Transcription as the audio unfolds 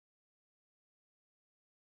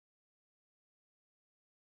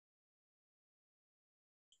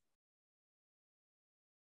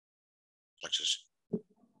complexes. All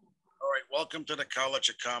right, welcome to the College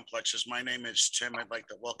of Complexes. My name is Tim. I'd like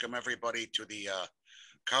to welcome everybody to the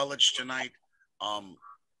college tonight.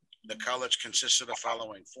 The college consists of the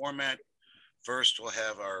following format. First, we'll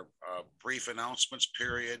have our brief announcements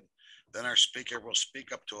period. Then our speaker will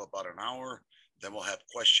speak up to about an hour. Then we'll have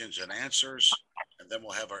questions and answers. And then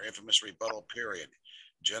we'll have our infamous rebuttal period.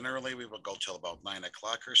 Generally, we will go till about 9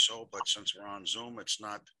 o'clock or so, but since we're on Zoom, it's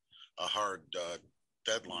not a hard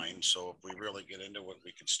deadline. So if we really get into it,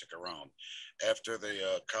 we can stick around. After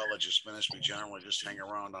the college is finished, we generally just hang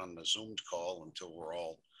around on the Zoom call until we're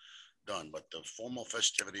all done. But the formal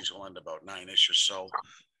festivities will end about 9-ish or so.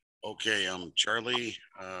 Okay, Charlie,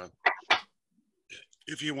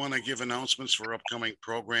 if you want to give announcements for upcoming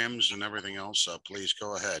programs and everything else, please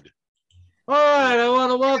go ahead. All right, I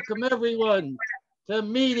want to welcome everyone to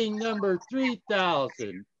meeting number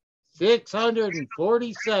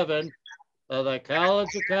 3,647 of the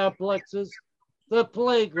College of Complexes, the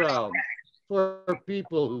playground for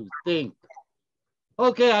people who think.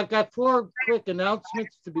 Okay, I've got 4 quick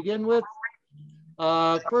announcements to begin with.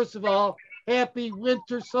 First of all, happy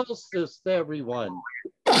winter solstice to everyone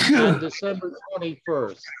on December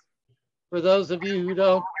 21st. For those of you who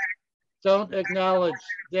don't acknowledge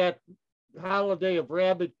that holiday of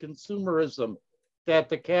rabid consumerism that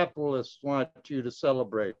the capitalists want you to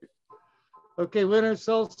celebrate. Okay, winter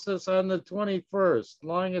solstice on the 21st,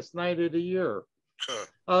 longest night of the year.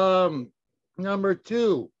 Number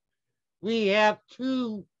 2, we have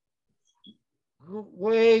 2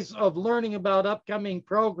 ways of learning about upcoming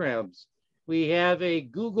programs. We have a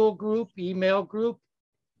Google group, email group,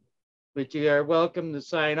 which you are welcome to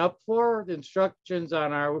sign up for. Instructions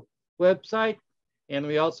on our website. And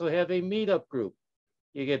we also have a meetup group.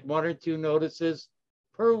 You get 1 or 2 notices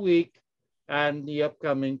per week on the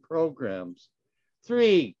upcoming programs.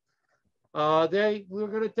 3, we're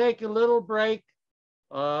going to take a little break.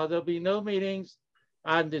 There'll be no meetings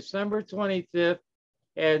on December 25th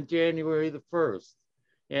and January the 1st.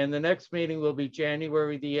 And the next meeting will be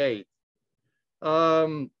January the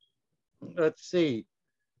 8th. Let's see.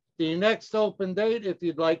 The next open date, if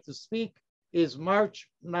you'd like to speak, is March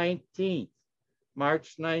 19th.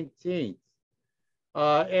 March 19th.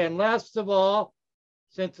 And last of all,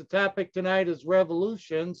 since the topic tonight is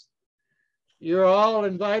revolutions, you're all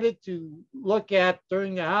invited to look at,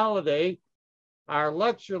 during the holiday, our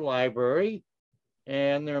lecture library.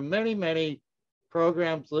 And there are many, many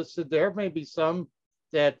programs listed there. Maybe some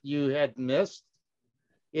that you had missed.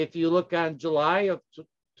 If you look on July of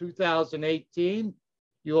 2018,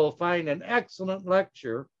 you will find an excellent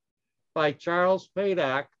lecture by Charles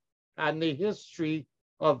Paddock on the history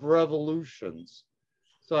of revolutions.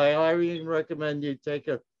 So I highly recommend you take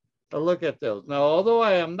a look at those. Now, although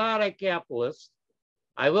I am not a capitalist,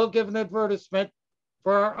 I will give an advertisement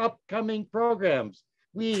for our upcoming programs.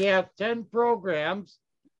 We have 10 programs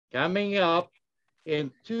coming up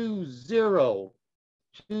in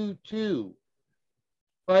 2022.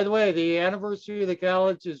 By the way, the anniversary of the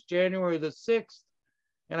college is January the 6th,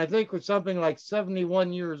 and I think we're something like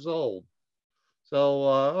 71 years old. So,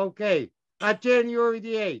 okay, on January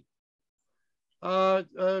the 8th,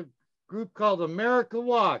 a group called America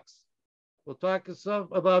Walks. We'll talk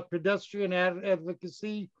about pedestrian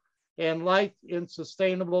advocacy and life in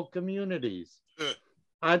sustainable communities.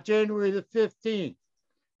 On January the 15th,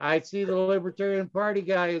 I see the Libertarian Party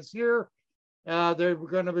guy is here. They're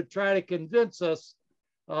going to try to convince us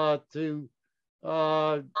to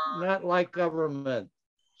not like government.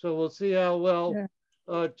 So we'll see how well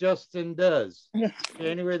Justin does.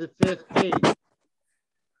 January the 15th.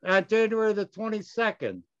 On January the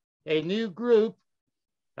 22nd, a new group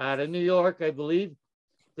out of New York, I believe,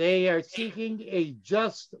 they are seeking a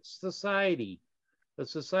just society, a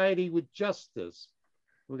society with justice.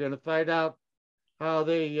 We're going to find out how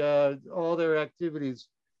they, all their activities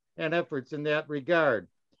and efforts in that regard.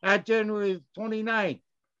 On January 29th,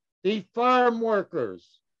 the farm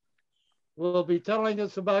workers will be telling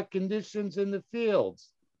us about conditions in the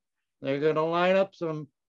fields. They're going to line up some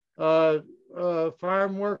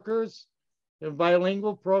farm workers in a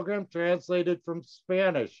bilingual program translated from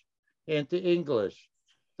Spanish into English.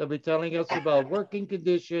 They'll be telling us about working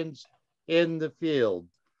conditions in the field.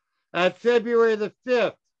 On February the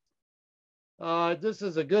 5th, this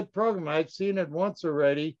is a good program. I've seen it once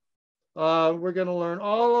already. We're going to learn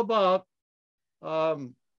all about,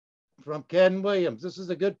 from Ken Williams, this is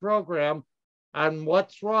a good program on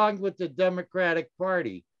what's wrong with the Democratic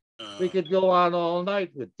Party. We could go on all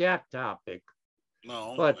night with that topic.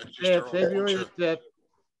 No, but February the 5th,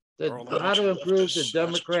 how to improve the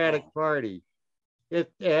Democratic Party, if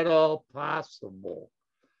at all possible.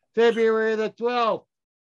 February the 12th,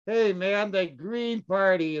 hey man, the Green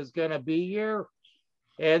Party is going to be here,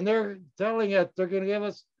 and they're telling us they're going to give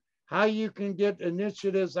us how you can get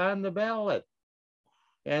initiatives on the ballot.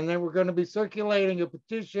 And then we're going to be circulating a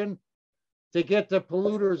petition to get the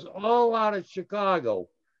polluters all out of Chicago,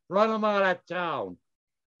 run them out of town.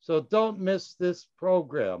 So don't miss this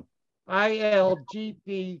program.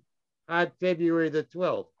 ILGP on February the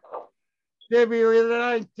 12th. February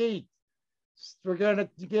the 19th, we're going to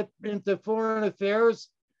get into foreign affairs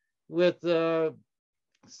with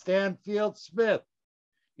Stanfield Smith.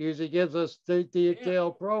 Usually gives us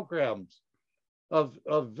detailed programs of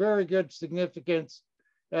very good significance.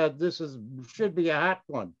 This should be a hot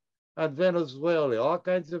one on Venezuela. All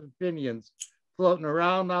kinds of opinions floating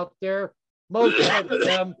around out there. Most of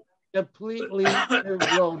them completely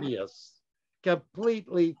erroneous.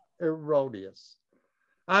 Completely erroneous.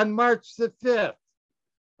 On March the 5th,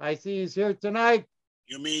 I see he's here tonight.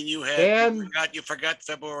 You mean you forgot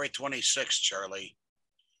February 26th, Charlie?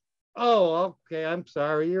 Oh, okay. I'm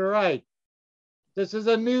sorry. You're right. This is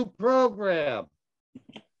a new program.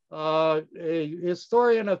 A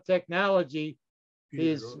historian of technology.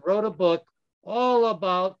 He's wrote a book all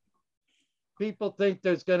about people think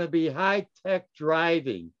there's going to be high-tech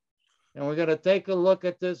driving. And we're going to take a look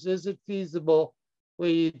at this. Is it feasible where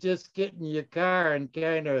you just get in your car and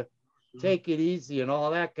kind of take it easy and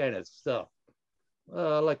all that kind of stuff?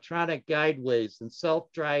 Electronic guideways and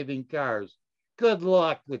self-driving cars. Good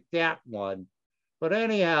luck with that one. But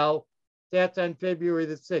anyhow, that's on February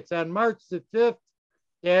the 6th. On March the 5th,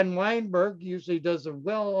 Dan Weinberg usually does a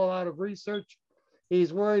lot of research.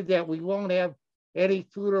 He's worried that we won't have any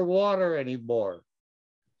food or water anymore.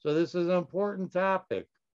 So this is an important topic.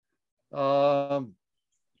 And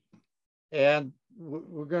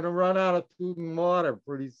we're going to run out of food and water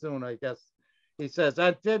pretty soon, I guess. He says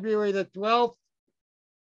on February the 12th,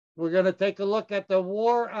 we're going to take a look at the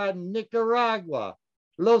war on Nicaragua,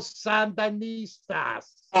 Los Sandinistas.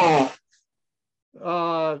 On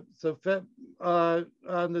the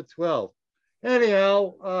 12th.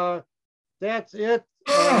 Anyhow, that's it.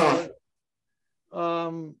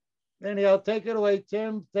 Anyhow, take it away,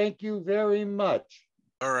 Tim. Thank you very much.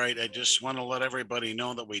 All right. I just want to let everybody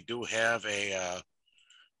know that we do have a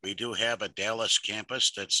Dallas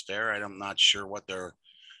campus that's there. I'm not sure what they're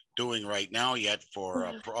doing right now yet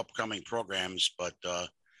for upcoming programs, but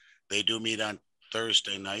they do meet on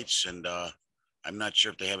Thursday nights, and I'm not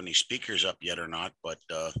sure if they have any speakers up yet or not, but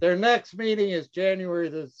their next meeting is January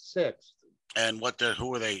the 6th. And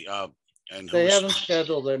who are they? And they haven't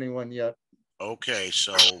scheduled anyone yet. Okay,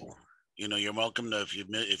 so you're welcome to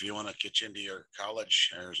if you want to get into your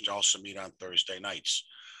college, or also meet on Thursday nights.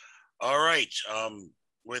 All right.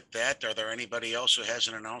 With that, are there anybody else who has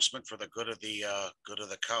an announcement for the good of the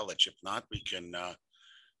college? If not, we can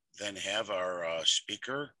then have our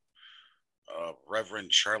speaker,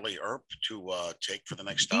 Reverend Charlie Earp, to take for the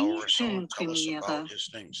next hour or so and tell us about his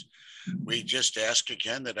things. We just ask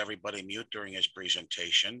again that everybody mute during his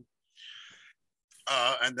presentation.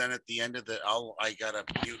 And then at the end of I got a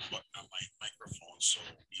mute button on my microphone, so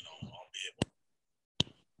I'll be able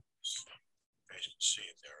to see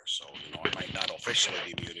it there. So I might not officially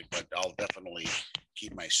be muted, but I'll definitely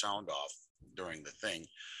keep my sound off during the thing.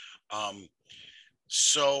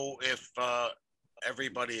 So if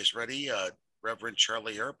everybody is ready, Reverend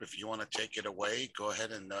Charlie Earp, if you want to take it away, go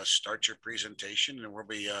ahead and start your presentation, and we'll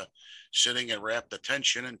be sitting at rapt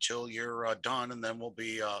attention until you're done, and then we'll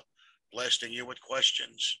be blasting you with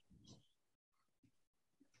questions.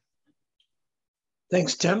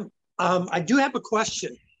 Thanks, Tim. I do have a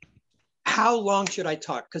question. How long should I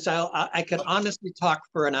talk? Because I can honestly talk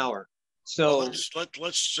for an hour. So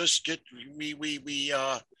let's just get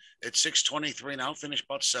it's 6:23 now. Finish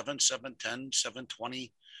about 7:10,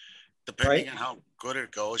 7:20, depending on how good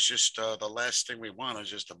it goes. Just the last thing we want is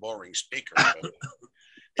just a boring speaker.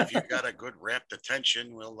 If you got a good rapt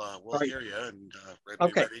attention, we'll hear you and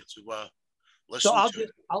ready to listen. So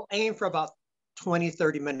I'll aim for about 20,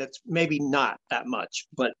 30 minutes, maybe not that much,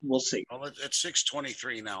 but we'll see. Well, it's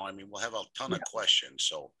 6:23 now. I mean, we'll have a ton of questions.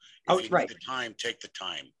 So if you need the time, take the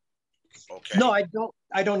time. Okay. No,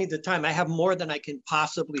 I don't need the time. I have more than I can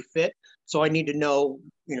possibly fit. So I need to know,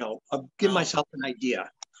 give myself an idea.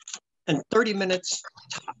 And 30 minutes.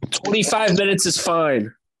 25 minutes is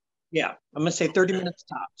fine. Yeah, I'm going to say 30 minutes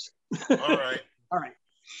tops. All right. All right.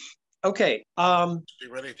 Okay. Be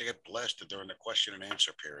ready to get blasted during the question and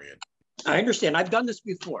answer period. I understand. I've done this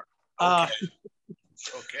before.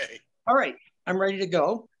 Okay. All right. I'm ready to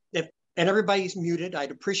go. And everybody's muted.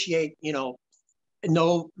 I'd appreciate, no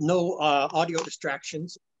audio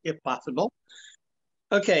distractions if possible.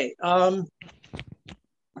 Okay.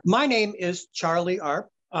 My name is Charlie Earp.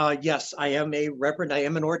 Yes, I am a reverend. I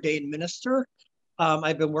am an ordained minister.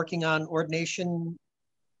 I've been working on ordination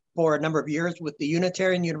for a number of years with the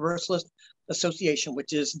Unitarian Universalist Association,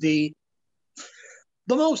 which is the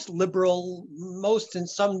most liberal, most in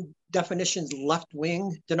some definitions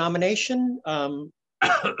left-wing denomination.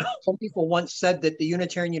 Some people once said that the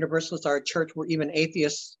Unitarian Universalists are a church where even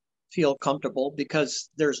atheists feel comfortable because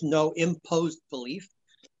there's no imposed belief.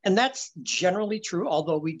 And that's generally true,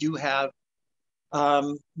 although we do have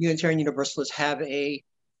Unitarian Universalists have a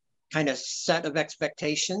kind of set of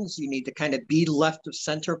expectations. You need to kind of be left of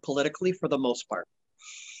center politically for the most part.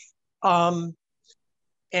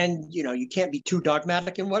 And, you know, you can't be too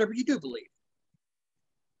dogmatic in whatever you do believe.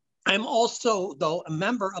 I'm also, though, a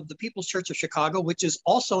member of the People's Church of Chicago, which is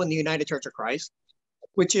also in the United Church of Christ,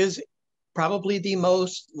 which is probably the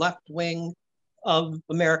most left-wing of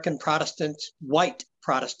American Protestant, white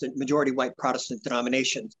Protestant, majority white Protestant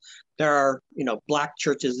denominations. There are, you know, Black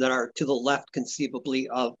churches that are to the left conceivably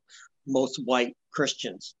of most white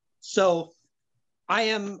Christians. So I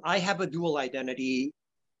have a dual identity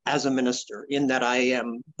as a minister in that I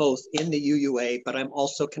am both in the UUA, but I'm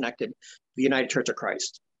also connected to the United Church of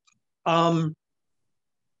Christ. Wait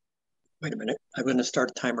a minute, I'm going to start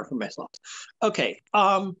a timer for myself. Okay,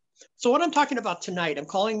 so what I'm talking about tonight, I'm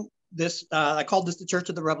calling this, I called this the Church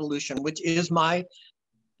of the Revolution, which is my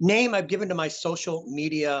name I've given to my social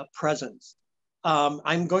media presence.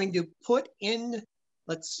 I'm going to put in,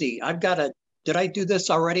 let's see, did I do this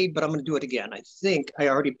already? But I'm going to do it again. I think I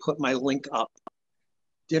already put my link up.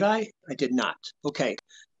 Did I? I did not. Okay.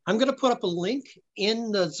 I'm going to put up a link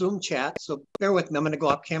in the Zoom chat. So bear with me. I'm going to go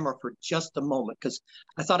off camera for just a moment because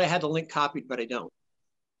I thought I had the link copied, but I don't.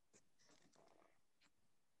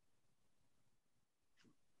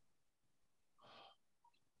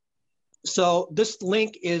 So this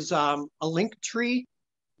link is a link tree,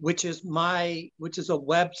 which is a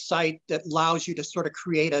website that allows you to sort of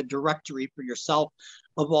create a directory for yourself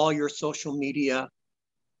of all your social media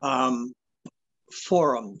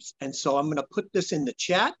forums. And so I'm going to put this in the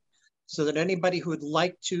chat so that anybody who would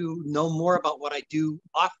like to know more about what I do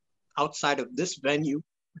outside of this venue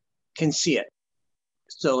can see it.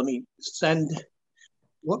 So let me send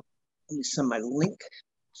my link.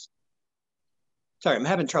 Sorry, I'm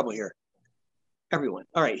having trouble here. Everyone.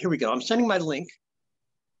 All right, here we go. I'm sending my link.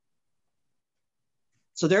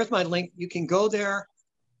 So there's my link. You can go there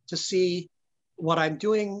to see what I'm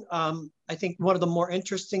doing. I think one of the more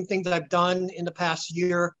interesting things that I've done in the past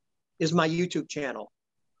year is my YouTube channel.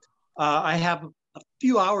 I have a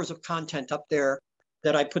few hours of content up there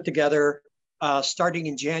that I put together starting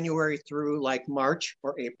in January through like March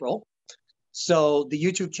or April. So the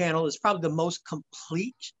YouTube channel is probably the most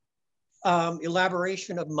complete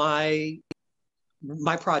elaboration of my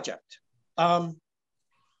project.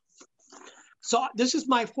 So this is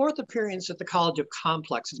my fourth appearance at the College of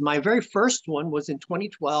Complexes. My very first one was in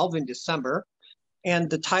 2012 in December. And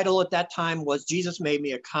the title at that time was Jesus Made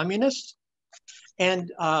Me a Communist.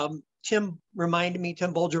 And Tim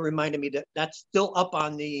Bolger reminded me that that's still up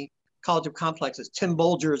on the College of Complexes. Tim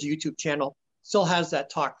Bolger's YouTube channel still has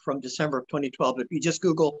that talk from December of 2012. If you just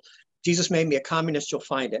Google Jesus Made Me a Communist, you'll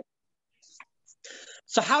find it.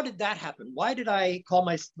 So how did that happen? Why did I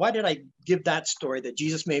give that story that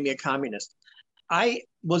Jesus made me a communist? I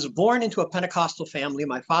was born into a Pentecostal family.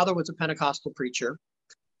 My father was a Pentecostal preacher.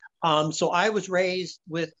 So I was raised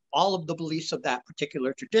with all of the beliefs of that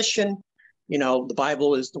particular tradition. You know, the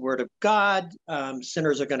Bible is the word of God.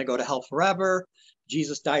 Sinners are going to go to hell forever.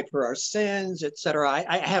 Jesus died for our sins, etc.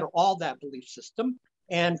 I had all that belief system.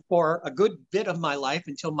 And for a good bit of my life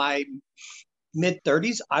until my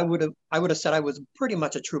mid-30s, I would have said I was pretty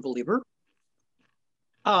much a true believer.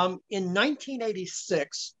 In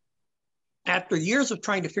 1986, after years of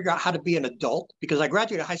trying to figure out how to be an adult, because I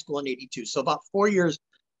graduated high school in 82, so about 4 years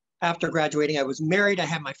after graduating, I was married. I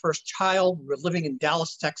had my first child. We were living in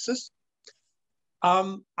Dallas, Texas.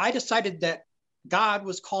 I decided that God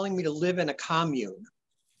was calling me to live in a commune.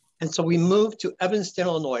 And so we moved to Evanston,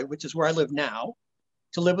 Illinois, which is where I live now,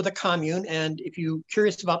 to live with a commune. And if you're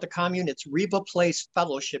curious about the commune, it's Riva Place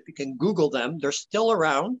Fellowship. You can Google them. They're still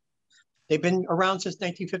around. They've been around since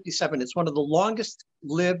 1957. It's one of the longest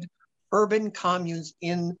lived urban communes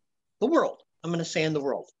in the world. I'm going to say in the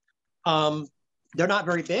world. They're not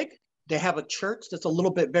very big. They have a church that's a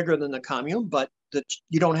little bit bigger than the commune, but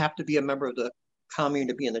you don't have to be a member of the commune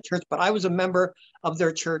to be in the church. But I was a member of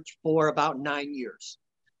their church for about 9 years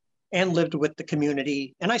and lived with the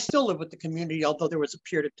community. And I still live with the community, although there was a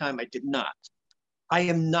period of time I did not. I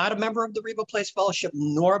am not a member of the Riva Place Fellowship,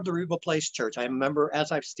 nor of the Riva Place Church. I am a member,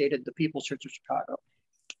 as I've stated, the People's Church of Chicago.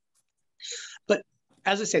 But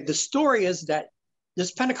as I said, the story is that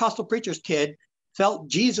this Pentecostal preacher's kid felt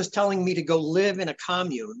Jesus telling me to go live in a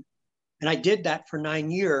commune. And I did that for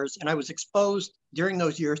 9 years. And I was exposed during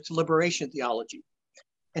those years to liberation theology.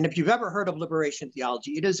 And if you've ever heard of liberation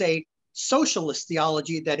theology, it is a socialist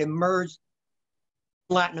theology that emerged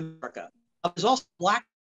in Latin America. There's also Black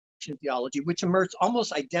theology, which emerged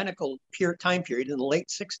almost identical time period in the late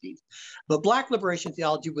 60s. But Black liberation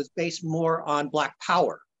theology was based more on Black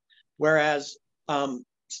power, whereas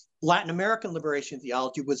Latin American liberation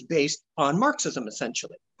theology was based on Marxism,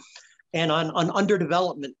 essentially, and on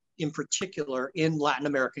underdevelopment in particular in Latin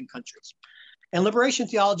American countries. And liberation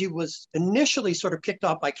theology was initially sort of kicked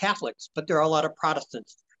off by Catholics, but there are a lot of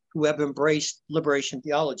Protestants who have embraced liberation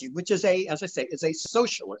theology, which is as I say, is a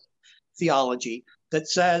socialist theology that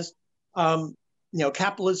says,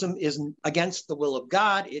 capitalism is against the will of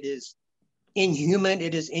God. It is inhuman.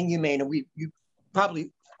 It is inhumane. And you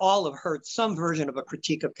probably all have heard some version of a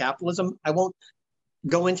critique of capitalism. I won't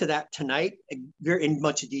go into that tonight in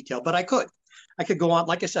much detail, but I could go on.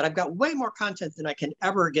 Like I said, I've got way more content than I can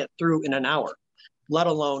ever get through in an hour, let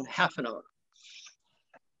alone half an hour.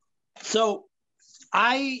 So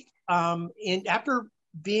after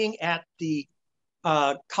being at the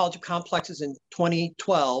College of Complexes in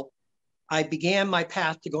 2012, I began my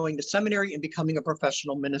path to going to seminary and becoming a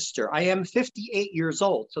professional minister. I am 58 years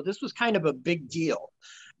old, so this was kind of a big deal.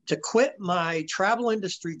 To quit my travel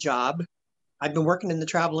industry job, I've been working in the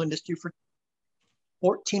travel industry for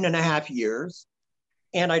 14 and a half years,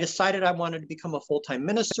 and I decided I wanted to become a full-time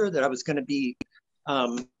minister, that I was going to be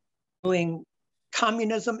doing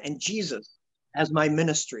communism and Jesus as my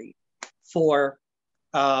ministry for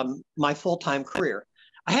my full-time career.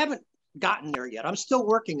 I haven't gotten there yet. I'm still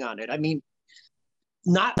working on it. I mean,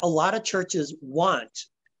 not a lot of churches want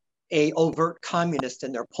a overt communist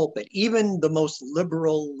in their pulpit. Even the most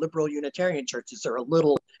liberal Unitarian churches are a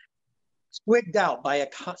little squigged out by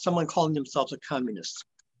someone calling themselves a communist.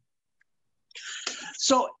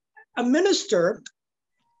 So a minister,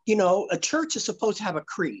 a church is supposed to have a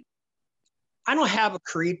creed. I don't have a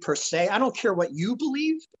creed per se. I don't care what you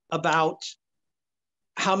believe about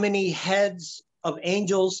how many heads of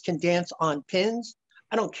angels can dance on pins.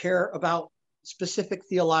 I don't care about specific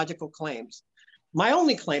theological claims. My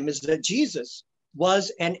only claim is that Jesus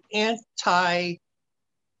was an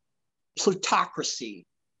anti-plutocracy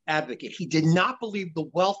advocate. He did not believe the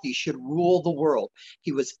wealthy should rule the world.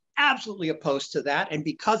 He was absolutely opposed to that. And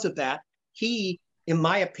because of that, he, in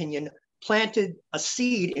my opinion, planted a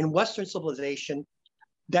seed in Western civilization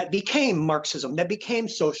that became Marxism, that became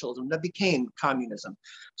socialism, that became communism.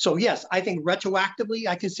 So yes, I think retroactively,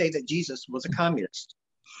 I can say that Jesus was a communist.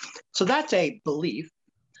 So that's a belief.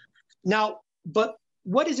 Now, but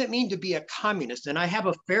what does it mean to be a communist? And I have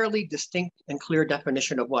a fairly distinct and clear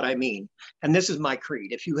definition of what I mean. And this is my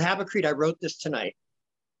creed. If you have a creed, I wrote this tonight.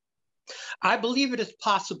 I believe it is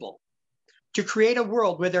possible to create a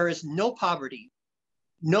world where there is no poverty,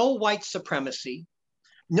 no white supremacy,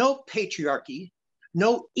 no patriarchy,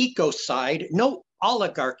 no ecocide, no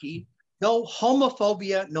oligarchy, no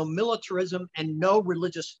homophobia, no militarism, and no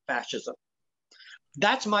religious fascism.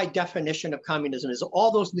 That's my definition of communism, is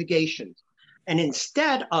all those negations. And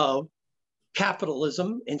instead of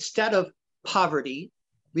capitalism, instead of poverty,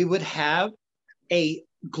 we would have a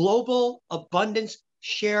global abundance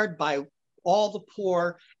shared by all the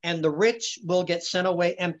poor, and the rich will get sent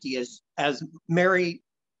away empty, as Mary,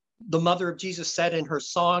 the mother of Jesus, said in her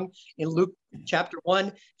song in Luke chapter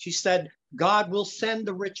 1. She said, God will send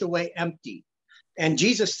the rich away empty. And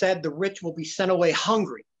Jesus said the rich will be sent away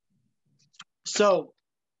hungry. So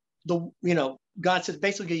God says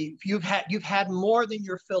basically, you've had more than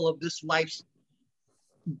your fill of this life's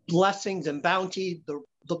blessings and bounty.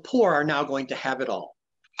 The poor are now going to have it all.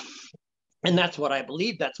 And that's what I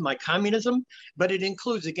believe. That's my communism. But it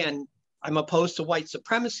includes, again, I'm opposed to white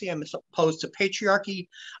supremacy. I'm opposed to patriarchy.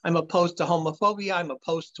 I'm opposed to homophobia. I'm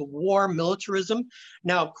opposed to war, militarism.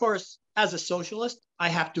 Now, of course, as a socialist, I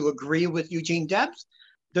have to agree with Eugene Debs.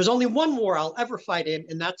 There's only one war I'll ever fight in,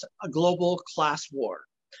 and that's a global class war.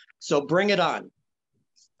 So bring it on.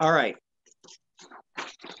 All right.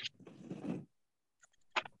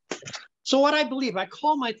 So what I believe, I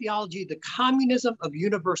call my theology the communism of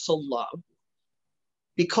universal love,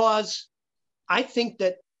 because I think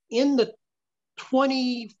that in the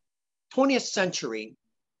 20th century,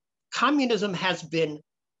 communism has been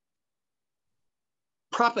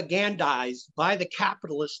propagandized by the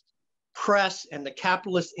capitalist press and the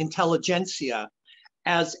capitalist intelligentsia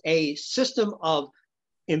as a system of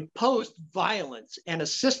imposed violence and a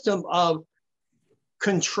system of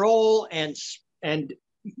control, and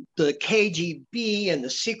the KGB and the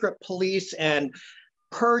secret police and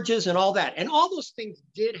purges and all that. And all those things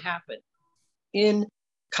did happen in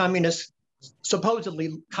communist,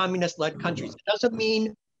 supposedly communist-led countries. It doesn't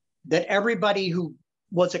mean that everybody who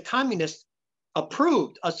was a communist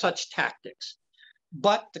approved of such tactics.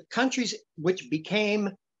 But the countries which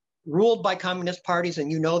became ruled by communist parties,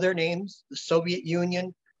 and you know their names, the Soviet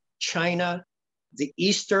Union, China, the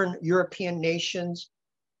Eastern European nations,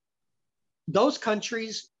 those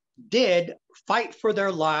countries did fight for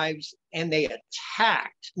their lives and they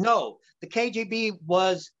attacked. No, the KGB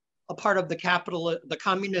was a part of the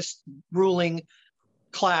communist ruling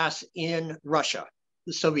class in Russia,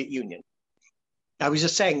 the Soviet Union. I was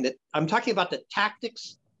just saying that I'm talking about the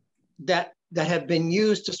tactics that have been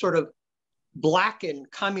used to sort of blacken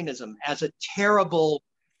communism as a terrible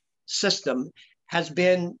system has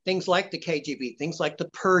been things like the KGB, things like the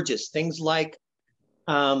purges, things like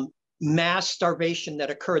mass starvation that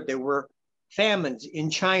occurred. There were famines in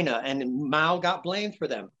China and Mao got blamed for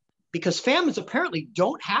them because famines apparently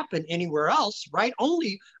don't happen anywhere else, right?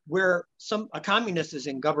 Only where a communist is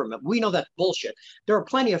in government. We know that's bullshit. There are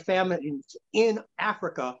plenty of famines in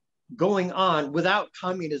Africa going on without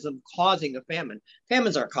communism causing a famine.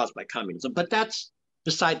 Famines aren't caused by communism, but that's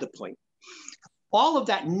beside the point. All of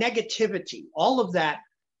that negativity, all of that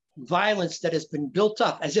violence that has been built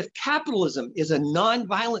up as if capitalism is a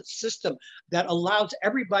non-violent system that allows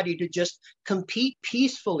everybody to just compete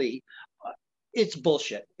peacefully, it's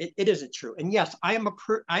bullshit. It isn't true. And yes, I am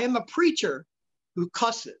a preacher who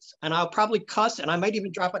cusses, and I'll probably cuss, and I might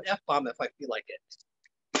even drop an F-bomb if I feel like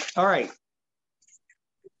it. All right.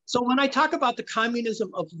 So when I talk about the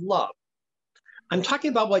communism of love, I'm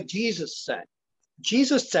talking about what Jesus said.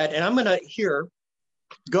 Jesus said, and I'm going to here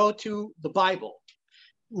go to the Bible.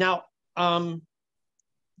 Now,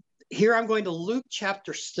 here I'm going to Luke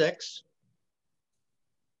chapter 6,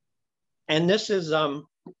 and this is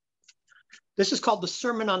called the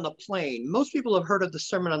Sermon on the Plain. Most people have heard of the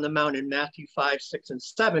Sermon on the Mount in Matthew 5, 6, and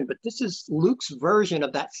 7, but this is Luke's version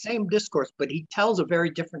of that same discourse, but he tells a very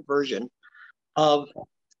different version of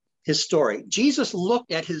his story. Jesus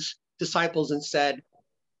looked at his disciples and said,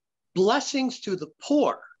 "Blessings to the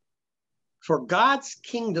poor, for God's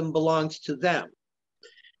kingdom belongs to them.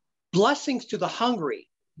 Blessings to the hungry,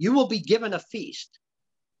 you will be given a feast.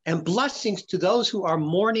 And blessings to those who are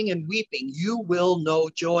mourning and weeping, you will know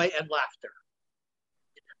joy and laughter.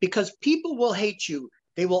 Because people will hate you,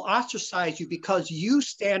 they will ostracize you because you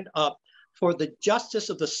stand up for the justice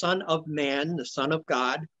of the Son of Man, the Son of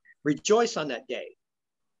God. Rejoice on that day."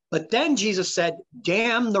 But then Jesus said,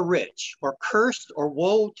 "Damn the rich," or cursed or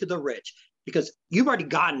woe to the rich, because you've already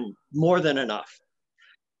gotten more than enough.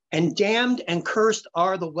 "And damned and cursed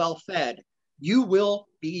are the well-fed. You will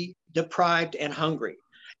be deprived and hungry.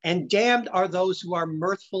 And damned are those who are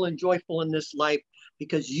mirthful and joyful in this life,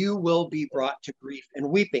 because you will be brought to grief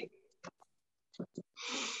and weeping."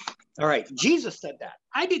 All right, Jesus said that.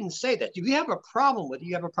 I didn't say that. If you have a problem with it,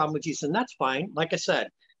 you have a problem with Jesus, and that's fine. Like I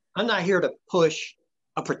said, I'm not here to push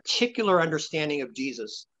a particular understanding of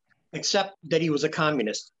Jesus, except that he was a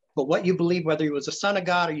communist. But what you believe, whether he was a son of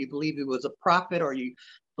God, or you believe he was a prophet, or you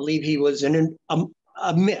believe he was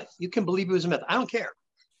a myth, you can believe he was a myth. I don't care.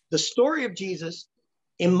 The story of Jesus,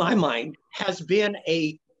 in my mind, has been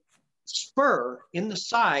a spur in the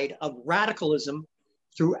side of radicalism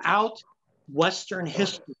throughout Western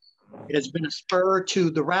history. It has been a spur to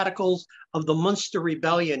the radicals of the Munster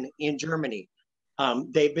Rebellion in Germany.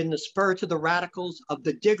 They've been the spur to the radicals of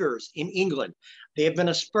the Diggers in England. They have been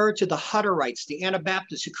a spur to the Hutterites, the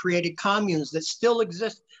Anabaptists who created communes that still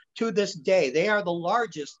exist to this day. They are the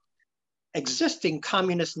largest existing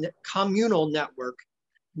communal network,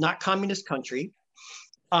 not communist country.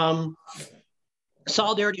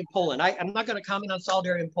 Solidarity in Poland. I'm not going to comment on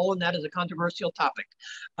solidarity in Poland. That is a controversial topic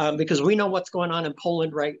because we know what's going on in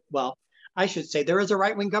Poland, right? Well, I should say there is a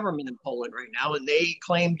right-wing government in Poland right now, and they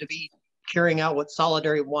claim to be carrying out what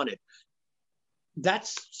Solidarity wanted.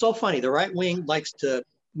 That's so funny. The right wing likes to,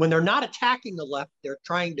 when they're not attacking the left, they're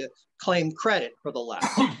trying to claim credit for the left.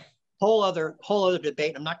 whole other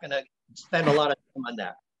debate. I'm not going to spend a lot of time on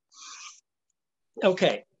that.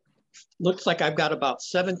 Okay, looks like I've got about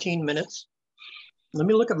 17 minutes. Let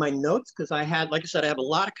me look at my notes because I had, like I said, I have a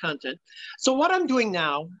lot of content. So what I'm doing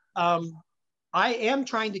now, I am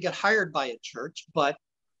trying to get hired by a church, but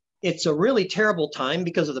it's a really terrible time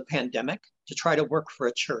because of the pandemic to try to work for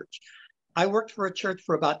a church. I worked for a church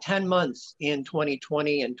for about 10 months in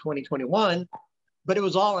 2020 and 2021, but it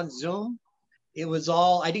was all on Zoom. It was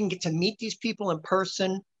all, I didn't get to meet these people in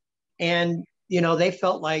person. And, you know, they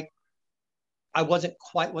felt like I wasn't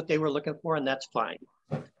quite what they were looking for, and that's fine.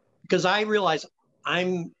 Because I realize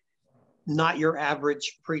I'm not your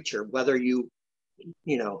average preacher, whether you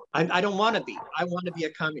You know, I don't want to be. I want to be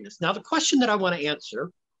a communist. Now, the question that I want to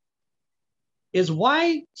answer is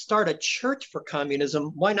why start a church for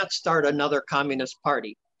communism? Why not start another communist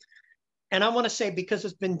party? And I want to say, because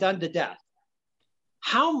it's been done to death.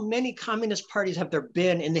 How many communist parties have there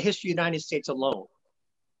been in the history of the United States alone?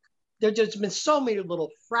 There's just been so many little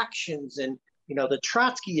fractions, and you know, the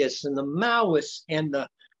Trotskyists and the Maoists and the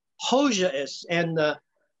Hojaists and the.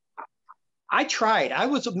 I tried. I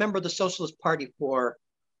was a member of the Socialist Party for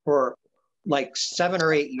like 7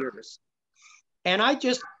 or 8 years, and I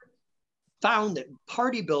just found that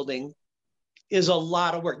party building is a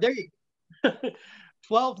lot of work. There you go.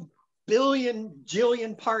 12 billion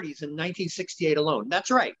jillion parties in 1968 alone. That's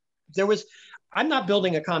right. There was. I'm not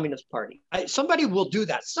building a communist party. Somebody will do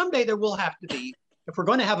that. Someday there will have to be, if we're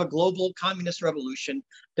going to have a global communist revolution,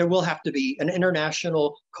 there will have to be an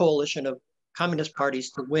international coalition of communist parties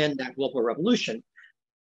to win that global revolution.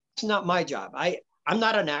 It's not my job. I'm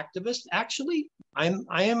not an activist, actually. I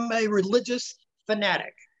am a religious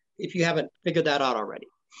fanatic, if you haven't figured that out already.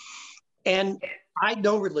 And I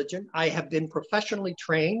know religion. I have been professionally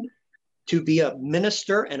trained to be a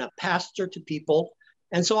minister and a pastor to people.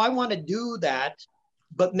 And so I want to do that,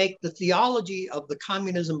 but make the theology of the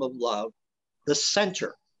communism of love the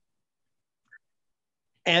center.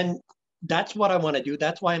 And that's what I want to do.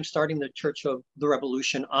 That's why I'm starting the Church of the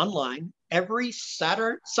Revolution online every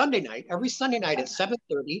Sunday night at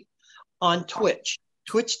 7:30 on Twitch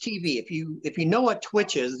TV. If you know what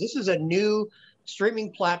Twitch is, this is a new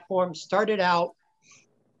streaming platform. Started out,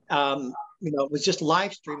 it was just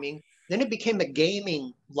live streaming. Then it became a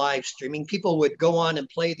gaming live streaming. People would go on and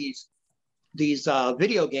play these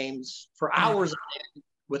video games for hours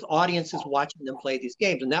with audiences watching them play these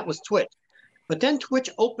games, and that was Twitch. But then Twitch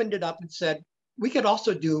opened it up and said, we could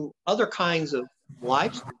also do other kinds of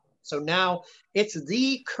live streaming. So now it's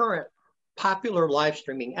the current popular live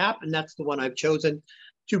streaming app, and that's the one I've chosen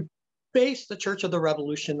to base the Church of the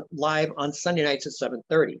Revolution live on Sunday nights at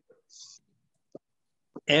 7:30.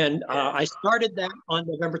 And I started that on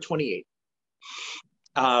November 28th.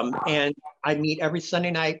 And I meet every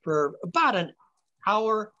Sunday night for about an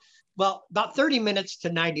hour, well, about 30 minutes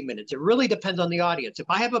to 90 minutes. It really depends on the audience. If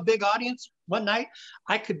I have a big audience one night,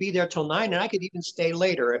 I could be there till 9, and I could even stay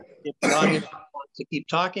later if the audience wants to keep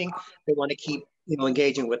talking, they want to keep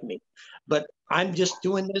engaging with me. But I'm just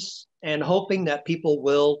doing this and hoping that people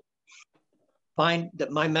will find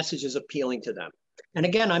that my message is appealing to them. And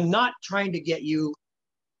again, I'm not trying to get you,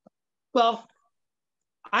 well,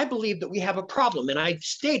 I believe that we have a problem, and I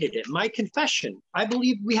stated it in my confession. I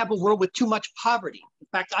believe we have a world with too much poverty. In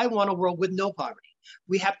fact, I want a world with no poverty.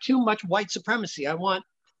 We have too much white supremacy. I want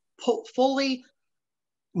fully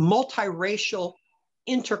multiracial,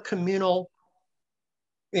 intercommunal,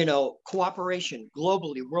 cooperation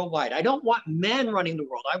globally, worldwide. I don't want men running the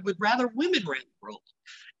world. I would rather women run the world.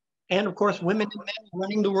 And of course, women and men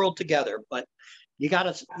running the world together. But you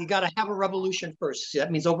gotta have a revolution first.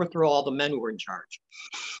 That means overthrow all the men who are in charge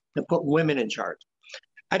and put women in charge.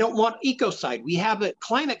 I don't want ecocide. We have a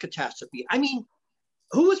climate catastrophe. I mean,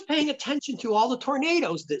 who was paying attention to all the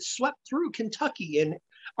tornadoes that swept through Kentucky and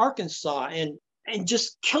Arkansas and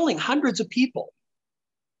just killing hundreds of people?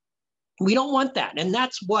 We don't want that. And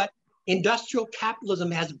that's what industrial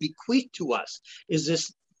capitalism has bequeathed to us, is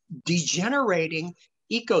this degenerating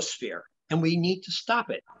ecosphere, and we need to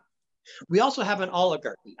stop it. We also have an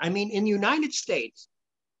oligarchy. I mean, in the United States,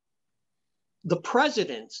 the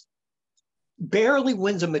president barely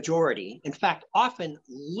wins a majority. In fact, often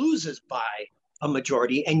loses by a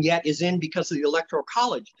majority, and yet is in because of the Electoral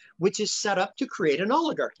College, which is set up to create an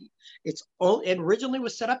oligarchy. It originally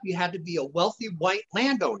was set up, you had to be a wealthy white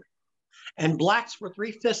landowner, and blacks were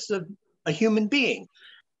 3/5 of a human being.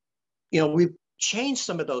 We've changed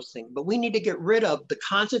some of those things, but we need to get rid of the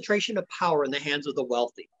concentration of power in the hands of the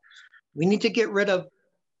wealthy. We need to get rid of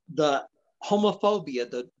the homophobia,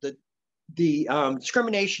 the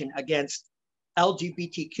discrimination against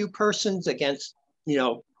LGBTQ persons, against,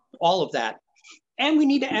 all of that. And we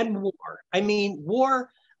need to end war. I mean,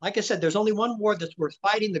 war, like I said, there's only one war that's worth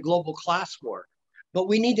fighting, the global class war. But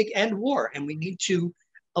we need to end war, and we need to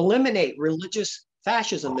eliminate religious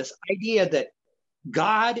fascism, this idea that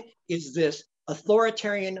God is this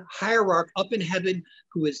authoritarian hierarch up in heaven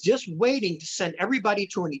who is just waiting to send everybody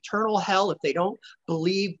to an eternal hell if they don't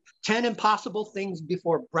believe 10 impossible things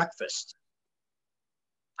before breakfast.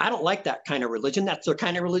 I don't like that kind of religion. That's the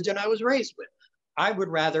kind of religion I was raised with. I would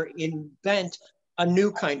rather invent a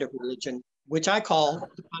new kind of religion, which I call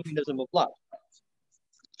the communism of love.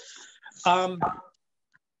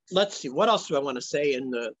 Let's see, what else do I want to say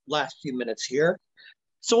in the last few minutes here?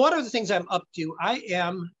 So what are the things I'm up to? I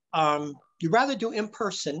am you'd rather do in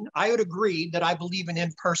person. I would agree that I believe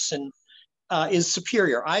in person is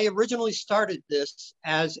superior. I originally started this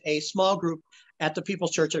as a small group at the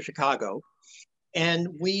People's Church of Chicago, and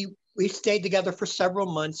we stayed together for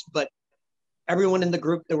several months. But everyone in the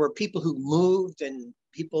group, there were people who moved, and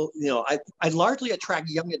people, I largely attract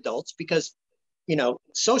young adults because,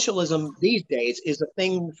 socialism these days is a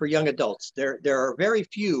thing for young adults. There are very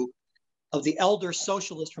few of the elder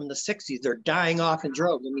socialists from the 60s. They're dying off in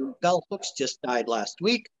droves. I mean, Bell Hooks just died last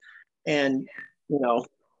week, and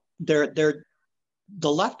they're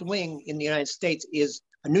the left wing in the United States is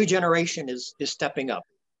a new generation is stepping up.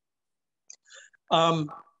 All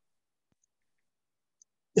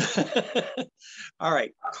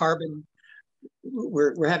right, carbon.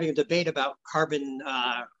 We're having a debate about carbon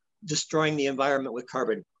destroying the environment with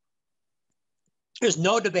carbon. There's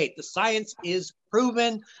no debate. The science is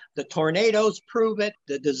proven. The tornadoes prove it.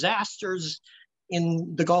 The disasters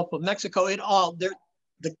in the Gulf of Mexico,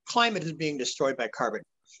 the climate is being destroyed by carbon.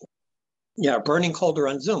 Yeah, burning colder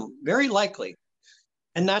on Zoom, very likely.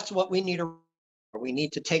 And that's what we need. We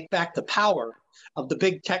need to take back the power of the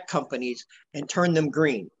big tech companies and turn them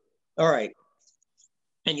green. All right.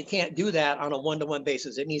 And you can't do that on a one-to-one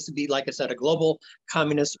basis. It needs to be, like I said, a global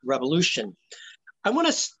communist revolution. I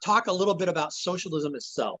want to talk a little bit about socialism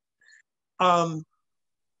itself. I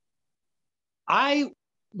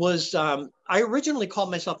originally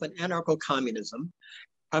called myself an anarcho-communism.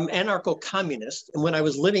 I'm anarcho-communist, and when I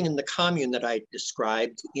was living in the commune that I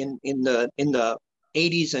described in the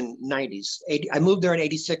 80s and 90s, I moved there in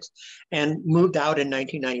 86 and moved out in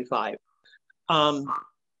 1995.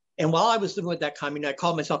 And while I was living with that commune, I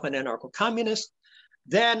called myself an anarcho-communist.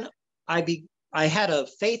 Then I had a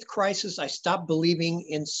faith crisis. I stopped believing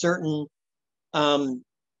in certain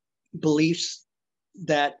beliefs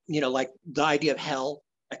that, like the idea of hell.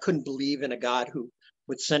 I couldn't believe in a God who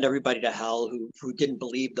would send everybody to hell, who didn't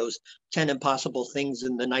believe those 10 impossible things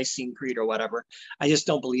in the Nicene Creed or whatever. I just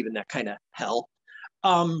don't believe in that kind of hell.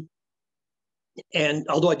 And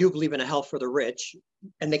although I do believe in a hell for the rich,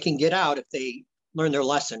 and they can get out if they learn their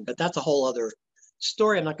lesson, but that's a whole other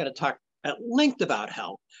story. I'm not going to talk at length about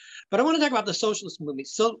hell, but I want to talk about the socialist movement.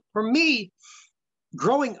 So for me,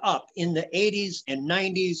 growing up in the 80s and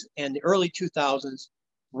 90s and the early 2000s,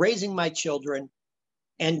 raising my children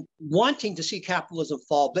and wanting to see capitalism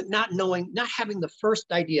fall, but not having the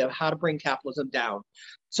first idea of how to bring capitalism down.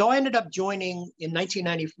 So I ended up joining, in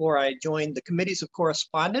 1994, I joined the Committees of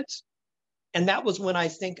Correspondence. And that was when I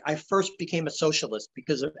think I first became a socialist,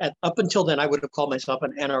 because up until then, I would have called myself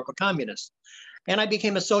an anarcho-communist. And I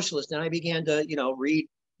became a socialist, and I began to, read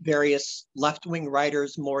various left-wing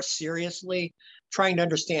writers more seriously, trying to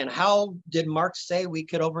understand, how did Marx say we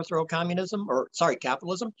could overthrow capitalism?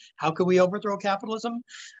 How could we overthrow capitalism?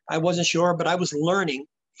 I wasn't sure, but I was learning.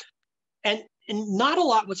 And not a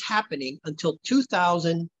lot was happening until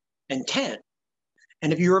 2010.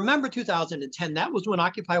 And if you remember 2010, that was when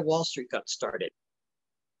Occupy Wall Street got started.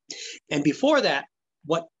 And before that,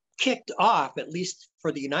 what kicked off, at least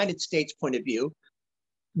for the United States point of view,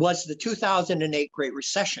 was the 2008 Great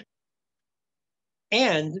Recession.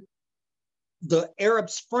 And the Arab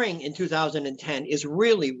Spring in 2010 is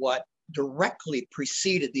really what directly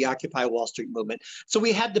preceded the Occupy Wall Street movement. So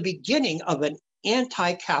we had the beginning of an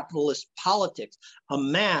anti-capitalist politics, a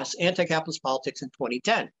mass anti-capitalist politics in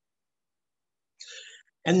 2010.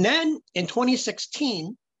 And then in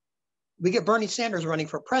 2016, we get Bernie Sanders running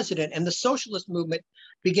for president, and the socialist movement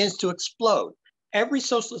begins to explode. Every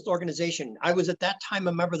socialist organization, I was at that time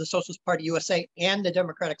a member of the Socialist Party USA and the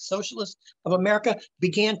Democratic Socialists of America,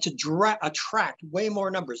 began to attract way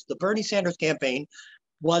more numbers. The Bernie Sanders campaign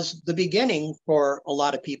was the beginning for a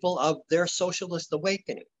lot of people of their socialist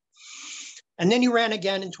awakening. And then he ran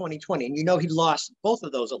again in 2020, and he lost both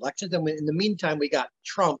of those elections. And in the meantime, we got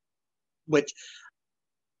Trump, which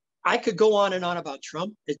I could go on and on about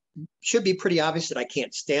Trump. It should be pretty obvious that I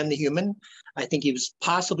can't stand the human. I think he was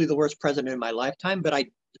possibly the worst president in my lifetime, but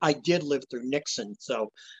I did live through Nixon,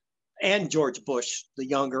 and George Bush, the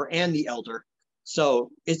younger and the elder.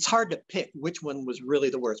 So it's hard to pick which one was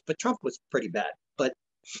really the worst, but Trump was pretty bad. But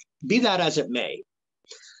be that as it may,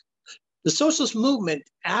 the socialist movement,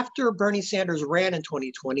 after Bernie Sanders ran in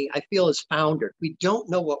 2020, I feel is foundered. We don't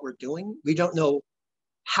know what we're doing. We don't know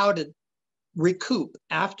how to recoup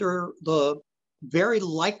after the very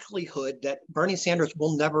likelihood that Bernie Sanders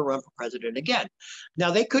will never run for president again.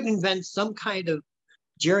 Now, they could invent some kind of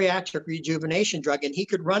geriatric rejuvenation drug, and he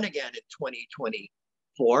could run again in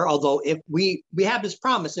 2024. Although if we have this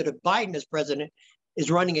promise that if Biden as president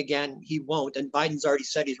is running again, he won't. And Biden's already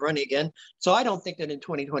said he's running again. So I don't think that in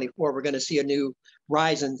 2024, we're going to see a new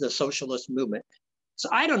rise in the socialist movement. So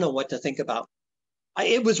I don't know what to think about.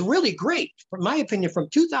 It was really great, from my opinion, from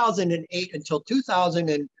 2008 until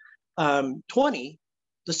 2020,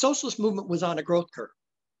 the socialist movement was on a growth curve.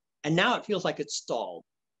 And now it feels like it's stalled.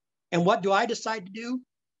 And what do I decide to do?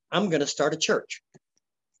 I'm going to start a church.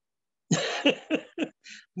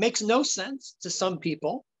 Makes no sense to some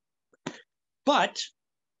people, but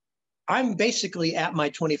I'm basically at my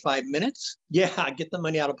 25 minutes. Yeah, get the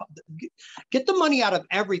money out of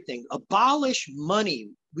everything. Abolish money.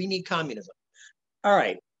 We need communism. All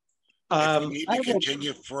right. If you need to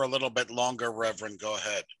continue for a little bit longer, Reverend, go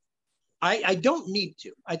ahead. I don't need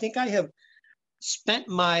to. I think I have spent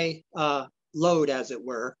my load, as it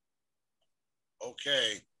were.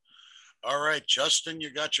 Okay. All right, Justin,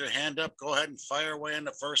 you got your hand up. Go ahead and fire away in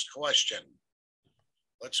the first question.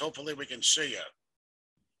 Hopefully we can see you.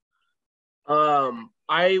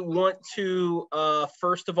 I want to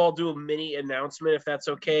first of all do a mini announcement, if that's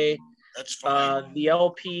okay. That's fine. The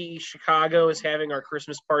LP Chicago is having our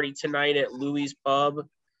Christmas party tonight at Louis Pub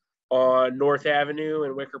on North Avenue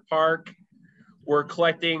in Wicker Park. We're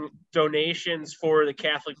collecting donations for the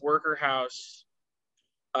Catholic Worker House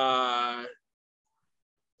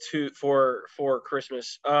for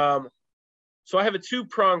Christmas. So I have a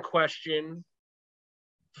two-pronged question.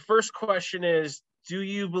 The first question is, do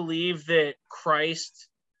you believe that Christ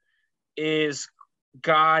is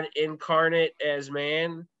God incarnate as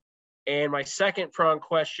man? And my second pronged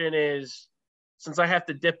question is, since I have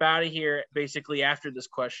to dip out of here basically after this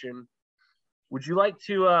question, would you like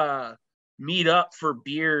to meet up for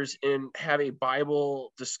beers and have a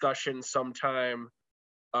Bible discussion sometime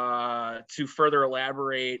to further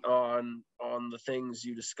elaborate on the things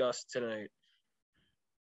you discussed tonight?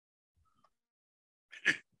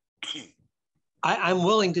 I'm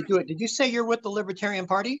willing to do it. Did you say you're with the Libertarian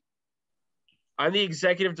Party? I'm the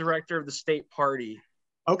executive director of the state party.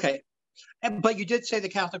 Okay. But you did say the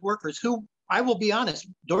Catholic Workers, who, I will be honest,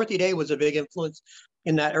 Dorothy Day was a big influence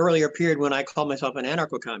in that earlier period when I called myself an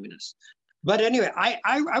anarcho-communist. But anyway,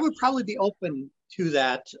 I would probably be open to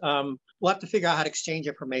that. We'll have to figure out how to exchange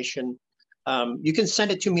information. You can send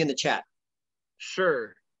it to me in the chat.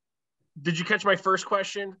 Sure. Did you catch my first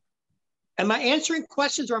question? Am I answering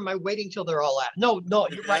questions or am I waiting till they're all out? No,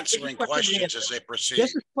 you're right. Answering questions as they proceed.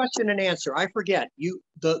 This is question and answer. I forget.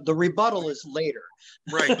 The rebuttal is later.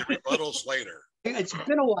 Right, the rebuttal's later. It's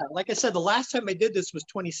been a while. Like I said, the last time I did this was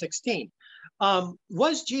 2016.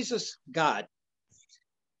 Was Jesus God?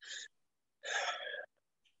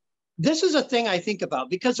 This is a thing I think about,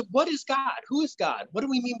 because what is God? Who is God? What do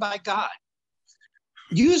we mean by God?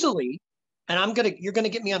 Usually, and you're gonna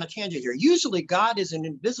get me on a tangent here. Usually God is an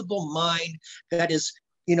invisible mind that is,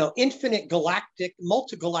 infinite galactic,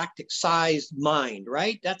 multigalactic sized mind,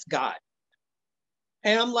 right? That's God.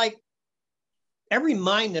 And I'm like, every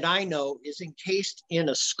mind that I know is encased in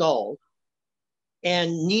a skull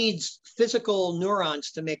and needs physical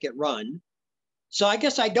neurons to make it run. So I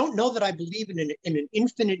guess I don't know that I believe in an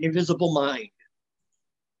infinite, invisible mind.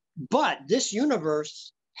 But this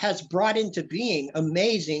universe has brought into being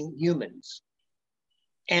amazing humans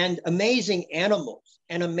and amazing animals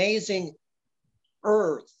and amazing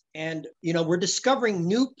Earth. And, we're discovering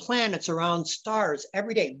new planets around stars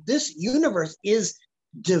every day. This universe is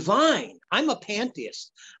divine. I'm a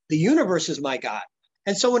pantheist. The universe is my God.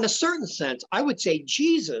 And so in a certain sense, I would say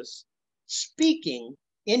Jesus speaking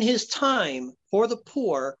in his time for the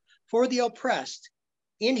poor, for the oppressed,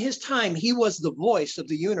 in his time, he was the voice of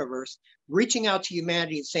the universe, reaching out to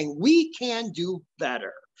humanity and saying, we can do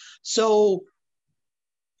better. So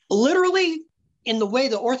literally, in the way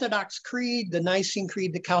the Orthodox Creed, the Nicene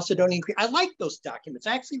Creed, the Chalcedonian Creed, I like those documents.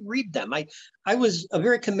 I actually read them. I was a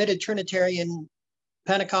very committed Trinitarian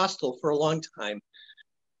Pentecostal for a long time.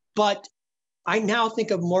 But I now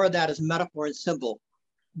think of more of that as metaphor and symbol.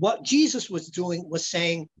 What Jesus was doing was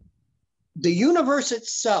saying, the universe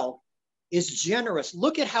itself is generous.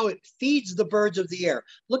 Look at how it feeds the birds of the air.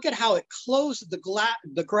 Look at how it clothes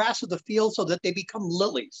the grass of the field so that they become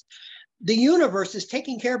lilies. The universe is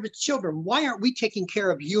taking care of its children. Why aren't we taking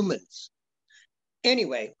care of humans?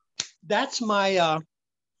 Anyway, that's my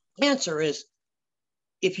answer is,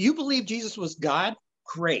 if you believe Jesus was God,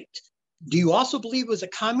 great. Do you also believe he was a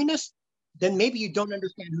communist? Then maybe you don't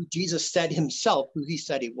understand who Jesus said himself, who he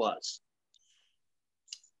said he was.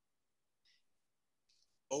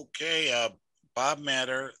 Okay, Bob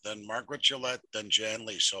Matter, then Margaret Gillette, then Jan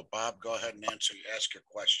Lee. So Bob, go ahead and ask your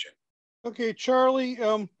question. Okay, Charlie,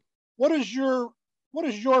 what is your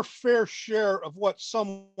fair share of what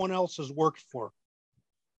someone else has worked for?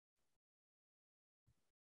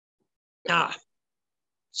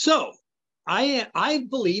 So I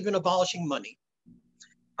believe in abolishing money.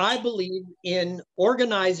 I believe in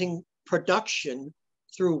organizing production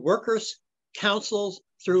through workers' councils,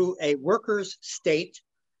 through a workers' state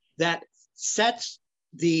that sets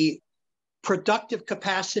the productive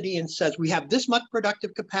capacity and says, we have this much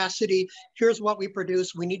productive capacity, here's what we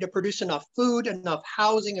produce. We need to produce enough food, enough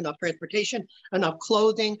housing, enough transportation, enough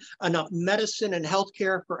clothing, enough medicine and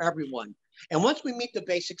healthcare for everyone. And once we meet the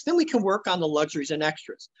basics, then we can work on the luxuries and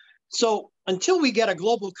extras. So until we get a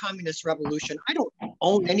global communist revolution, I don't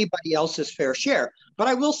own anybody else's fair share. But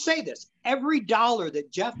I will say this, every dollar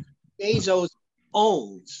that Jeff Bezos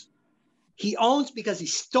owns, he owns because he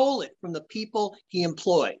stole it from the people he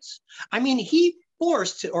employs. I mean, he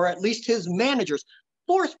forced, or at least his managers,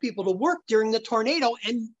 forced people to work during the tornado,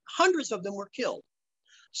 and hundreds of them were killed.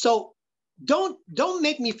 So don't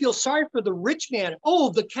make me feel sorry for the rich man. Oh,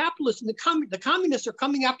 the capitalists and the communists are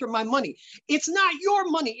coming after my money. It's not your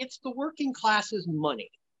money. It's the working class's money.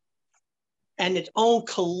 And it's owned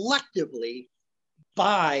collectively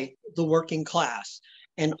by the working class.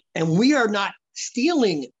 And we are not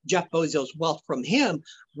stealing Jeff Bezos' wealth from him.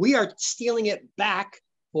 We are stealing it back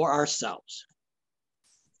for ourselves.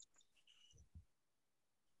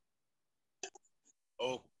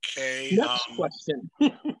 Okay. Next question.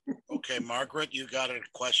 Okay, Margaret, you got a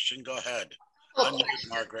question. Go ahead. Unmute,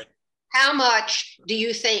 Margaret. How much do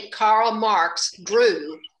you think Karl Marx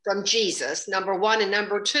drew from Jesus, number one? And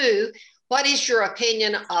number two, what is your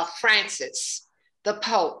opinion of Francis, the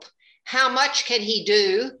Pope? How much can he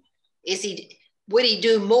do? Would he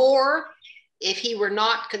do more if he were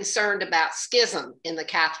not concerned about schism in the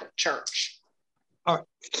Catholic Church? All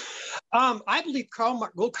right. I believe Karl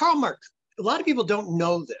Marx, a lot of people don't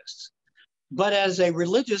know this, but as a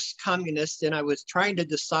religious communist, and I was trying to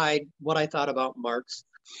decide what I thought about Marx,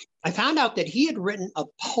 I found out that he had written a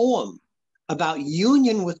poem about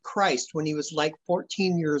union with Christ when he was like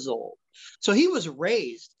 14 years old. So he was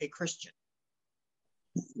raised a Christian.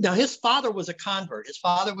 Now, his father was a convert. His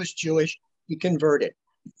father was Jewish. He converted.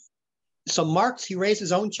 So Marx, he raised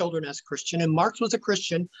his own children as Christian, and Marx was a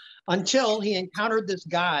Christian until he encountered this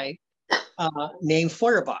guy named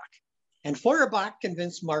Feuerbach. And Feuerbach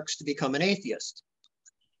convinced Marx to become an atheist.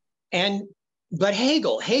 But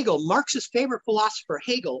Hegel, Marx's favorite philosopher,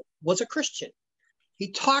 Hegel, was a Christian.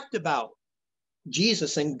 He talked about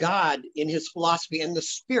Jesus and God in his philosophy and the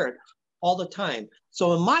spirit all the time.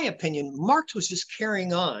 So in my opinion, Marx was just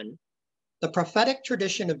carrying on the prophetic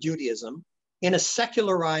tradition of Judaism in a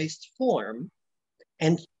secularized form.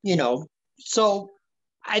 And, so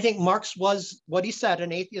I think Marx was, what he said,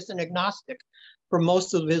 an atheist and agnostic for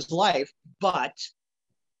most of his life, but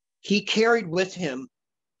he carried with him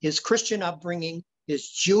his Christian upbringing, his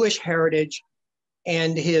Jewish heritage,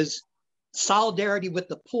 and his solidarity with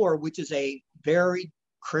the poor, which is a very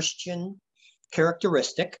Christian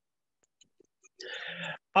characteristic.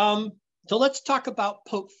 So let's talk about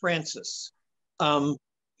Pope Francis.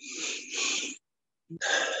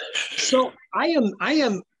 So I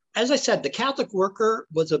am, as I said, the Catholic worker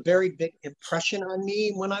was a very big impression on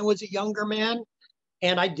me when I was a younger man,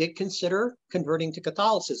 and I did consider converting to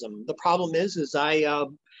Catholicism. The problem is I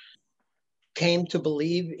came to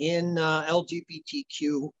believe in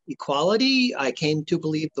LGBTQ equality. I came to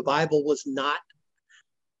believe the Bible was not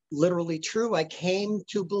literally true. I came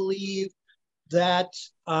to believe that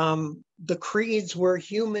the creeds were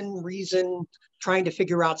human reason trying to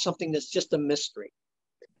figure out something that's just a mystery.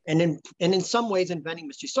 And in some ways inventing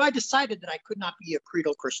mystery. So I decided that I could not be a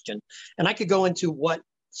creedal Christian. And I could go into what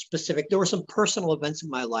specific, there were some personal events in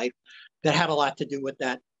my life that had a lot to do with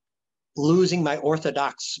that, losing my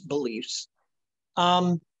Orthodox beliefs.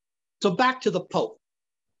 So back to the Pope.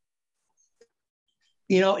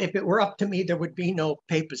 If it were up to me, there would be no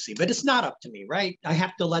papacy, but it's not up to me, right? I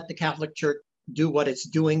have to let the Catholic Church do what it's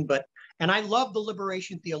doing. And I love the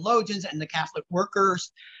liberation theologians and the Catholic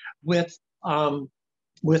workers with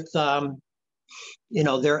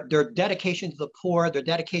their dedication to the poor, their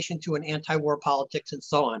dedication to an anti-war politics and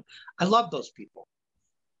so on. I love those people.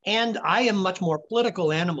 And I am much more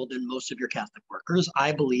political animal than most of your Catholic workers.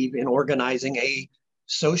 I believe in organizing a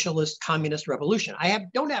socialist communist revolution. I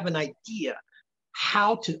don't have an idea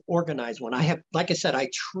how to organize one. Like I said, I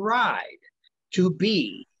tried to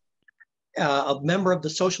be a member of the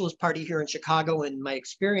Socialist Party here in Chicago, and my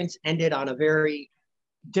experience ended on a very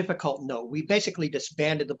difficult note. We basically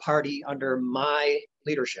disbanded the party under my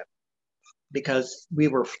leadership because we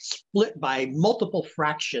were split by multiple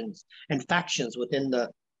fractions and factions within the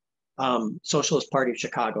Socialist Party of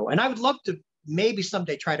Chicago. And I would love to maybe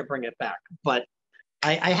someday try to bring it back, but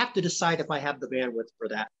I have to decide if I have the bandwidth for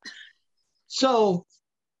that. So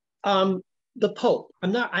the Pope,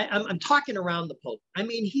 I'm talking around the Pope. I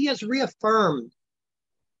mean, he has reaffirmed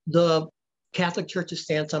the Catholic Church's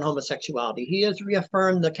stance on homosexuality. He has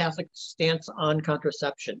reaffirmed the Catholic stance on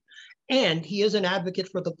contraception. And he is an advocate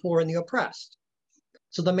for the poor and the oppressed.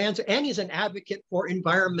 So and he's an advocate for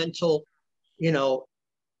environmental,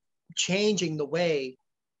 changing the way,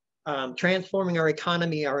 transforming our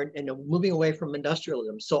economy, and moving away from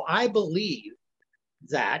industrialism. So I believe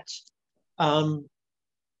that,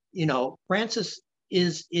 Francis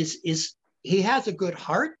he has a good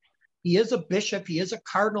heart. He is a bishop. He is a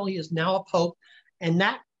cardinal. He is now a pope. And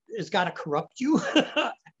that has got to corrupt you.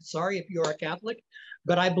 Sorry if you're a Catholic,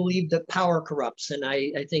 but I believe that power corrupts. And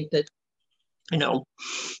I think that,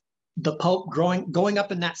 the Pope going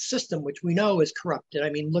up in that system, which we know is corrupted. I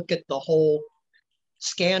mean, look at the whole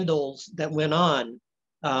scandals that went on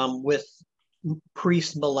with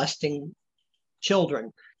priests molesting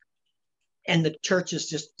children. And the church has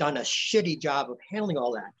just done a shitty job of handling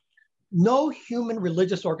all that. No human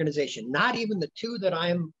religious organization, not even the two that I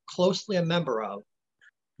am closely a member of,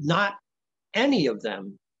 not any of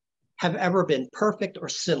them have ever been perfect or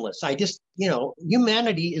sinless.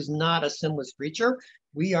 Humanity is not a sinless creature.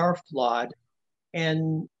 We are flawed.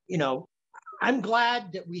 And, I'm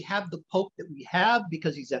glad that we have the Pope that we have,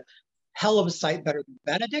 because he's a hell of a sight better than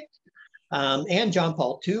Benedict and John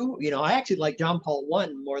Paul II. I actually like John Paul I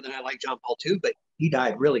more than I like John Paul II, but he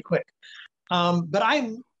died really quick. But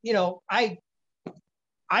I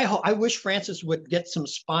wish Francis would get some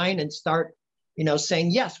spine and start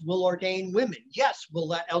saying, yes, we'll ordain women. Yes, we'll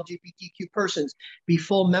let LGBTQ persons be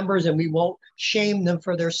full members, and we won't shame them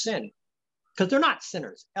for their sin, because they're not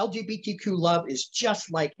sinners. LGBTQ love is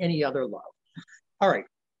just like any other love. All right,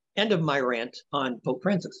 end of my rant on Pope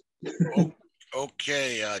Francis.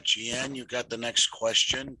 Okay, Jeanne, you got the next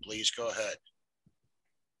question. Please go ahead.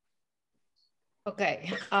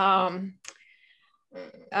 Okay. I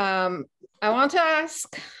want to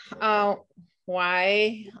ask,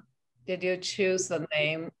 why did you choose the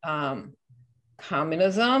name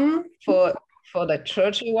communism for the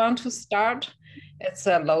church you want to start? It's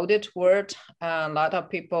a loaded word. A lot of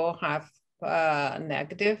people have a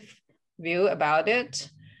negative view about it.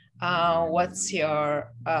 What's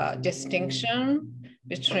your distinction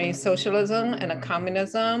between socialism and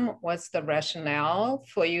communism? What's the rationale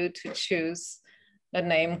for you to choose the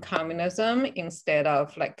name communism instead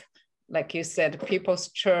of like you said,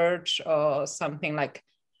 People's Church, or something like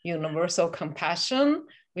Universal Compassion,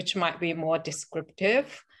 which might be more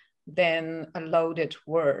descriptive than a loaded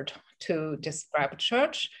word to describe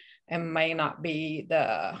church, and may not be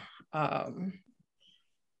the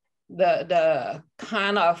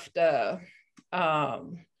kind of the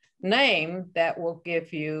name that will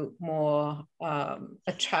give you more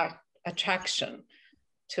attraction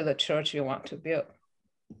to the church you want to build.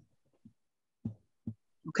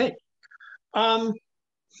 Okay.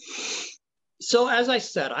 So as I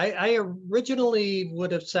said, I originally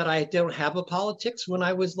would have said I don't have a politics when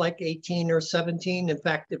I was like 18 or 17. In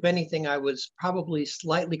fact, if anything, I was probably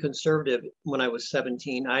slightly conservative when I was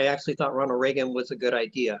 17. I actually thought Ronald Reagan was a good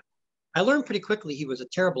idea. I learned pretty quickly he was a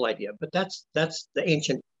terrible idea, but that's the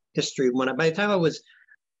ancient history. By the time I was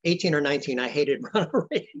 18 or 19, I hated Ronald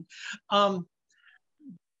Reagan.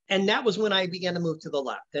 And that was when I began to move to the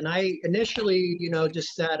left. And I initially,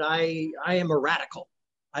 just said, I am a radical.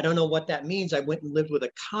 I don't know what that means. I went and lived with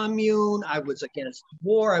a commune. I was against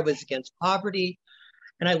war. I was against poverty.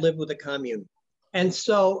 And I lived with a commune. And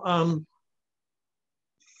so, and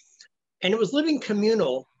it was living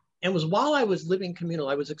communal. And it was while I was living communal,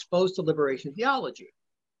 I was exposed to liberation theology.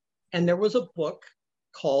 And there was a book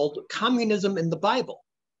called Communism in the Bible.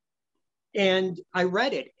 And I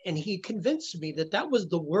read it, and he convinced me that that was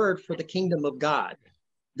the word for the kingdom of God,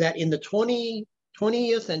 that in the 20th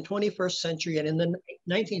and 21st century and in the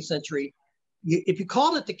 19th century, if you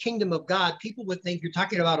called it the kingdom of God, people would think you're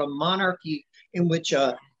talking about a monarchy in which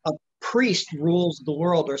a priest rules the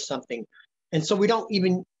world or something. And so we don't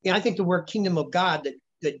even, I think the word kingdom of God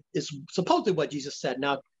that is supposedly what Jesus said.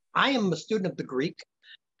 Now, I am a student of the Greek,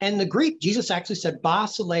 and the Greek, Jesus actually said,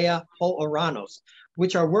 basileia ho oranos,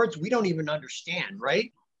 which are words we don't even understand,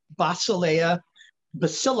 right? Basileia,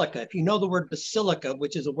 basilica. If you know the word basilica,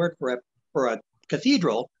 which is a word for a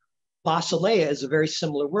cathedral, basileia is a very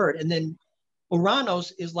similar word. And then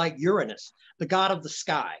Oranos is like Uranus, the god of the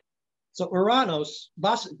sky. So Oranos,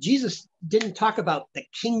 Jesus didn't talk about the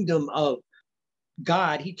kingdom of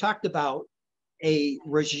God. He talked about a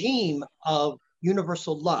regime of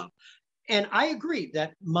universal love. And I agree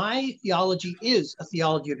that my theology is a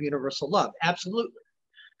theology of universal love, absolutely.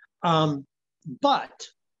 But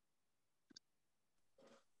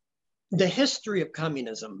the history of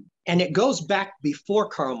communism, and it goes back before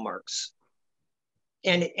Karl Marx,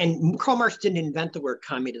 and Karl Marx didn't invent the word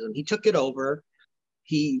communism. He took it over.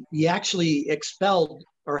 He actually expelled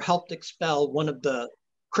or helped expel one of the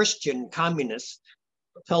Christian communists,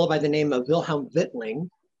 a fellow by the name of Wilhelm Wittling.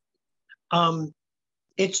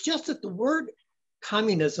 It's just that the word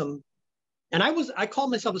communism, and I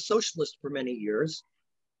called myself a socialist for many years,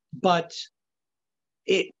 but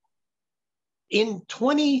in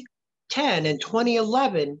 2010 and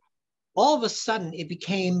 2011, all of a sudden it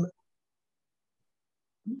became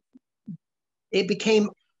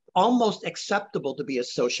almost acceptable to be a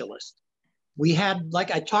socialist. We had,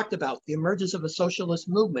 like I talked about, the emergence of a socialist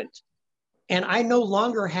movement. And I no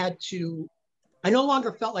longer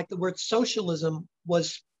felt like the word socialism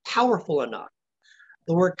was powerful enough.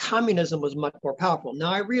 The word communism was much more powerful.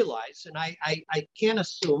 Now I realize, and I can't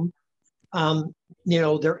assume,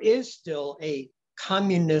 there is still a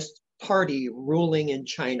communist party ruling in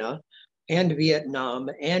China and Vietnam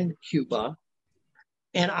and Cuba.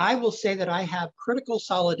 And I will say that I have critical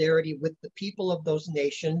solidarity with the people of those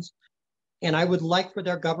nations. And I would like for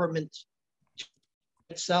their government to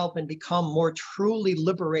itself and become more truly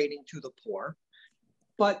liberating to the poor.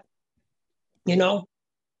 But,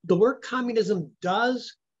 the word communism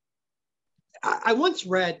does, I once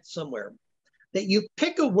read somewhere that you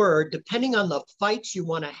pick a word depending on the fights you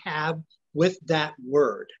want to have with that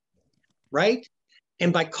word, right?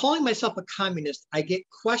 And by calling myself a communist, I get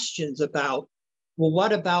questions about, well,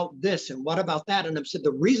 what about this and what about that? And I've said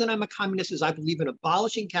the reason I'm a communist is I believe in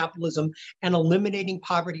abolishing capitalism and eliminating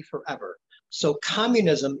poverty forever. So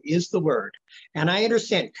communism is the word. And I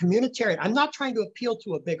understand communitarian. I'm not trying to appeal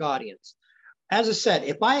to a big audience. As I said,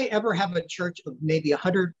 if I ever have a church of maybe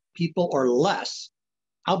 100 people or less,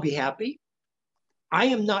 I'll be happy. I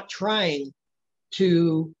am not trying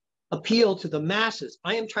to appeal to the masses.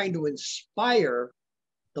 I am trying to inspire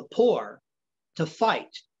the poor to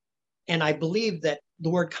fight. And I believe that the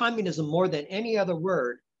word communism, more than any other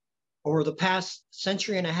word over the past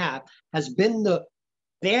century and a half, has been the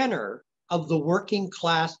banner of the working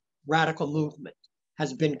class radical movement,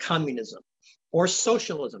 has been communism or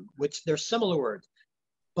socialism, which they're similar words.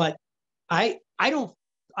 But I don't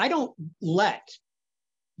let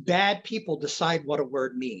bad people decide what a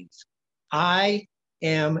word means. I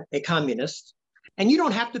am a communist, and you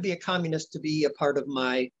don't have to be a communist to be a part of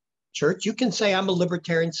my church. You can say I'm a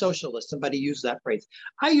libertarian socialist. Somebody used that phrase.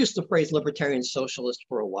 I used the phrase libertarian socialist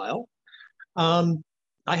for a while. I've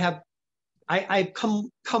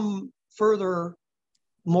come further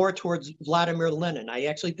more towards Vladimir Lenin. I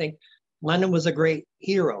actually think Lenin was a great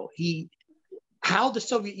hero. How the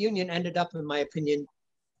Soviet Union ended up, in my opinion,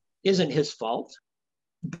 isn't his fault.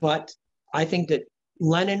 But I think that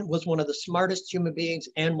Lenin was one of the smartest human beings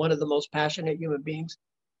and one of the most passionate human beings.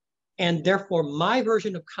 And therefore, my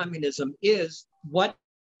version of communism is what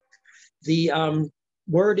the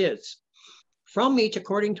word is. From each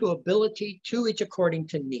according to ability, to each according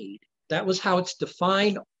to need. That was how it's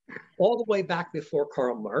defined all the way back before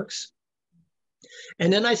Karl Marx.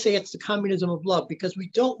 And then I say it's the communism of love, because we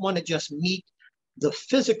don't want to just meet the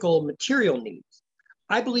physical material needs.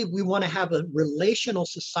 I believe we want to have a relational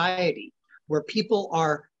society where people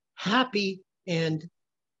are happy and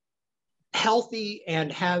healthy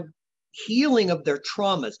and have healing of their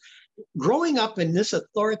traumas. Growing up in this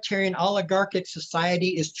authoritarian oligarchic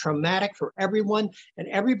society is traumatic for everyone, and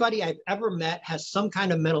everybody I've ever met has some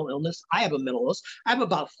kind of mental illness. I have a mental illness. I have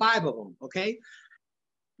about 5 of them, okay?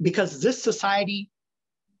 Because this society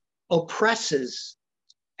oppresses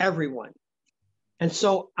everyone. And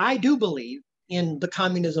so I do believe in the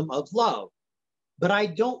communism of love, but I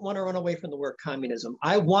don't want to run away from the word communism.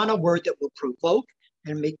 I want a word that will provoke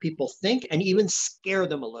and make people think and even scare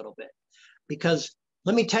them a little bit. Because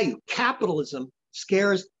let me tell you, capitalism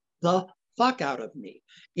scares the fuck out of me.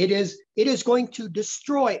 It is going to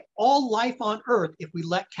destroy all life on earth if we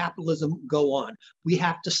let capitalism go on. We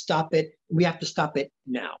have to stop it. We have to stop it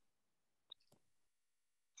now.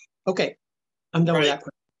 Okay, I'm done with that.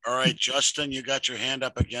 All right, Justin, you got your hand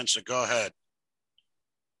up again, so go ahead.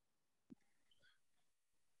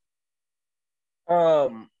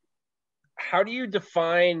 How do you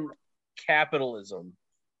define capitalism?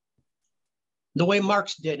 The way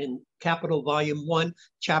Marx did in Capital Volume 1,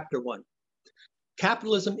 Chapter 1.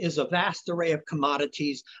 Capitalism is a vast array of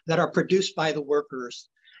commodities that are produced by the workers,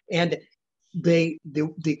 and the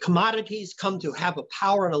commodities come to have a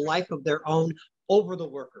power and a life of their own over the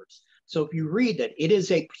workers. So if you read it, it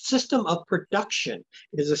is a system of production.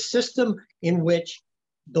 It is a system in which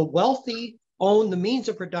the wealthy own the means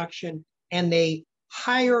of production, and they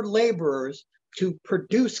hire laborers to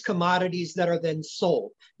produce commodities that are then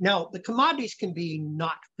sold. Now, the commodities can be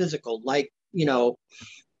not physical, like,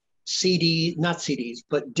 not CDs,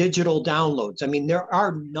 but digital downloads. I mean, there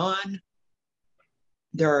are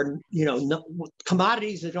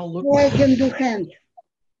commodities that don't look I can do hand.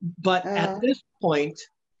 But at this point,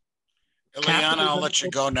 Ileana, I'll let you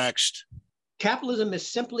go next. Capitalism is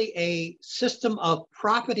simply a system of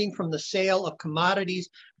profiting from the sale of commodities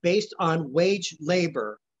based on wage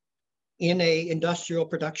labor in a industrial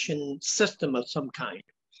production system of some kind.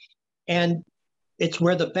 And it's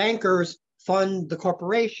where the bankers fund the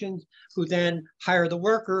corporations, who then hire the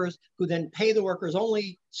workers, who then pay the workers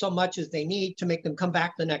only so much as they need to make them come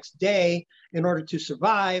back the next day in order to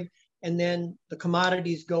survive. And then the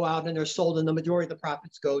commodities go out and they're sold, and the majority of the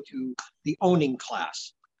profits go to the owning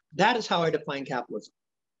class. That is how I define capitalism.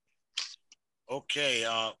 Okay,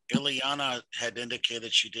 Ileana had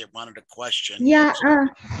indicated she wanted a question. Yeah,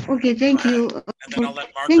 okay, thank you. And then I'll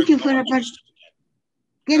let Margaret Thank you go for on.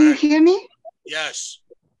 Can you hear me? Yes.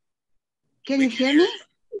 Can you hear me?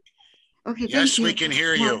 Okay, yes, thank you. we can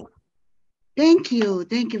hear you. Thank you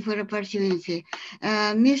for the opportunity.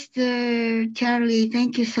 Mr. Charlie,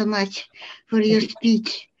 thank you so much for your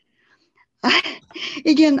speech.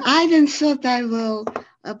 Again, I didn't thought I will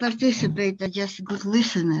participate, I'm just a good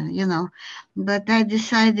listener, but I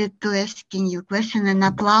decided to asking you a question and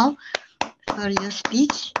applaud for your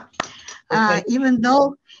speech. Even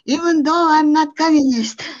though I'm not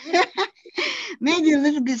communist, maybe a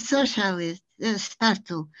little bit socialist, start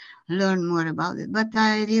to learn more about it, but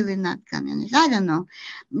I really not communist. I don't know.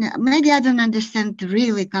 Maybe I don't understand the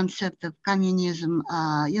really concept of communism,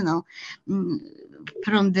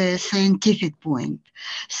 from the scientific point.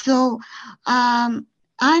 So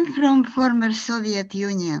I'm from former Soviet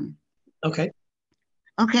Union. Okay.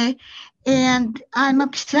 And I'm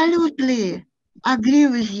absolutely agree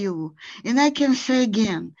with you. And I can say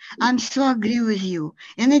again, I'm so agree with you.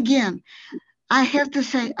 And again, I have to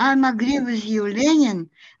say, I'm agree with you. Lenin,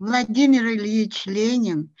 Vladimir Ilyich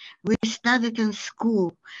Lenin, we studied in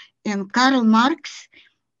school. And Karl Marx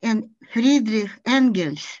and Friedrich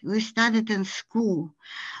Engels, we studied in school.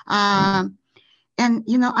 And,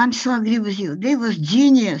 I'm so agree with you. They was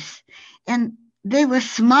genius. And they were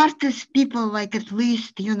smartest people, like at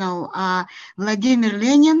least, Vladimir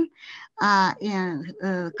Lenin and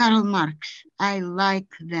Karl Marx. I like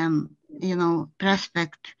them,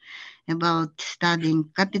 prospect about studying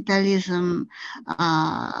capitalism,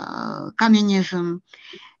 communism,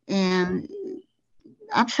 and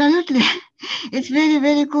absolutely, it's very,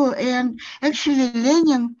 very cool. And actually,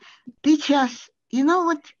 Lenin teach us,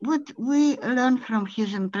 what we learned from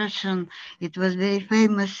his impression. It was very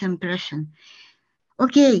famous impression.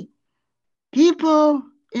 Okay, people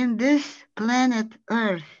in this planet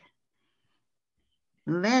Earth,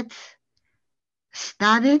 let's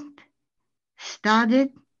study it,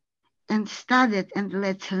 and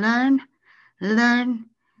let's learn.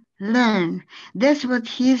 That's what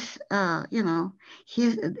his,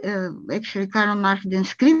 actually Karl Marx didn't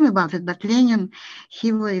scream about it, but Lenin,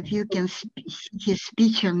 if you can see his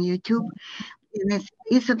speech on YouTube,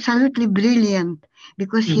 it's absolutely brilliant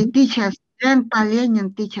because he teaches, Grandpa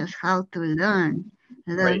Lenin teaches how to learn.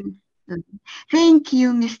 Right. Thank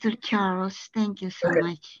you, Mr. Charles. Thank you so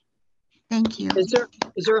much. Thank you. Is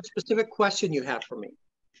there a specific question you have for me?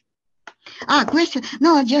 Question?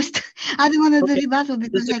 No, just I don't want to do rebuttal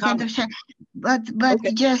because I can't understand. But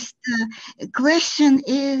just question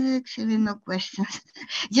is actually no questions.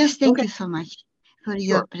 Just thank you so much for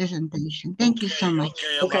your presentation. Thank you so much.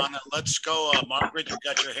 Okay, Ilana, let's go. Margaret, you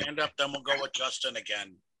got your hand up. Then we'll go with Justin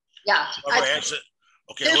again. Yeah.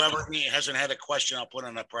 Whoever hasn't had a question, I'll put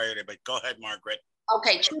on a priority. But go ahead, Margaret.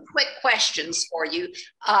 Okay, 2 quick questions for you.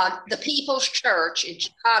 The People's Church in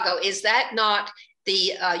Chicago, is that not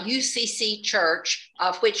the UCC church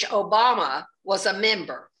of which Obama was a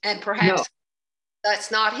member? And perhaps that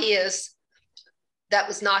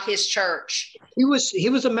was not his church. He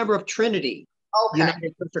was a member of Trinity,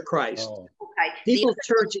 United Church of Christ. Oh. Okay. People's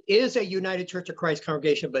Church is a United Church of Christ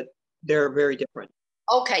congregation, but they're very different.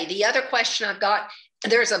 Okay, the other question I've got,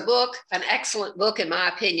 there's a book, an excellent book in my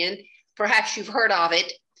opinion, perhaps you've heard of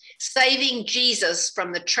it, Saving Jesus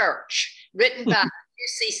from the Church, written by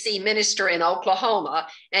UCC minister in Oklahoma,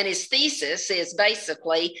 and his thesis is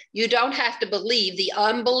basically, you don't have to believe the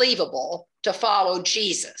unbelievable to follow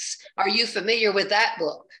Jesus. Are you familiar with that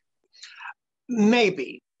book?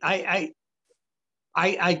 Maybe. I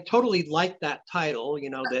totally like that title,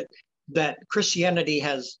 that Christianity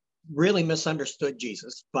has really misunderstood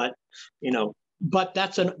Jesus, but I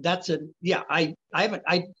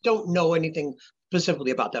don't know anything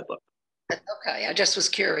specifically about that book. Okay, I just was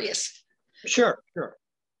curious. Sure.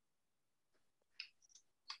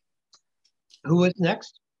 Who is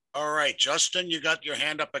next? All right, Justin, you got your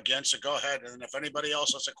hand up again, so go ahead. And if anybody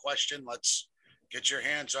else has a question, let's get your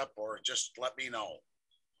hands up or just let me know.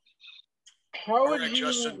 How would you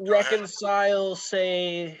Justin, reconcile,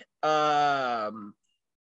 say,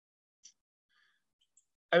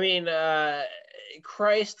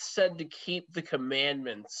 Christ said to keep the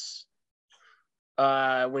commandments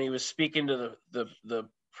when he was speaking to the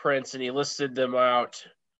prince, and he listed them out.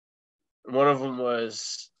 One of them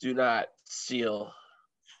was do not steal.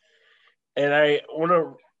 And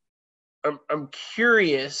I'm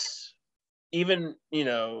curious, even,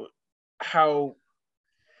 how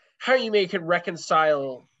you could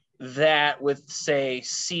reconcile that with, say,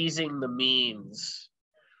 seizing the means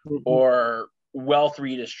or wealth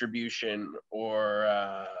redistribution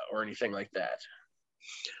or anything like that.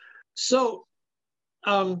 So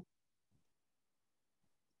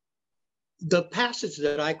the passage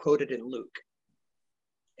that I quoted in Luke,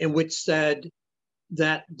 in which said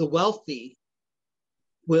that the wealthy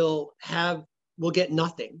will get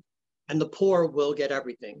nothing and the poor will get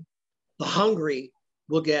everything. The hungry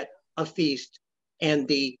will get a feast, and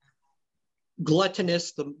the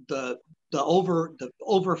gluttonous, the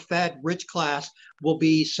overfed rich class will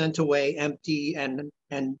be sent away empty and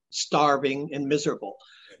starving and miserable.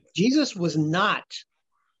 Jesus was not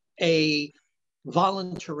a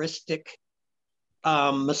voluntaristic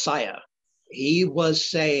Messiah. He was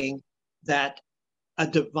saying that a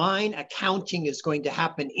divine accounting is going to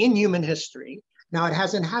happen in human history. Now, it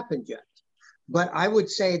hasn't happened yet, but I would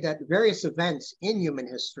say that various events in human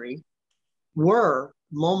history were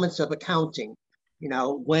moments of accounting,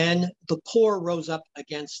 when the poor rose up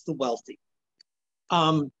against the wealthy.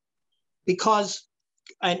 Because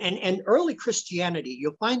early Christianity,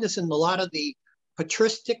 you'll find this in a lot of the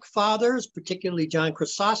patristic fathers, particularly John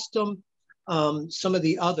Chrysostom, some of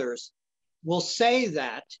the others, will say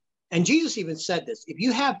that, and Jesus even said this, if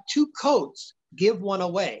you have two coats, give one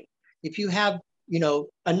away. If you have,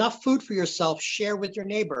 enough food for yourself, share with your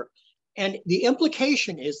neighbor. And the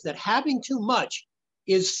implication is that having too much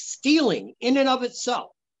is stealing in and of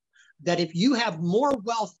itself. That if you have more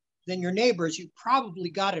wealth than your neighbors, you probably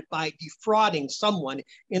got it by defrauding someone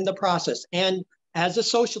in the process. And as a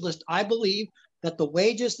socialist, I believe that the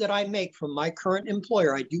wages that I make from my current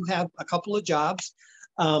employer, I do have a couple of jobs.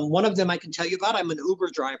 One of them I can tell you about, I'm an Uber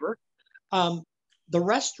driver. The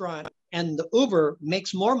restaurant and the Uber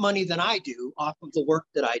makes more money than I do off of the work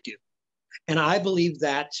that I do. And I believe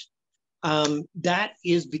that that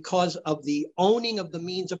is because of the owning of the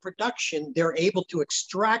means of production. They're able to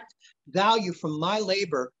extract value from my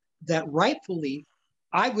labor that rightfully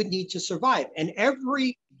I would need to survive. And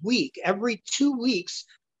every week, every 2 weeks,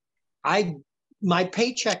 my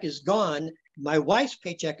paycheck is gone. My wife's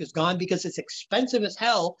paycheck is gone because it's expensive as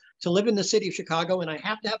hell to live in the city of Chicago, and I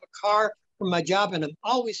have to have a car for my job, and I'm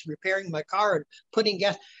always repairing my car and putting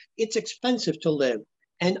gas. It's expensive to live.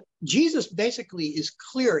 And Jesus basically is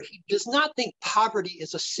clear. He does not think poverty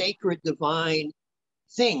is a sacred, divine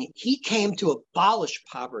thing. He came to abolish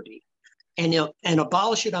poverty and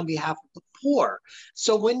abolish it on behalf of the poor.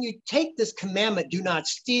 So when you take this commandment, do not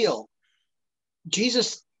steal,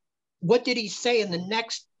 Jesus, what did he say in the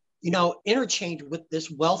next, interchange with this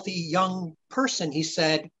wealthy young person? He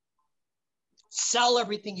said, sell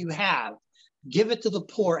everything you have, give it to the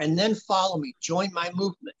poor, and then follow me, join my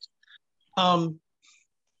movement.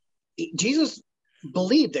 Jesus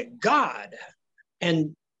believed that God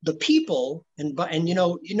and the people, when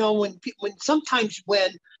sometimes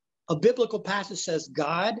when a biblical passage says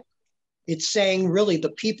God, it's saying really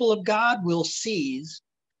the people of God will seize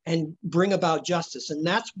and bring about justice. And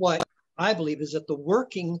that's what I believe, is that the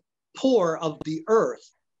working poor of the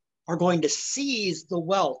earth are going to seize the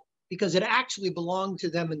wealth because it actually belonged to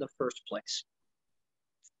them in the first place.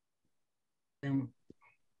 Can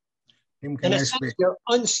In a I sense, speak? they're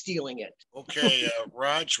unstealing it. Okay,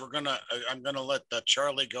 Raj, I'm gonna let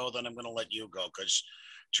Charlie go, then I'm gonna let you go because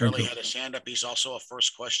Charlie had his hand up. He's also a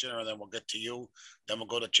first questioner, and then we'll get to you. Then we'll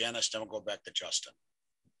go to Janice. Then we'll go back to Justin.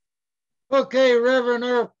 Okay, Reverend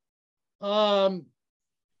Earp,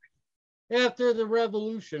 after the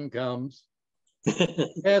revolution comes,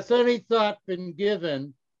 has any thought been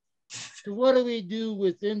given to what do we do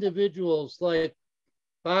with individuals like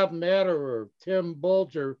Bob Matter or Tim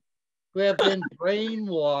Bulger, who have been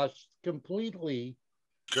brainwashed completely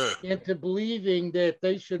into believing that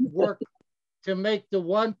they should work to make the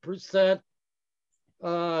 1%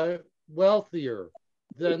 wealthier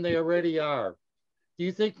than they already are? Do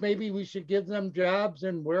you think maybe we should give them jobs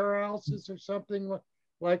in warehouses or something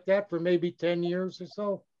like that for maybe 10 years or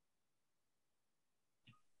so?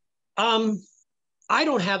 I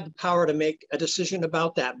don't have the power to make a decision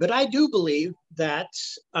about that, but I do believe that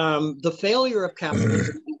the failure of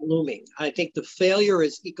capitalism is looming. I think the failure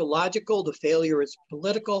is ecological, the failure is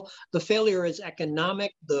political, the failure is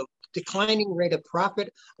economic, the declining rate of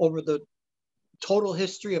profit over the total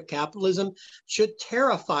history of capitalism should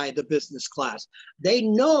terrify the business class. They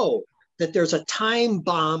know that there's a time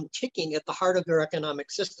bomb ticking at the heart of their economic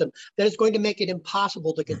system that is going to make it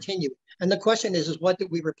impossible to continue. And the question is what do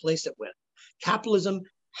we replace it with? Capitalism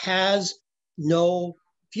has no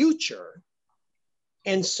future.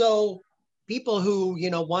 And so people who,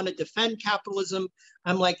 want to defend capitalism,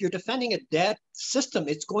 I'm like, you're defending a dead system.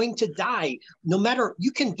 It's going to die. No matter,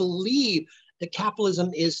 you can believe that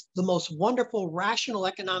capitalism is the most wonderful, rational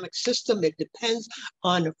economic system. It depends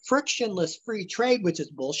on frictionless free trade, which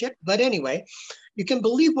is bullshit. But anyway, you can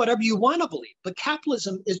believe whatever you want to believe, but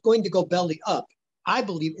capitalism is going to go belly up, I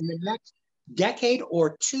believe, in the next decade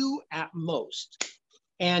or two at most.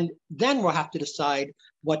 And then we'll have to decide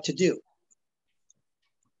what to do.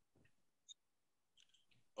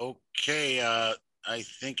 Okay, I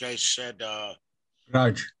think I said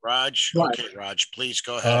Raj. Raj. Okay, Raj, please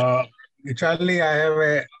go ahead. Charlie, I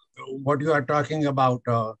have what you are talking about.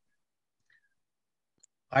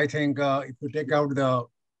 I think if you take out the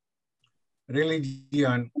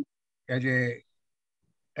religion as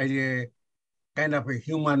a kind of a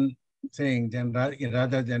human thing, then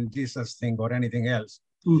rather than Jesus thing or anything else,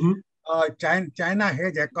 China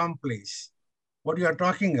has accomplished what you are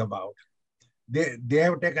talking about. They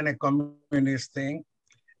have taken a communist thing,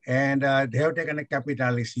 and they have taken a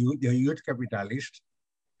capitalist, the youth capitalist,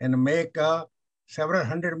 and make several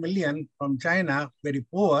hundred million from China, very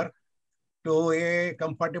poor, to a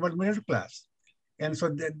comfortable middle class. And so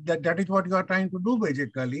that is what you are trying to do,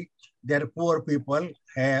 basically. Their poor people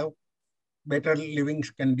have better living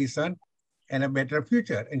condition and a better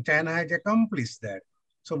future. And China has accomplished that.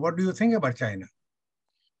 So what do you think about China?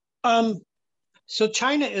 So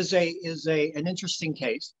China is an interesting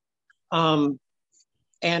case. And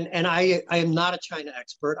I am not a China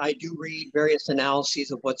expert. I do read various analyses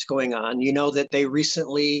of what's going on. You know that they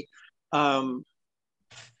recently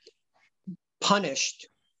punished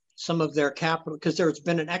some of their capital because there's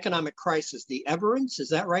been an economic crisis. The Everance, is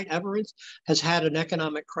that right? Everance has had an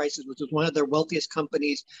economic crisis, which is one of their wealthiest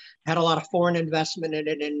companies, had a lot of foreign investment in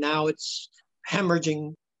it, and now it's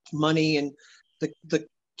hemorrhaging money. And the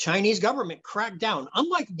Chinese government cracked down,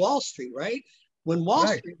 unlike Wall Street, right? When Wall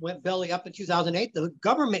Street went belly up in 2008, the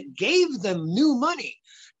government gave them new money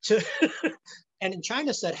to, and in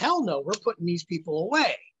China said, hell no, we're putting these people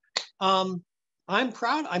away. I'm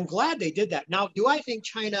glad they did that. Now, do I think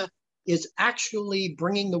China is actually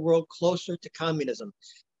bringing the world closer to communism?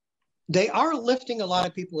 They are lifting a lot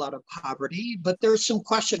of people out of poverty, but there's some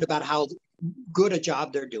question about how good a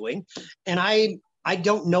job they're doing. And I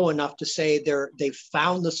don't know enough to say they've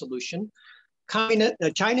found the solution.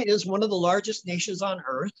 China is one of the largest nations on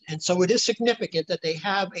earth, and so it is significant that they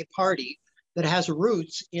have a party that has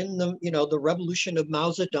roots in the revolution of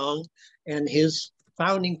Mao Zedong and his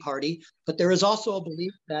founding party. But there is also a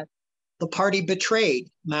belief that the party betrayed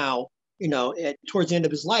Mao, towards the end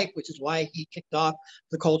of his life, which is why he kicked off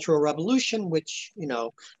the Cultural Revolution, which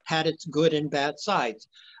had its good and bad sides.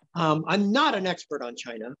 I'm not an expert on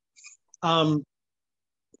China.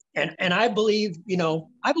 And I believe,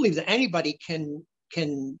 that anybody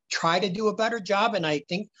can try to do a better job. And I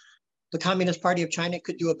think the Communist Party of China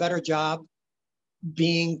could do a better job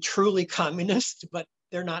being truly communist, but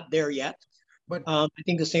they're not there yet. But I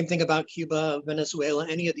think the same thing about Cuba, Venezuela,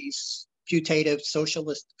 any of these putative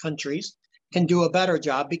socialist countries can do a better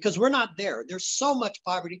job because we're not there. There's so much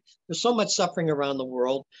poverty. There's so much suffering around the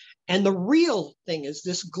world. And the real thing is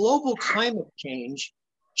this global climate change.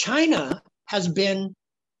 China has been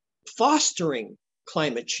fostering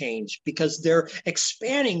climate change because they're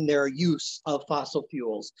expanding their use of fossil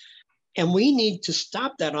fuels. And we need to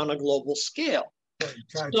stop that on a global scale.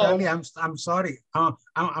 Charlie, I'm sorry.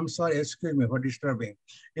 I'm sorry. Excuse me for disturbing.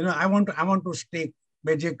 I want to stick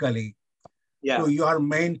basically to your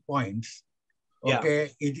main points.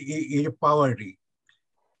 Okay, is poverty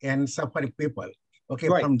and suffering people. Okay,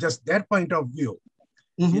 from just that point of view,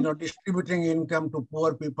 distributing income to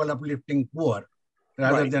poor people, uplifting poor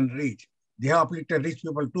rather than rich. They have uplifted rich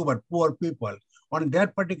people too, but poor people. On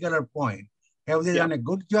that particular point, have they done a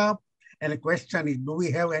good job? And the question is, do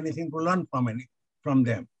we have anything to learn from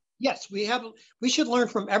them? Yes, we have. We should learn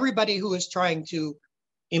from everybody who is trying to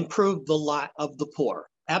improve the lot of the poor.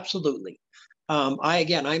 Absolutely. I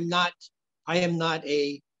am not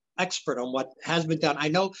a expert on what has been done. I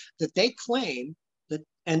know that they claim that,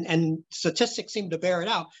 and statistics seem to bear it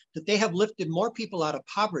out, that they have lifted more people out of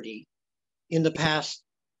poverty in the past,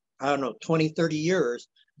 I don't know, 20, 30 years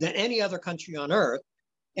than any other country on earth.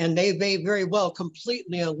 And they may very well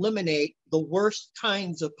completely eliminate the worst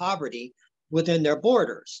kinds of poverty within their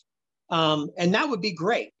borders. And that would be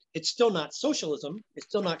great. It's still not socialism, it's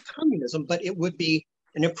still not communism, but it would be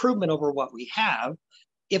an improvement over what we have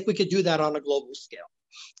if we could do that on a global scale.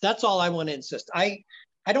 That's all I want to insist. I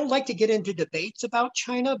don't like to get into debates about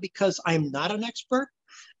China because I'm not an expert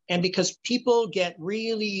and because people get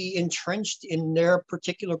really entrenched in their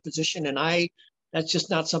particular position, and that's just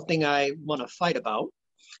not something I want to fight about.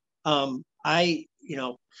 I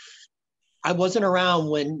wasn't around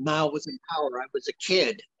when Mao was in power. I was a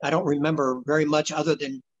kid. I don't remember very much other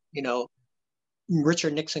than,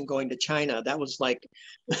 Richard Nixon going to China. That was like,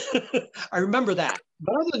 I remember that.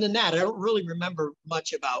 But other than that, I don't really remember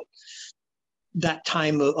much about that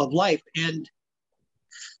time of life. And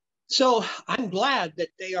so I'm glad that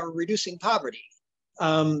they are reducing poverty.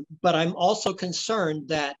 But I'm also concerned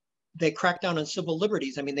that they crack down on civil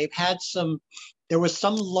liberties. I mean, there was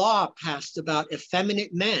some law passed about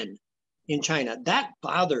effeminate men in China. That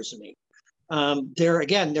bothers me.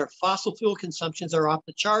 Their fossil fuel consumptions are off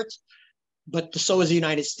the charts, but so is the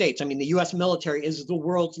United States. I mean, the US military is the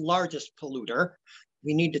world's largest polluter.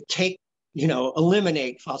 We need to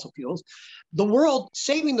eliminate fossil fuels.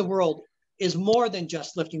 Saving the world is more than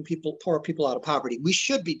just lifting poor people out of poverty. We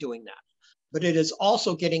should be doing that, but it is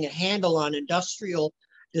also getting a handle on industrial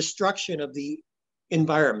destruction of the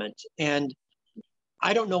environment. And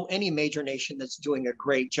I don't know any major nation that's doing a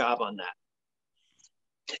great job on that.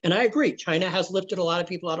 And I agree, China has lifted a lot of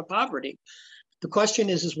people out of poverty. The question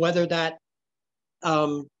is whether that, at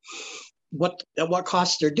what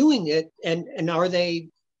cost they're doing it, and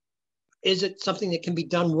is it something that can be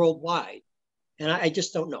done worldwide? And I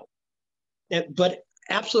just don't know. But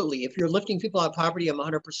absolutely, if you're lifting people out of poverty, I'm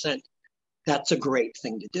 100%, that's a great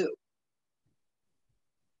thing to do.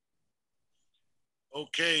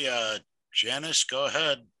 Okay, Janice, go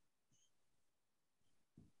ahead.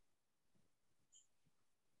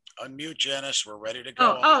 Unmute, Janice. We're ready to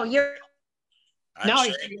go.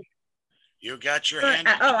 You got your hand.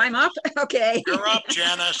 I'm up. Okay. You're up,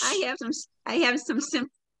 Janice. I have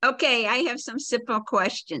some simple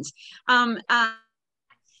questions.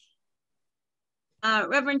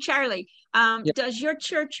 Reverend Charlie, Yep. Does your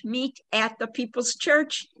church meet at the People's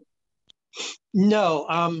Church? No,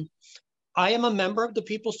 I am a member of the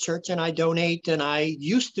People's Church and I donate, and I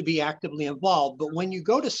used to be actively involved, but when you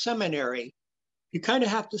go to seminary, you kind of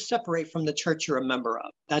have to separate from the church you're a member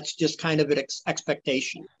of. That's just kind of an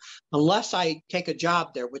expectation, unless I take a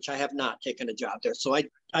job there, which I have not taken a job there. So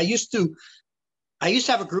I used to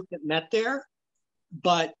have a group that met there,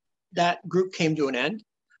 but that group came to an end.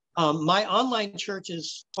 My online church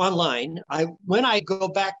is online. When I go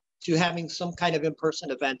back to having some kind of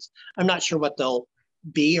in-person events, I'm not sure what they'll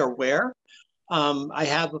be or where. I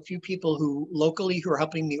have a few people locally who are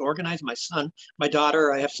helping me organize, my son, my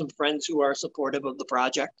daughter. I have some friends who are supportive of the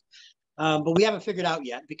project, but we haven't figured out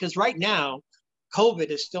yet, because right now, COVID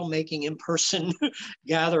is still making in-person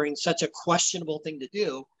gatherings such a questionable thing to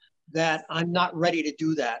do that I'm not ready to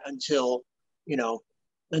do that until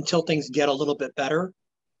things get a little bit better.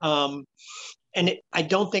 I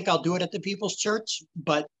don't think I'll do it at the People's Church,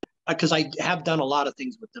 but because I have done a lot of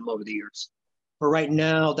things with them over the years. But right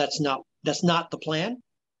now, that's not the plan.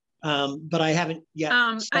 But I haven't yet.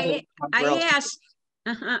 I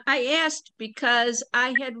asked because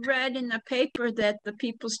I had read in the paper that the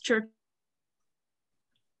People's Church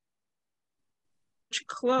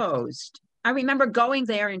closed. I remember going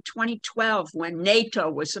there in 2012 when NATO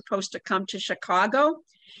was supposed to come to Chicago.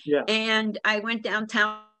 Yeah. And I went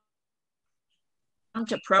downtown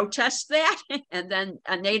to protest that, and then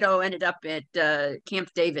NATO ended up at Camp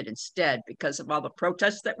David instead because of all the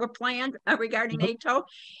protests that were planned regarding NATO.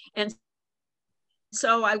 And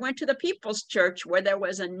so I went to the People's Church where there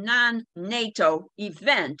was a non-NATO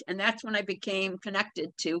event, and that's when I became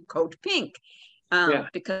connected to Code Pink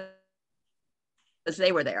because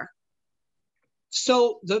they were there.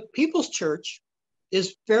 So the People's Church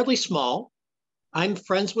is fairly small. I'm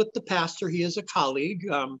friends with the pastor. He is a colleague.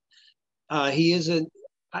 I'm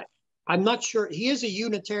not sure, he is a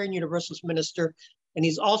Unitarian Universalist minister, and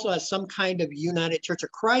he's also has some kind of United Church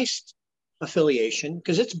of Christ affiliation,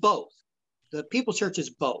 because it's both. The People's Church is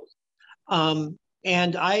both. And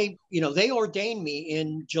they ordained me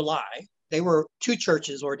in July. They were two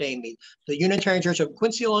churches ordained me. The Unitarian Church of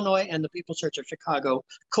Quincy, Illinois, and the People's Church of Chicago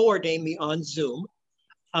co-ordained me on Zoom,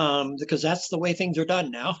 because that's the way things are done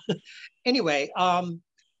now. Anyway,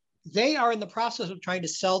 they are in the process of trying to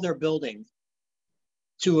sell their building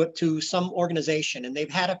to some organization, and they've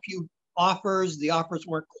had a few offers. The offers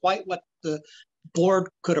weren't quite what the board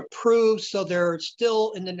could approve, so they're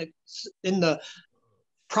still in the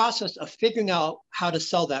process of figuring out how to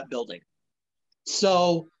sell that building.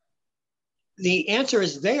 So the answer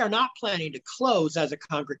is they are not planning to close as a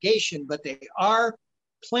congregation, but they are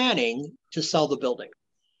planning to sell the building.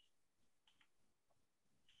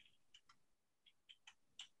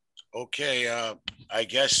 Okay, I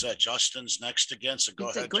guess Justin's next again, so go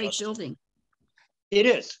ahead, It's a great Justin. building. It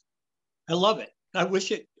is. I love it. I wish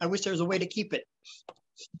there was a way to keep it.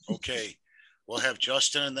 Okay, we'll have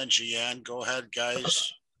Justin and then Jeanne. Go ahead,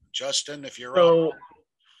 guys. Justin, if you're So up.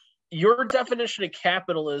 your definition of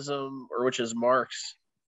capitalism, or which is Marx,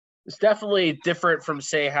 is definitely different from,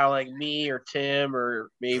 say, how like me or Tim or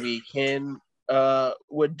maybe Ken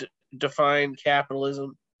would define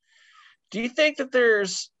capitalism. Do you think that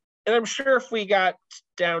there's, and I'm sure if we got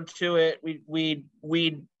down to it,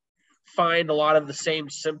 we'd find a lot of the same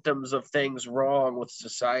symptoms of things wrong with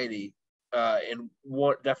society, and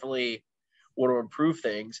definitely want to improve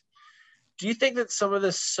things. Do you think that some of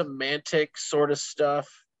this semantic sort of stuff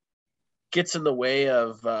gets in the way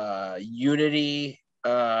of unity?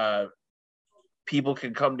 People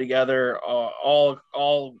can come together all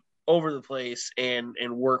over the place and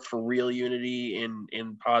work for real unity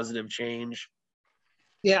and positive change.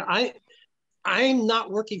 Yeah, I'm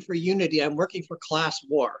not working for unity. I'm working for class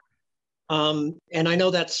war. And I know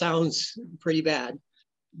that sounds pretty bad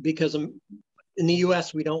because in the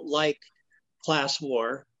US, we don't like class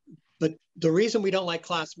war. But the reason we don't like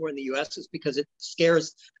class war in the US is because it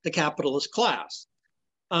scares the capitalist class.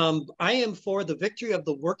 I am for the victory of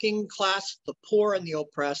the working class, the poor, and the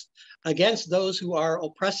oppressed against those who are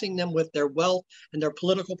oppressing them with their wealth and their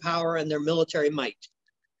political power and their military might.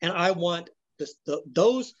 And I want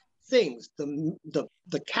those things, the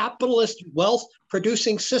capitalist wealth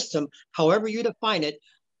producing system, however you define it,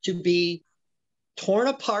 to be torn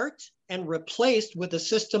apart and replaced with a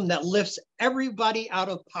system that lifts everybody out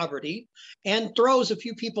of poverty and throws a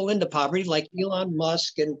few people into poverty, like Elon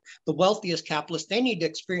Musk and the wealthiest capitalists. They need to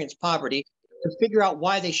experience poverty to figure out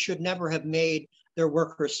why they should never have made their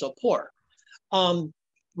workers so poor. Will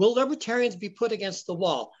libertarians be put against the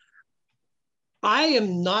wall? I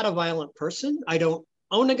am not a violent person. I don't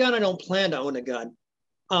own a gun. I don't plan to own a gun.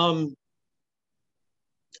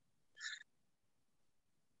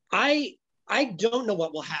 I don't know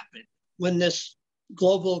what will happen when this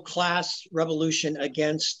global class revolution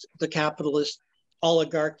against the capitalist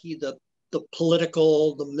oligarchy, the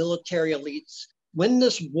political, the military elites, when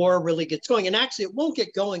this war really gets going. And actually, it won't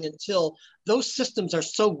get going until those systems are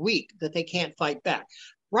so weak that they can't fight back.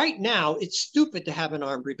 Right now, it's stupid to have an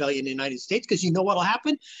armed rebellion in the United States because you know what will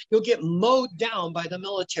happen? You'll get mowed down by the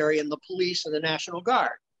military and the police and the National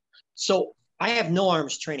Guard. So I have no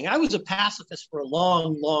arms training. I was a pacifist for a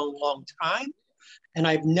long, long, long time, and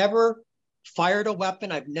I've never fired a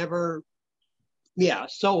weapon. I've never,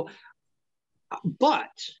 so, but,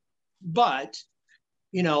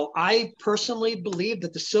 you know, I personally believe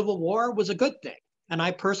that the Civil War was a good thing. And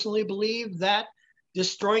I personally believe that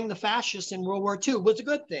destroying the fascists in World War II was a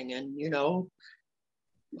good thing. And, you know,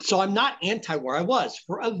 so I'm not anti-war. I was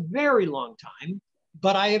for a very long time,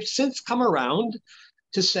 but I have since come around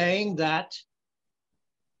to saying that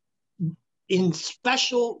in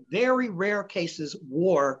special, very rare cases,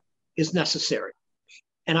 war is necessary.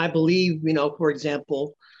 And I believe, you know, for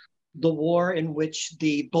example, the war in which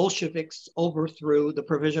the Bolsheviks overthrew the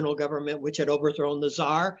provisional government, which had overthrown the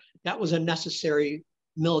Tsar, that was a necessary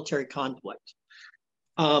military conflict.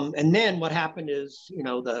 And then what happened is, you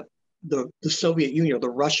know, the Soviet Union,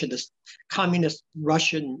 the communist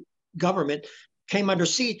Russian government came under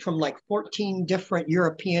siege from like 14 different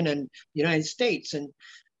European and United States. And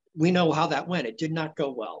we know how that went. It did not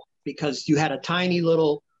go well because you had a tiny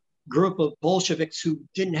little group of Bolsheviks who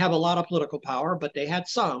didn't have a lot of political power, but they had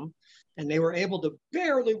some, and they were able to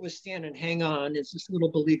barely withstand and hang on as this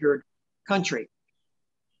little beleaguered country.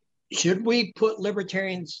 Should we put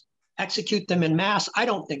libertarians, execute them in mass? I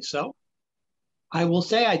don't think so. I will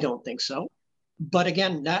say I don't think so. But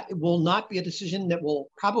again, that will not be a decision that will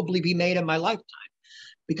probably be made in my lifetime.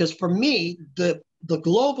 Because for me, the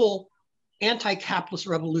global anti-capitalist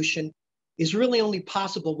revolution is really only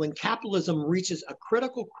possible when capitalism reaches a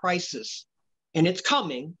critical crisis, and it's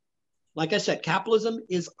coming. Like I said, capitalism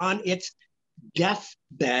is on its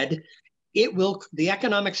deathbed. It will, the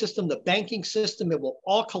economic system, the banking system, it will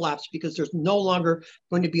all collapse because there's no longer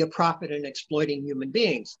going to be a profit in exploiting human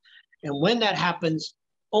beings. And when that happens,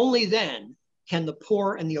 only then can the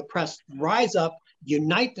poor and the oppressed rise up,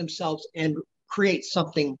 unite themselves, and create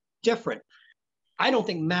something different. I don't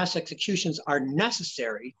think mass executions are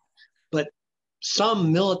necessary, but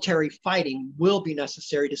some military fighting will be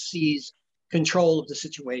necessary to seize control of the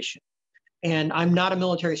situation. And I'm not a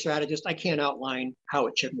military strategist. I can't outline how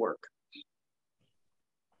it should work.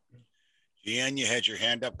 Jeanne, you had your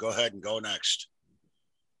hand up. Go ahead and go next.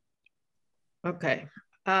 Okay.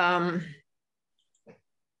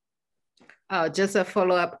 Just a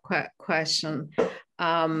follow-up question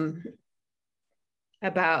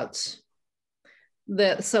about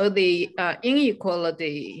the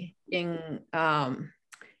inequality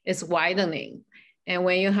is widening, and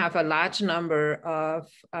when you have a large number of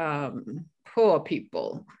poor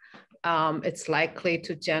people, it's likely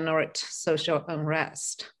to generate social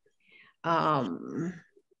unrest. And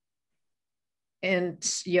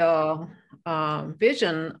your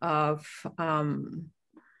vision of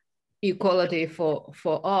equality for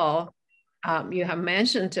all, you have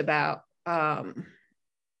mentioned about how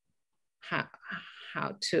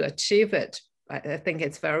to achieve it. I think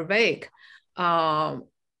it's very vague.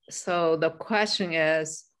 So the question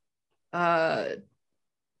is, do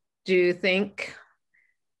you think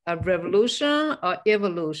a revolution or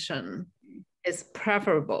evolution is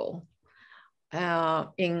preferable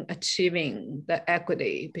in achieving the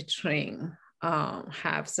equity between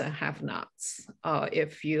haves and have-nots? Or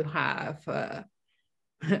if you have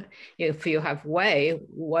way,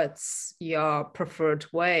 what's your preferred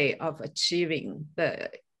way of achieving the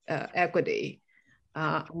equity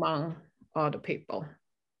among all the people?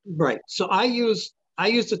 Right. So I use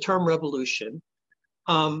the term revolution,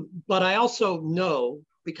 but I also know,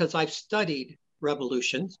 because I've studied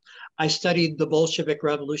revolutions. I studied the Bolshevik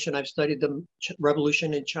Revolution. I've studied the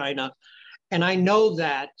revolution in China. And I know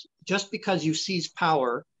that just because you seize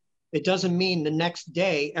power, it doesn't mean the next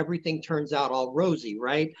day everything turns out all rosy,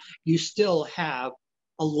 right? You still have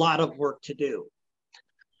a lot of work to do.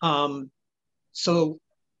 So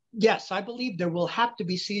yes, I believe there will have to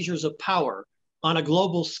be seizures of power on a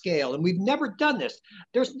global scale. And we've never done this.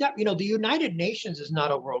 There's not, the United Nations is not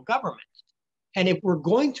a world government. And if we're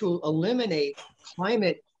going to eliminate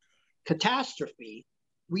climate catastrophe,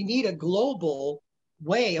 we need a global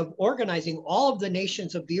way of organizing all of the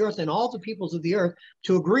nations of the earth and all the peoples of the earth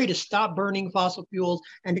to agree to stop burning fossil fuels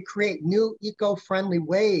and to create new eco-friendly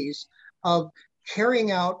ways of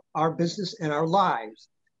carrying out our business and our lives.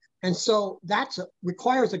 And so that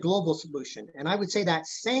requires a global solution. And I would say that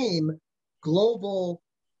same global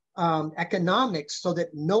economics, so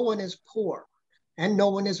that no one is poor and no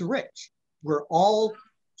one is rich. We're all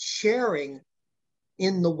sharing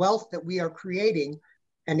in the wealth that we are creating,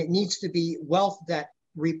 and it needs to be wealth that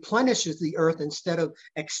replenishes the earth instead of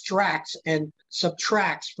extracts and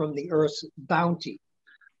subtracts from the earth's bounty.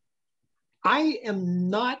 I am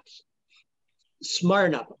not smart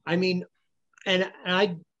enough. I mean, and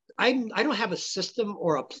I don't have a system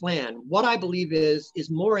or a plan. What I believe is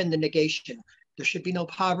more in the negation. There should be no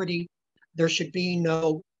poverty. There should be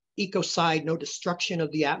no ecocide, no destruction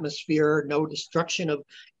of the atmosphere, no destruction of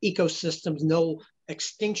ecosystems, no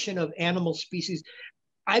extinction of animal species.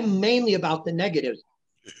 I'm mainly about the negatives.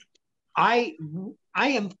 I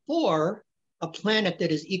am for a planet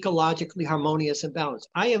that is ecologically harmonious and balanced.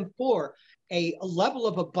 I am for a level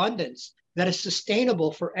of abundance that is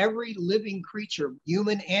sustainable for every living creature,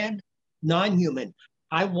 human and non-human.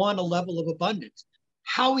 I want a level of abundance.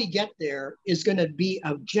 How we get there is going to be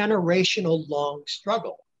a generational long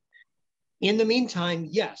struggle. In the meantime,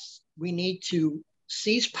 yes, we need to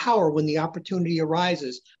seize power when the opportunity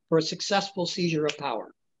arises for a successful seizure of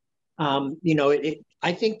power.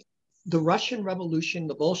 I think the Russian Revolution,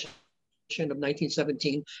 the Bolshevik of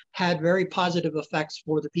 1917, had very positive effects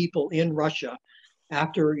for the people in Russia.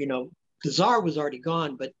 After the Tsar was already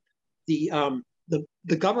gone, but the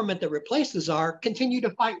government that replaced the Tsar continued to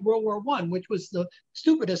fight World War I, which was the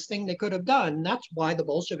stupidest thing they could have done. And that's why the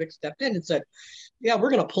Bolsheviks stepped in and said, yeah,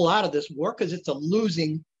 we're going to pull out of this war because it's a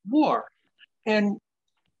losing war. And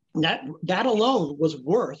that alone was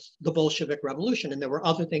worth the Bolshevik Revolution. And there were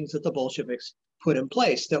other things that the Bolsheviks put in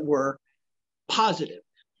place that were positive.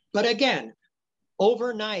 But again,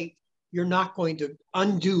 overnight, you're not going to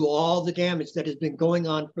undo all the damage that has been going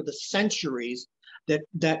on for the centuries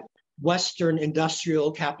that Western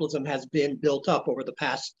industrial capitalism has been built up over the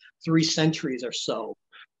past 3 centuries or so.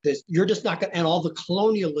 You're just not going to, and all the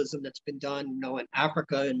colonialism that's been done, in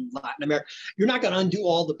Africa and Latin America, you're not going to undo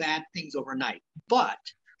all the bad things overnight. But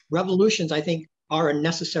revolutions, I think, are a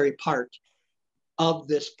necessary part of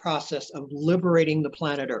this process of liberating the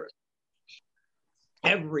planet Earth.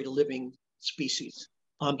 Every living species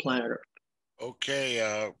on planet Earth.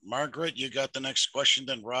 Okay, Margaret, you got the next question,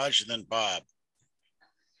 then Raj, and then Bob.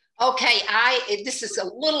 Okay, this is a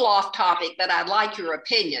little off topic, but I'd like your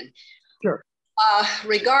opinion. Sure.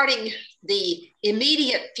 regarding the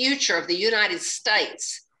immediate future of the United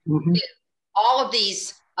States, Mhm. all of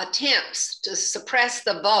these attempts to suppress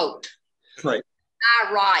the vote, Right.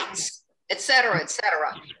 our rights, et cetera,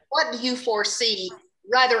 what do you foresee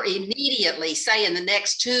rather immediately, say in the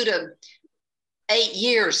next 2 to 8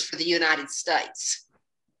 years for the United States?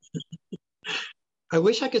 I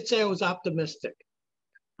wish I could say I was optimistic.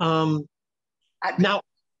 Now,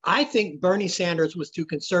 I think Bernie Sanders was too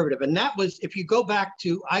conservative. And that was, if you go back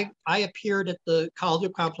to, I appeared at the College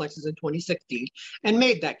of Complexes in 2016 and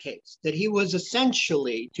made that case, that he was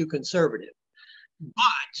essentially too conservative.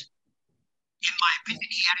 But in my opinion,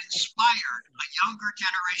 he had inspired a younger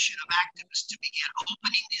generation of activists to begin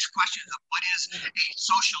opening these questions of what is a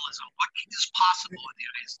socialism, what is possible in the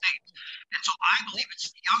United States. And so I believe it's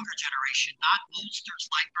the younger generation, not oldsters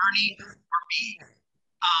like Bernie or me.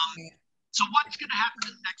 So what's going to happen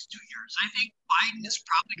in the next 2 years? I think Biden is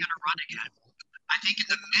probably going to run again. I think in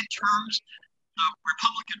the midterms, the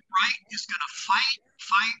Republican right is going to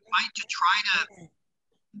fight to try to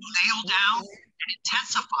nail down and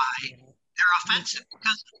intensify their offensive,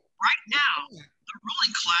 because right now the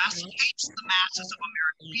ruling class hates the masses of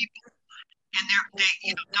American people,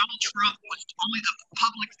 and Donald Trump was only the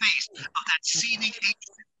public face of that seething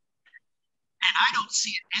hatred, and I don't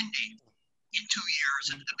see it ending in 2 years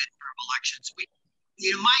in the midterm elections.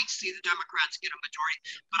 You might see the Democrats get a majority,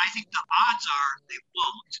 but I think the odds are they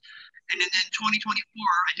won't. And then in 2024,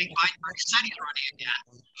 I think Biden already said he's running again.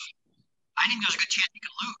 I think there's a good chance he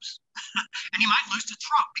could lose. And he might lose to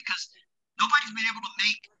Trump because nobody's been able to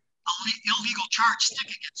make an illegal charge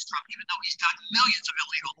stick against Trump, even though he's done millions of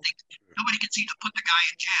illegal things. Nobody can seem to put the guy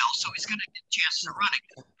in jail, so he's going to get a chance to run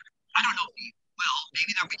again. I don't know if he will.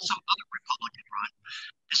 Maybe there'll be some other Republican run.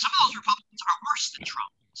 And some of those Republicans are worse than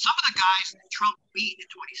Trump. Some of the guys that Trump beat in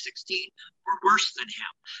 2016 were worse than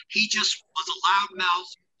him. He just was a loudmouth,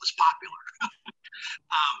 was popular.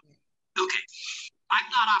 Okay. I'm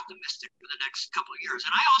not optimistic for the next couple of years.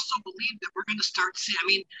 And I also believe that we're going to start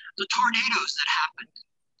seeing, the tornadoes that happened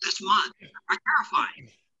this month are terrifying.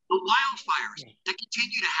 The wildfires that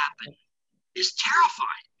continue to happen is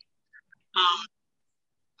terrifying.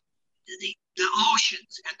 The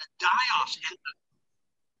oceans and the die-offs and the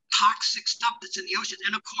toxic stuff that's in the oceans,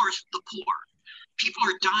 and of course, the poor. People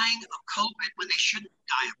are dying of COVID when they shouldn't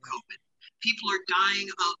die of COVID. People are dying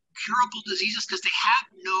of curable diseases because they have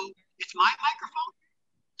no, it's my microphone?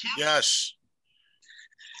 Tim? Yes.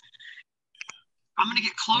 I'm going to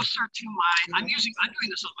get closer to I'm doing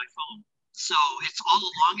this on my phone. So it's all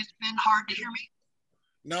along it's been hard to hear me?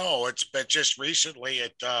 No, it's been just recently.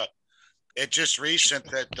 It's just recent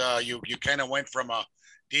that you kind of went from a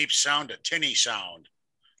deep sound to tinny sound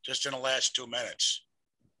just in the last 2 minutes.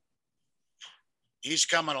 He's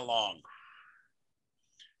coming along.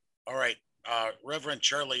 All right. Reverend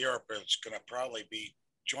Charlie Earp is going to probably be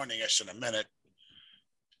joining us in a minute.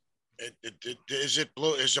 Is the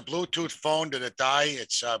Bluetooth phone, did it die?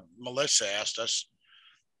 It's Melissa asked us.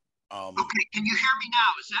 Okay, can you hear me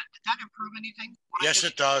now? Did that improve anything? Yes,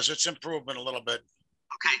 it does. It's improvement a little bit.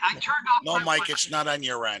 Okay, I turned off No, Mike, it's not on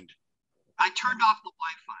your end. I turned off the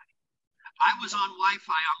Wi-Fi. I was on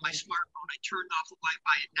Wi-Fi on my smartphone. I turned off the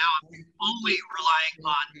Wi-Fi, and now I'm only relying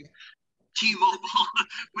on T-Mobile,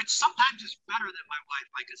 which sometimes is better than my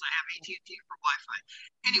Wi-Fi because I have AT&T for Wi-Fi.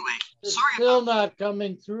 Anyway, sorry still not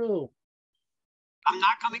coming through. I'm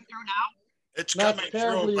not coming through now? It's not coming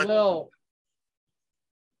terribly through, but well.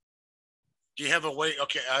 Do you have a way?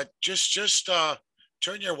 Okay, just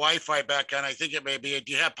turn your Wi-Fi back on. I think it may be.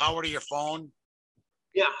 Do you have power to your phone?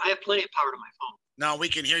 Yeah, I have plenty of power to my phone. No, we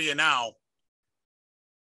can hear you now.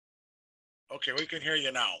 Okay, we can hear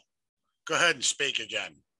you now. Go ahead and speak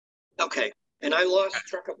again. Okay, and I lost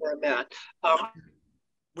track of where I'm at.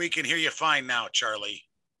 We can hear you fine now, Charlie.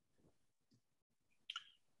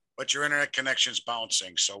 But your internet connection's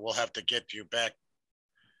bouncing, so we'll have to get you back.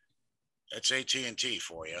 It's AT&T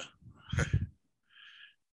for you.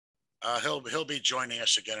 He'll be joining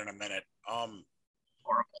us again in a minute. Horrible.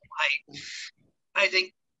 I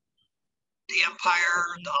think the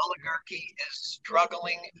empire, the oligarchy is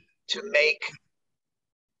struggling to make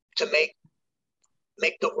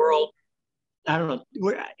the world. I don't know.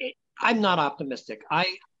 I'm not optimistic.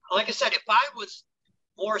 Like I said, if I was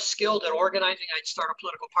more skilled at organizing, I'd start a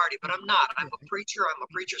political party, but I'm not. I'm a preacher. I'm a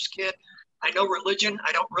preacher's kid. I know religion.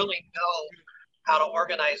 I don't really know how to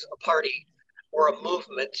organize a party or a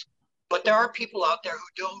movement. But there are people out there who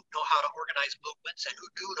don't know how to organize movements and who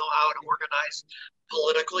do know how to organize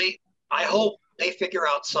politically. I hope they figure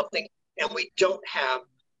out something and we don't have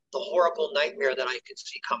the horrible nightmare that I could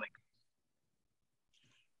see coming.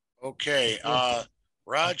 Okay.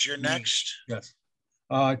 Raj, you're next. Yes.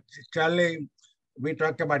 Charlie, we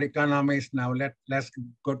talk about economics now. Let's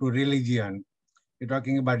go to religion. We're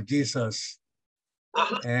talking about Jesus.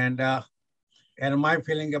 And my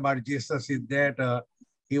feeling about Jesus is that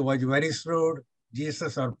he was very shrewd,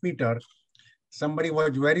 Jesus or Peter. Somebody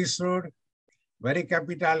was very shrewd, very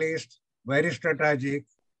capitalist, very strategic.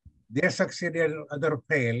 They succeeded, others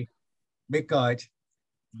failed because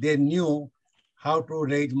they knew how to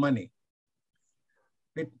raise money.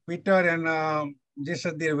 Peter and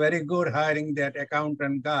Jesus did very good hiring that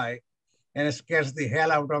accountant guy and scares the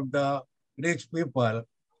hell out of the rich people.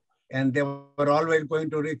 And they were always going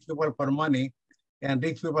to rich people for money, and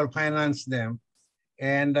rich people finance them.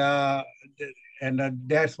 And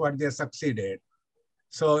that's what they succeeded.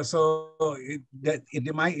 So it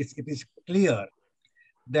is clear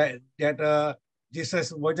that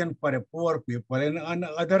Jesus wasn't for a poor people. And on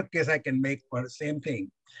other case, I can make for the same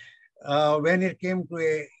thing. When it came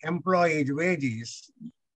to employees' wages,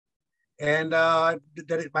 and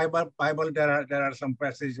there is Bible there are some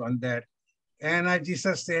passages on that, and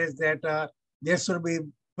Jesus says that they should be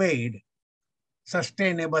paid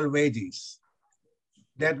sustainable wages.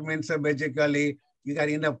 That means basically you got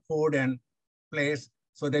enough food and place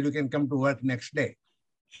so that you can come to work next day.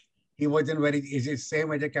 He wasn't very easy,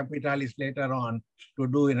 same as a capitalist later on to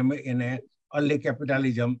do in a early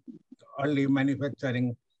capitalism, early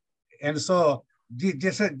manufacturing. And so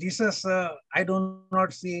Jesus, I do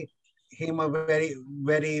not see him a very,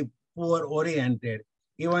 very poor oriented.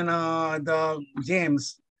 Even the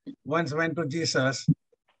James once went to Jesus,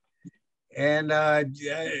 and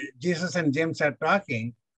Jesus and James are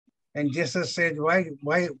talking, and Jesus said, why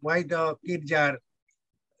the kids are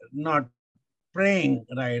not praying,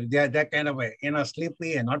 right? They're kind of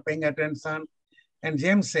sleepy and not paying attention. And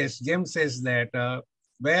James says that,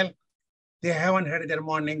 well, they haven't had their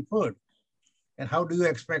morning food. And how do you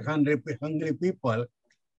expect hungry people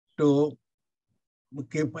to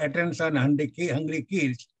keep attention, hungry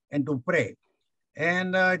kids, and to pray?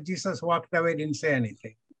 And Jesus walked away, didn't say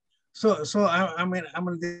anything. So I mean,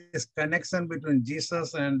 this connection between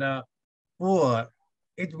Jesus and poor,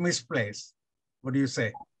 it's misplaced. What do you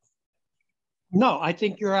say? No, I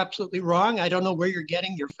think you're absolutely wrong. I don't know where you're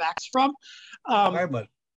getting your facts from. Bible.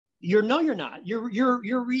 You're not. You're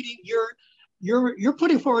reading. You're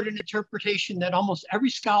putting forward an interpretation that almost every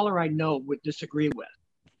scholar I know would disagree with.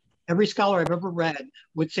 Every scholar I've ever read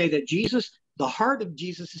would say that the heart of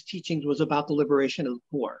Jesus's teachings was about the liberation of the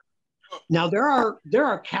poor. Now there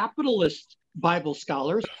are capitalist Bible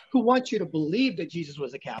scholars who want you to believe that Jesus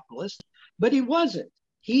was a capitalist, but he wasn't.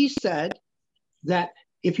 He said that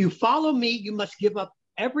if you follow me, you must give up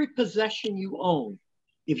every possession you own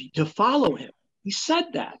to follow him. He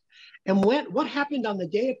said that. And what happened on the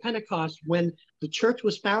day of Pentecost when the church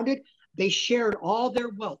was founded? They shared all their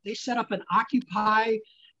wealth. They set up an Occupy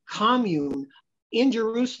commune in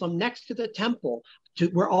Jerusalem next to the temple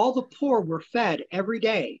where all the poor were fed every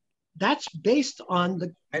day. That's based on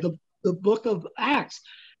the book of Acts.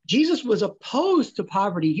 Jesus was opposed to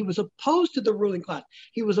poverty. He was opposed to the ruling class.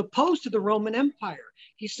 He was opposed to the Roman Empire.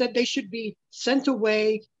 He said they should be sent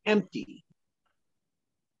away empty.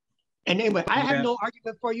 And anyway, I have no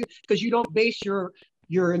argument for you because you don't base your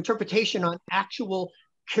interpretation on actual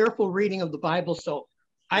careful reading of the Bible. So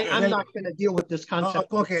I'm not going to deal with this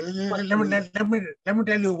concept. Okay, let me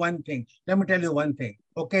tell you one thing.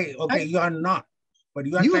 Okay, you are not. But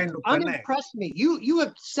you are trying to connect. Unimpressed me. You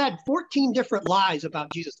have said 14 different lies about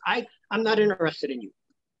Jesus. I'm not interested in you.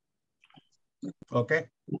 Okay.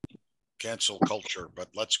 Cancel culture, but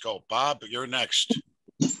let's go. Bob, you're next.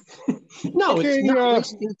 No, okay, it's not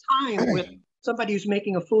wasting time with somebody who's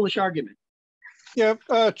making a foolish argument. Yeah,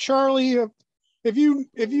 Charlie, have you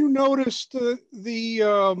noticed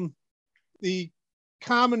the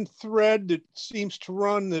common thread that seems to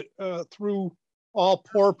run through all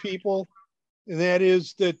poor people? And that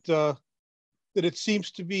is that it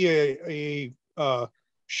seems to be a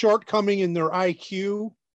shortcoming in their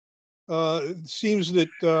IQ. It seems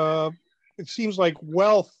like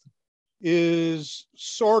wealth is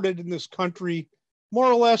sorted in this country more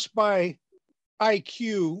or less by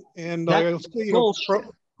IQ and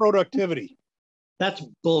productivity. That's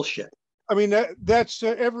bullshit. I mean that's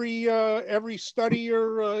every study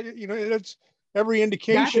or that's every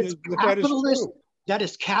indication that is true. That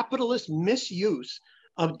is capitalist misuse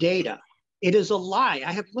of data. It is a lie.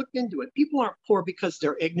 I have looked into it. People aren't poor because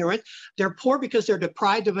they're ignorant. They're poor because they're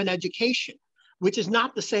deprived of an education, which is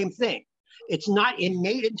not the same thing. It's not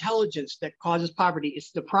innate intelligence that causes poverty.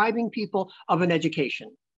 It's depriving people of an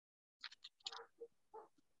education.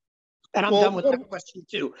 And I'm done with that question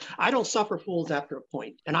too. I don't suffer fools after a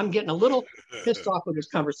point, and I'm getting a little pissed off with this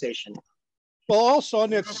conversation. Well, also on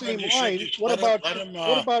that same line,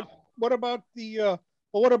 what about the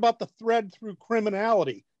thread through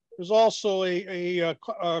criminality? There's also a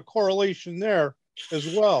correlation there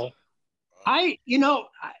as well. I've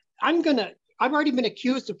already been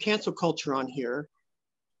accused of cancel culture on here.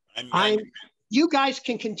 You guys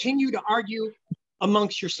can continue to argue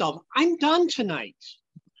amongst yourselves. I'm done tonight.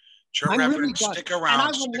 Sure, I'm Reverend, really done. stick around. And I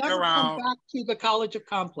will stick never around. come back to the College of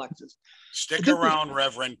Complexes. Stick around,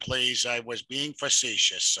 Reverend, please. I was being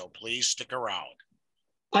facetious, so please stick around.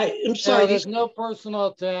 I'm sorry. There's no personal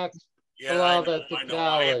attacks allowed at the college.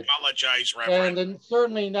 I apologize, Reverend. And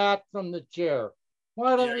certainly not from the chair.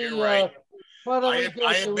 Why don't we? Right.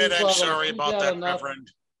 I admit I'm sorry about that, Reverend.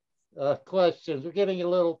 Questions. We're getting a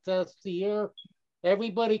little testy here.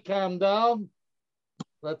 Everybody calm down.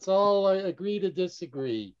 Let's all agree to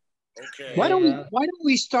disagree. Okay. Why don't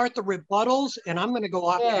we start the rebuttals, and I'm going to go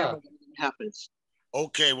off camera when it happens.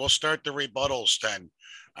 Okay, we'll start the rebuttals then.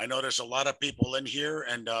 I know there's a lot of people in here,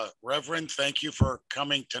 and Reverend, thank you for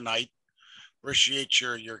coming tonight. Appreciate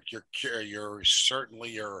your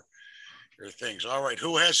certainly your things. All right,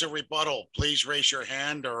 who has a rebuttal? Please raise your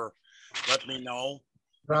hand or let me know.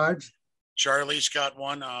 Raj. Charlie's got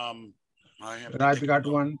one. Raj got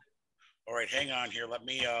one. All right, hang on here. Let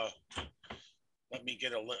me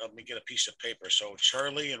get a piece of paper. So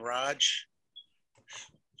Charlie and Raj.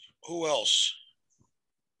 Who else?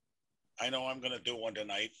 I know I'm going to do one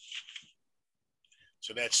tonight.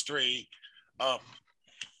 So that's 3.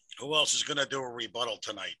 Who else is going to do a rebuttal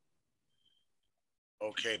tonight?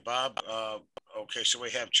 Okay, Bob. Okay, so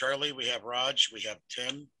we have Charlie, we have Raj, we have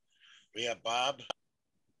Tim, we have Bob.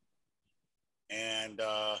 And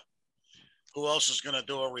who else is going to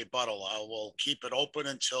do a rebuttal? I will keep it open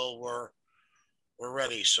until we're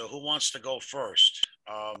ready. So who wants to go first?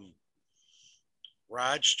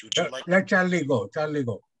 Raj, would you like? Let Charlie go. Charlie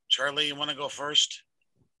go. Charlie, you want to go first?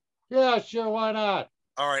 Yeah, sure. Why not?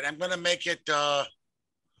 All right, I'm going to make it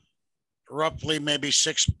roughly maybe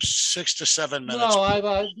 6 to 7 minutes.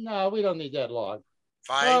 No, we don't need that long.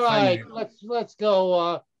 5. All right, let's go.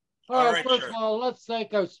 All right, first sure. of all, let's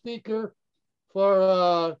thank our speaker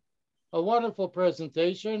for a wonderful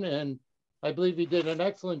presentation, and I believe he did an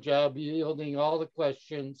excellent job yielding all the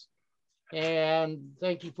questions. And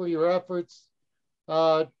thank you for your efforts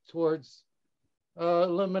towards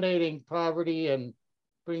eliminating poverty and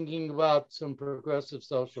bringing about some progressive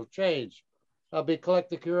social change. I'll be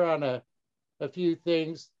collecting here on a few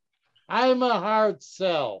things. I'm a hard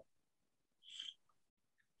sell.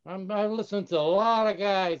 I've listened to a lot of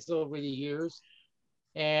guys over the years,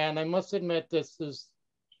 and I must admit this is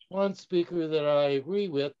one speaker that I agree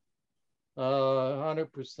with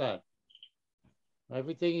 100%.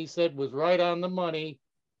 Everything he said was right on the money,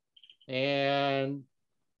 and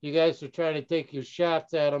you guys are trying to take your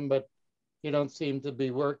shots at him, but you don't seem to be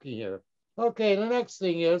working here. Okay, the next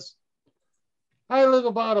thing is, I live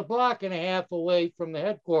about a block and a half away from the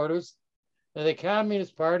headquarters of the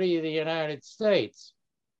Communist Party of the United States.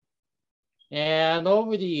 And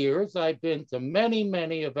over the years, I've been to many,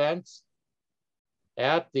 many events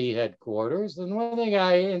at the headquarters. And one thing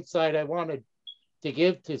insight I wanted to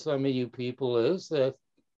give to some of you people is that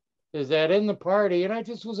in the party, and I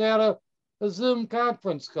just was at a Zoom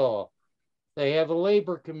conference call. They have a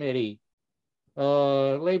labor committee,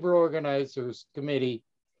 labor organizers committee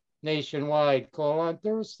nationwide call on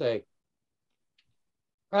Thursday.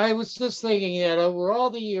 I was just thinking that over all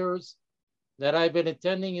the years that I've been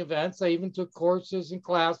attending events, I even took courses and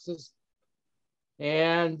classes.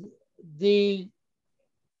 And the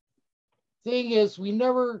thing is,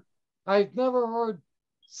 I've never heard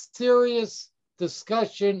serious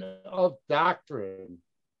discussion of doctrine.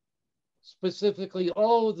 Specifically,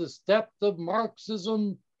 the depth of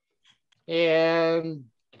Marxism and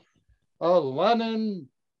Lenin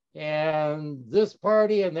and this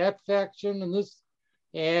party and that faction and this.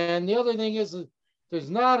 And the other thing is that there's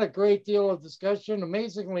not a great deal of discussion,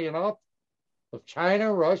 amazingly enough, of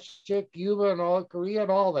China, Russia, Cuba, and all Korea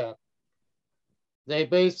and all that. They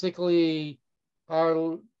basically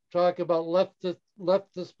are talking about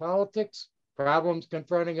leftist politics, problems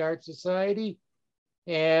confronting our society.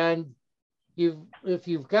 And if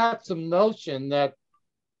you've got some notion that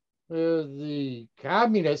the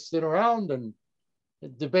communists sit around and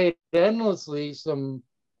debate endlessly some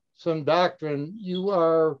doctrine,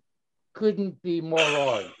 you couldn't be more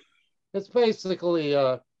wrong. It's basically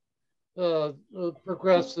a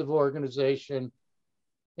progressive organization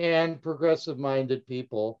and progressive-minded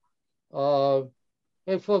people.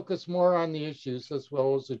 They focus more on the issues as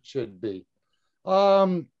well as it should be.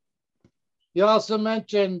 You also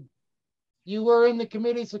mentioned you were in the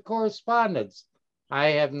committees of correspondence. I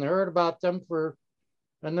haven't heard about them for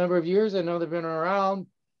a number of years. I know they've been around,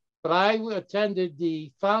 but I attended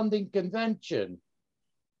the founding convention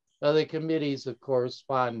of the committees of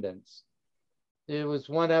correspondence. It was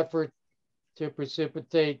one effort to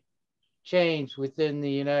precipitate change within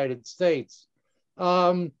the United States.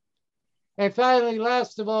 And finally,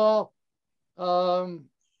 last of all, one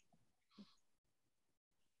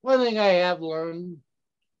thing I have learned,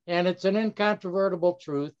 and it's an incontrovertible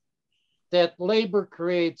truth, that labor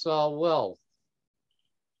creates all wealth.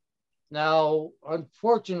 Now,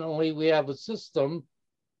 unfortunately, we have a system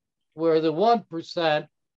where the 1%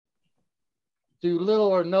 do little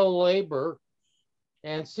or no labor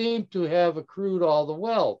and seem to have accrued all the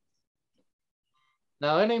wealth.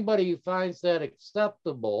 Now, anybody who finds that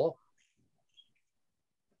acceptable,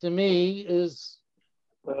 to me, is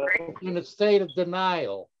in a state of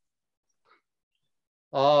denial.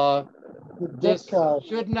 This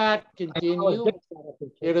should not continue.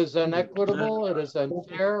 It is inequitable. It is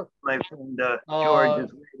unfair. My friend George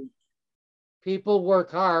is waiting. People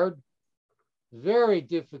work hard, very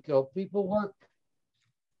difficult. People work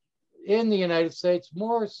in the United States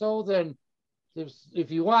more so than,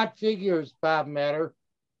 if you want figures, Bob Matter,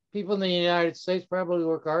 people in the United States probably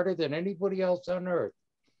work harder than anybody else on earth.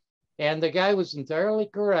 And the guy was entirely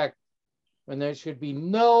correct when there should be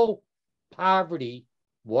no poverty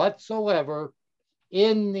whatsoever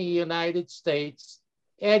in the United States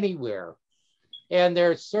anywhere. And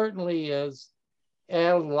there certainly is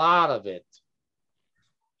a lot of it.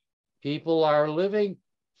 People are living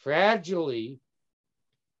fragilely,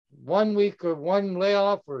 1 week or one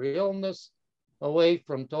layoff or illness away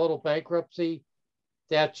from total bankruptcy.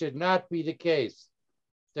 That should not be the case.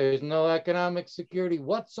 There's no economic security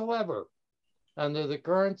whatsoever under the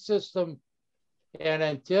current system. And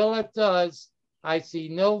until it does, I see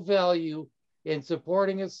no value in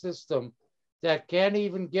supporting a system that can't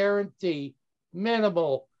even guarantee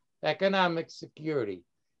minimal economic security.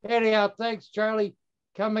 Anyhow, thanks, Charlie.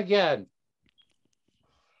 Come again.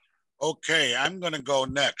 Okay, I'm going to go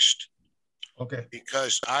next. Okay.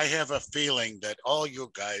 Because I have a feeling that all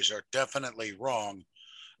you guys are definitely wrong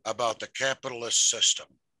about the capitalist system.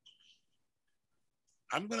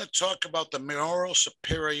 I'm going to talk about the moral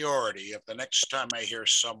superiority of the next time I hear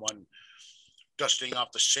someone dusting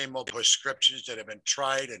off the same old prescriptions that have been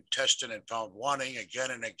tried and tested and found wanting again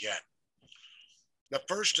and again. The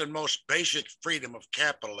first and most basic freedom of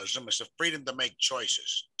capitalism is the freedom to make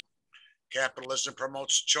choices. Capitalism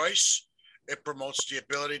promotes choice. It promotes the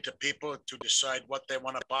ability to people to decide what they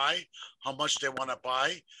want to buy, how much they want to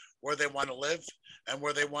buy, where they want to live, and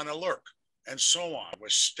where they want to lurk, and so on.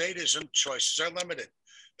 With statism, choices are limited.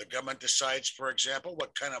 The government decides, for example,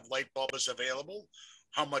 what kind of light bulb is available,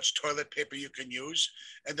 how much toilet paper you can use,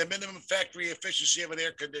 and the minimum factory efficiency of an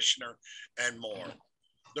air conditioner, and more.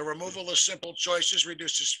 The removal of simple choices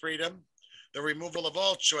reduces freedom. The removal of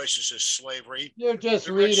all choices is slavery. You're just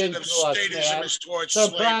reading to us, man.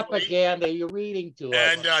 Some propaganda you're reading to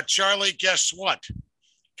us. And Charlie, guess what?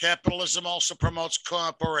 Capitalism also promotes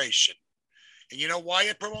cooperation. And you know why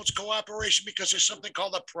it promotes cooperation? Because there's something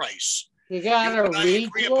called a price. You gotta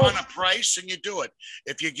agree upon a price and you do it.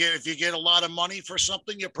 If you get a lot of money for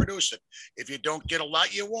something, you produce it. If you don't get a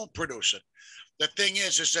lot, you won't produce it. The thing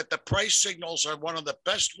is that the price signals are one of the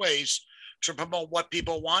best ways to promote what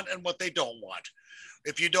people want and what they don't want.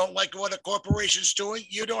 If you don't like what a corporation's doing,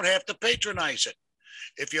 you don't have to patronize it.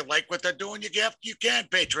 If you like what they're doing, you can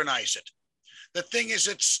patronize it. The thing is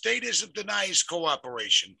that statism denies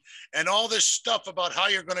cooperation, and all this stuff about how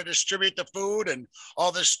you're going to distribute the food and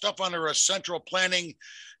all this stuff under a central planning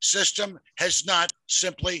system has not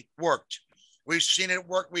simply worked. We've seen it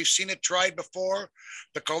work. We've seen it tried before.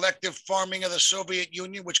 The collective farming of the Soviet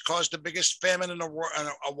Union, which caused the biggest famine in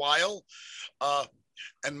a while,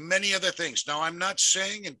 and many other things. Now, I'm not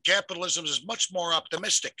saying, and capitalism is much more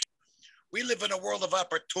optimistic. We live in a world of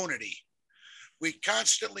opportunity. We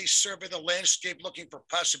constantly survey the landscape looking for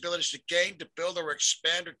possibilities to gain, to build, or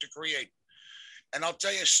expand, or to create. And I'll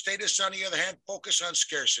tell you, statists, on the other hand, focus on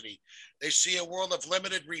scarcity. They see a world of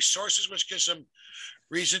limited resources, which gives them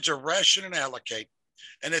reason to ration and allocate.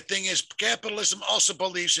 And the thing is, capitalism also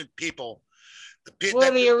believes in people.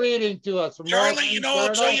 What are you reading to us? Charlie, you know,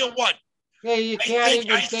 I'll tell you what. Yeah, you can't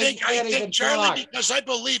even think, Charlie, talk. because I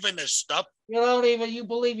believe in this stuff.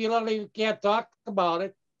 You can't talk about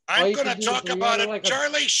it. I'm going to talk about it. Like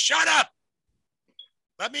Charlie, shut up.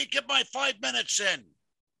 Let me get my 5 minutes in.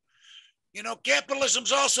 You know, capitalism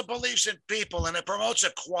also believes in people and it promotes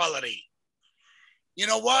equality. You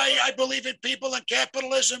know why I believe in people and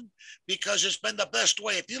capitalism? Because it's been the best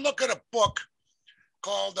way. If you look at a book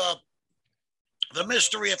called The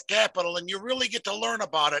Mystery of Capital, and you really get to learn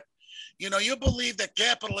about it, you know, you believe that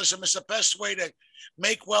capitalism is the best way to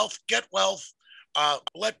make wealth, get wealth,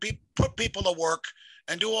 put people to work,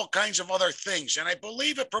 and do all kinds of other things. And I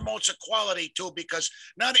believe it promotes equality too, because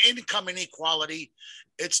not income inequality,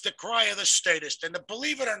 it's the cry of the statist. And to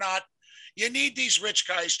believe it or not, you need these rich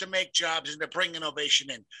guys to make jobs and to bring innovation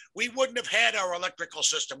in. We wouldn't have had our electrical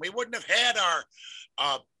system. We wouldn't have had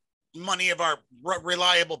our money of our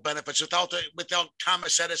reliable benefits without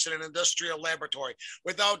Thomas Edison and Industrial Laboratory,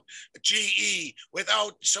 without GE,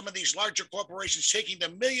 without some of these larger corporations taking the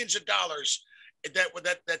millions of dollars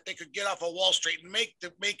that they could get off of Wall Street and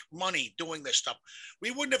make money doing this stuff.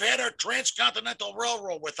 We wouldn't have had our transcontinental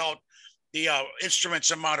railroad without the instruments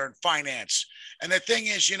of modern finance. And the thing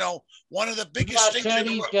is, you know, one of the biggest things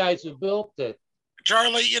Chinese guys who built it,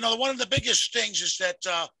 Charlie, you know, one of the biggest things is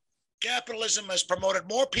that capitalism has promoted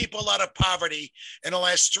more people out of poverty in the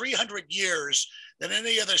last 300 years than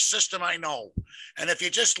any other system I know. And if you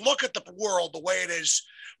just look at the world the way it is,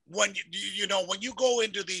 when you go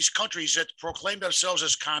into these countries that proclaim themselves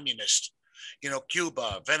as communist, you know,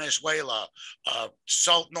 Cuba, Venezuela,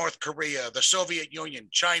 South North Korea, the Soviet Union,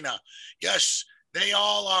 China, yes, they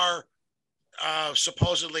all are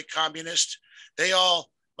supposedly communist.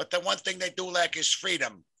 But the one thing they do lack is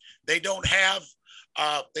freedom. They don't have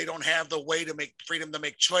the way to make freedom to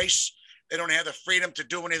make choice. They don't have the freedom to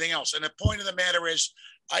do anything else. And the point of the matter is,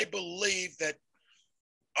 I believe that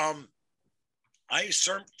I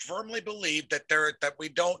firmly believe that we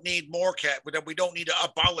don't need that we don't need to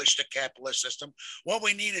abolish the capitalist system. What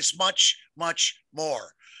we need is much, much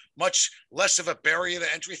more, much less of a barrier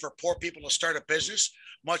to entry for poor people to start a business,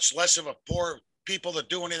 much less of a poor people to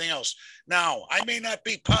do anything else. Now, I may not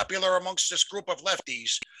be popular amongst this group of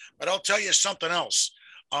lefties, but I'll tell you something else.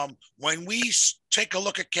 When we take a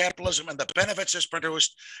look at capitalism and the benefits it's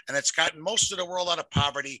produced, and it's gotten most of the world out of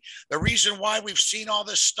poverty, the reason why we've seen all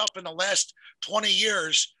this stuff in the last 20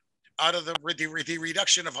 years out of the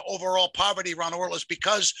reduction of overall poverty around the world is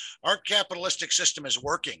because our capitalistic system is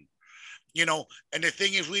working. You know, and the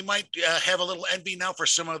thing is, we might have a little envy now for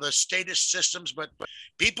some of the statist systems, but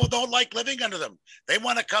people don't like living under them. They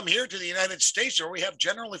want to come here to the United States where we have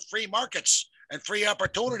generally free markets and free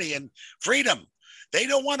opportunity and freedom. They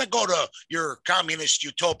don't want to go to your communist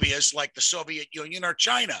utopias like the Soviet Union or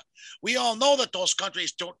China. We all know that those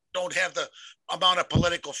countries don't have the amount of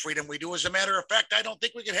political freedom we do. As a matter of fact, I don't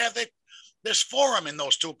think we could have this forum in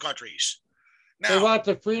those two countries. Now, they want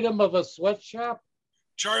the freedom of a sweatshop?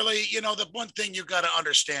 Charlie, you know, the one thing you got to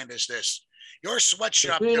understand is this. Your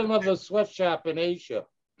sweatshop. The freedom of a sweatshop in Asia.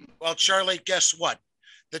 Well, Charlie, guess what?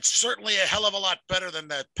 That's certainly a hell of a lot better than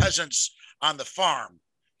the peasants on the farm.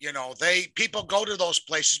 You know, people go to those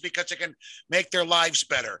places because they can make their lives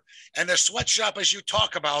better. And the sweatshop, as you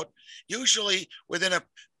talk about, usually within a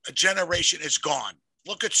generation is gone.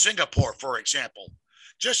 Look at Singapore, for example.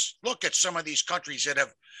 Just look at some of these countries that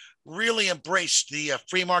have really embraced the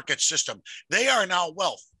free market system. They are now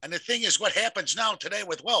wealth. And the thing is, what happens now today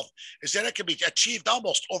with wealth is that it can be achieved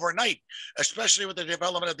almost overnight, especially with the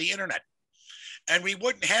development of the internet. And we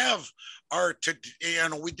wouldn't have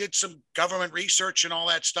we did some government research and all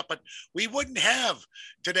that stuff, but we wouldn't have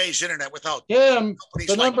today's internet without the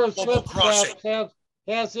number of sweatshops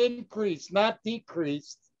has increased, not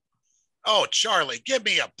decreased. Oh, Charlie, give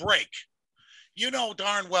me a break. You know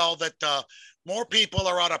darn well that more people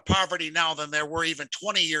are out of poverty now than there were even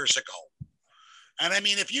 20 years ago. And I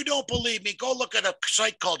mean, if you don't believe me, go look at a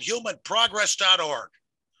site called humanprogress.org.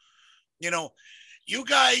 You know, you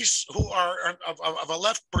guys who are of a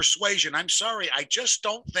left persuasion, I'm sorry, I just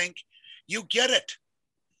don't think you get it.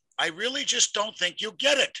 I really just don't think you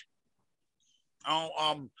get it.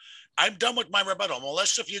 I'm done with my rebuttal.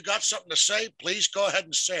 Unless if you got something to say, please go ahead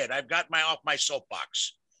and say it. I've got off my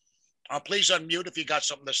soapbox. Please unmute if you got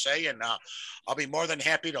something to say, and I'll be more than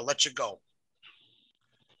happy to let you go.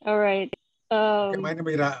 All right. And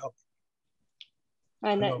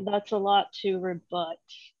that's a lot to rebut,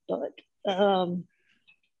 but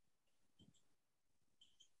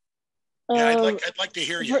I'd like to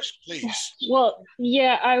hear yours, please. Well,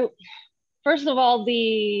 yeah. First of all,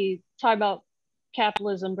 the talk about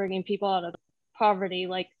capitalism bringing people out of poverty,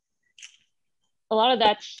 like a lot of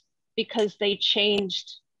that's because they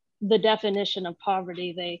changed the definition of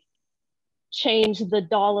poverty. They changed the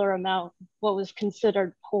dollar amount, what was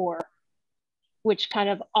considered poor, which kind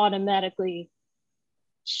of automatically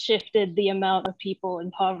shifted the amount of people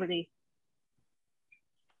in poverty.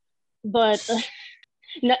 But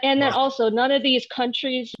And then also, none of these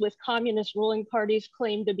countries with communist ruling parties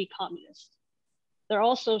claim to be communist. They're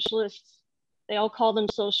all socialists. They all call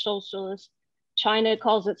themselves socialists. China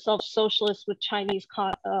calls itself socialist with Chinese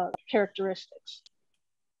characteristics.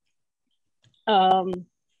 And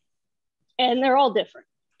they're all different.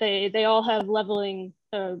 They all have leveling,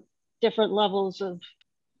 different levels of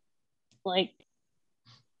like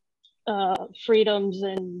freedoms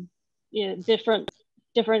and different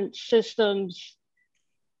systems.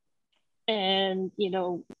 And,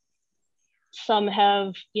 some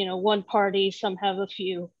have, one party, some have a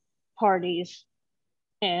few parties,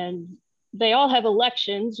 and they all have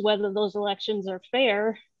elections. Whether those elections are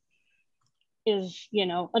fair is,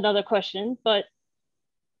 another question, but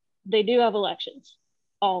they do have elections,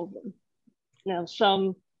 all of them.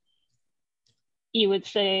 Some you would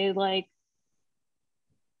say like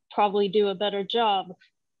probably do a better job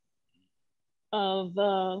of,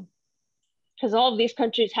 because all of these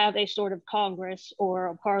countries have a sort of Congress or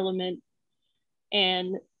a parliament,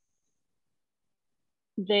 and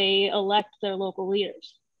they elect their local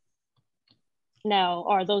leaders. Now,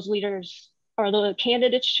 are the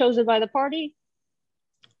candidates chosen by the party?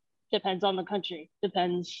 Depends on the country,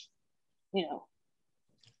 depends,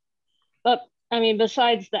 But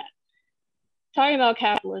besides that, talking about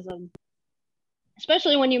capitalism,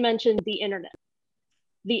 especially when you mentioned the internet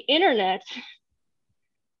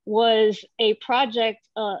was a project,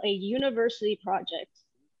 a university project,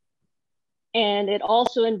 and it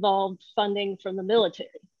also involved funding from the military.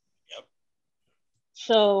 Yep.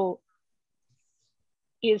 So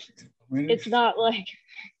it's not like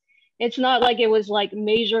it was like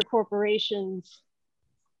major corporations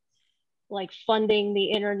like funding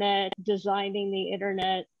the internet, designing the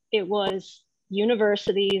internet. It was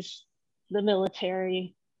universities, the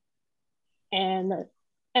military, and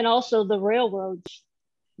also the railroads.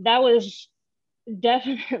 That was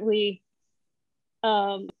definitely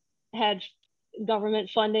had government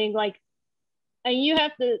funding. And you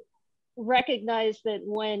have to recognize that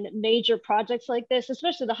when major projects like this,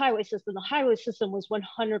 especially the highway system was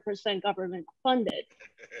 100% government funded.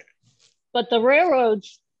 But the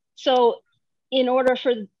railroads, so in order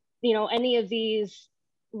for any of these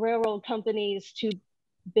railroad companies to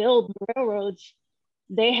build railroads,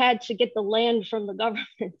 they had to get the land from the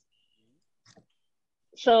government.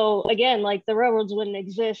 So again, like the railroads wouldn't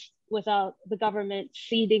exist without the government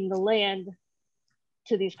ceding the land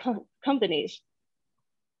to these companies.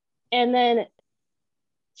 And then,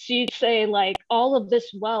 so you'd say like all of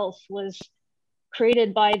this wealth was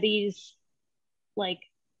created by these like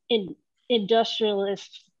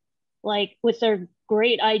industrialists, like with their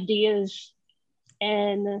great ideas,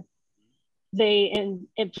 and they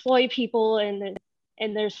employ people and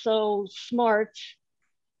they're so smart.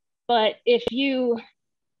 But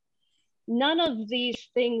none of these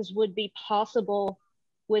things would be possible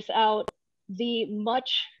without the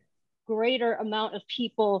much greater amount of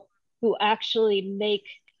people who actually make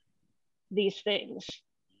these things.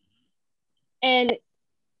 And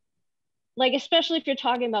like, especially if you're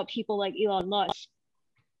talking about people like Elon Musk,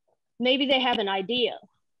 maybe they have an idea,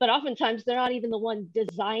 but oftentimes they're not even the one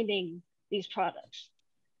designing these products.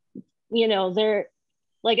 They're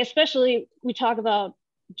like, especially we talk about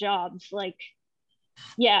jobs, like,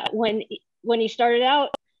 yeah, when he started out,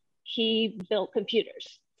 he built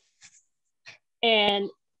computers. And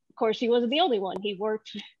of course, he wasn't the only one. He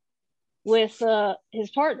worked with his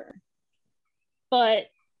partner. But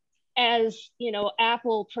as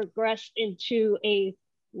Apple progressed into a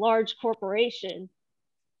large corporation,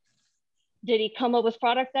 did he come up with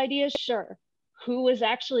product ideas? Sure. Who was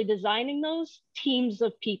actually designing those? Teams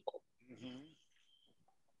of people. Mm-hmm.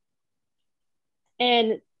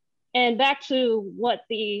 And back to what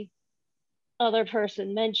the other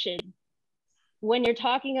person mentioned, when you're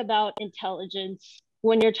talking about intelligence,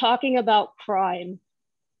 when you're talking about crime,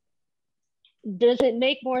 does it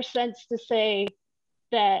make more sense to say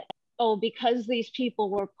that, oh, because these people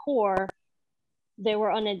were poor, they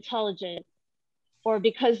were unintelligent, or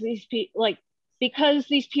because these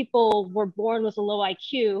people were born with a low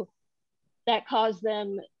IQ, that caused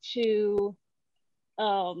them to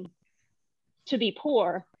be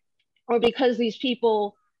poor, or because these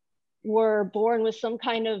people were born with some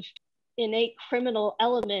kind of innate criminal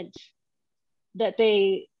element that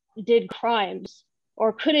they did crimes?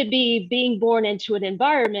 Or could it be being born into an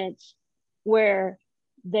environment where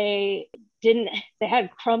they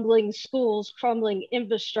had crumbling schools, crumbling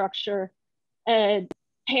infrastructure, and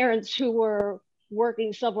parents who were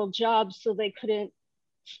working several jobs so they couldn't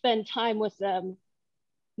spend time with them?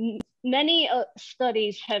 Many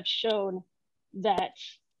studies have shown that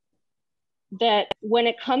when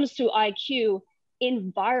it comes to IQ,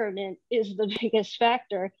 environment is the biggest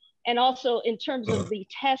factor. And also in terms of the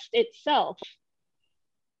test itself,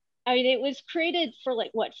 I mean, it was created for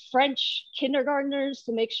like what, French kindergartners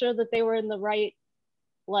to make sure that they were in the right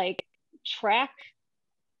like track.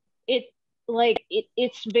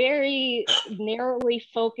 It's very narrowly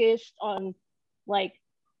focused on like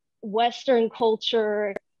Western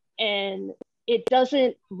culture, and it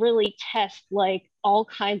doesn't really test like all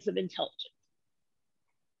kinds of intelligence.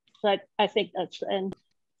 But I think that's the end.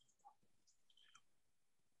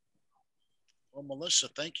 Well, Melissa,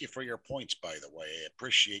 thank you for your points, by the way. I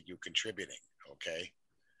appreciate you contributing, okay?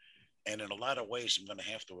 And in a lot of ways, I'm going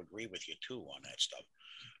to have to agree with you, too, on that stuff.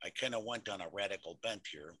 I kind of went on a radical bent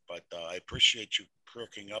here, but I appreciate you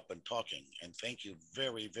perking up and talking. And thank you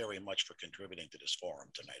very, very much for contributing to this forum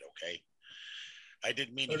tonight, okay? I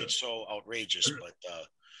didn't mean to get so outrageous, but,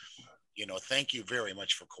 you know, thank you very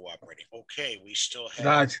much for cooperating. Okay, we still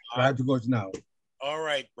have... Raj goes now. All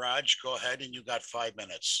right, Raj, go ahead, and you got 5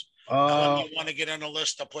 minutes. Now, if you want to get on a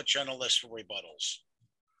list, I'll put you on a list for rebuttals.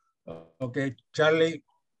 Okay,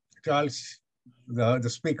 Charles, the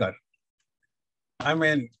speaker. I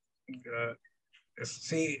mean,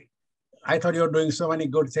 see, I thought you were doing so many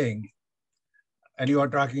good things, and you are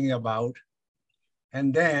talking about,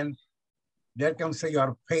 and then there comes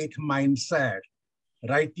your faith mindset,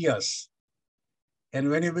 righteous.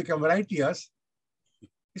 And when you become righteous,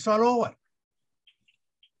 it's all over.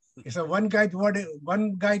 It's a one guy's word is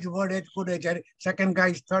good, second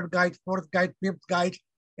guy's, third guy's, fourth guy's, fifth guy's,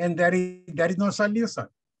 and there is no solution.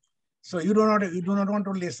 So you do not want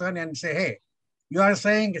to listen and say, hey, you are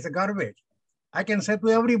saying it's a garbage. I can say to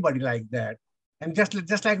everybody like that. And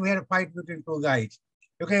just like we had a fight between two guys.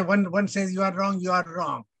 Okay, one says you are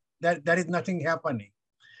wrong. There is nothing happening.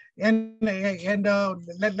 And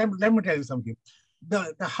let me tell you something.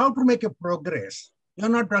 The how to make a progress. You're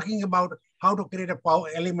not talking about how to create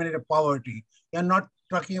eliminate poverty. You're not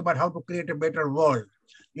talking about how to create a better world.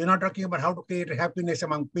 You're not talking about how to create happiness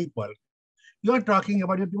among people. You're talking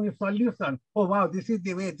about you're doing a solution. Oh, wow, this is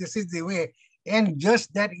the way. And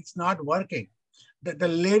just that it's not working. The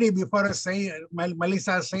lady before us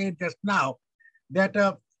Melissa said just now, that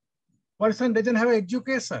a person doesn't have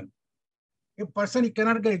education. A person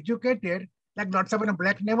cannot get educated, like lots of in a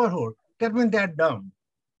black neighborhood, that means they're dumb.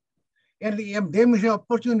 And they miss an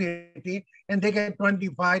opportunity, and they get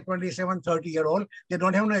 25, 27, 30-year-old. They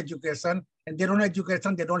don't have no education, and they don't have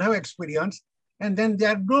education, they don't have experience, and then they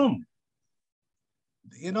are doomed.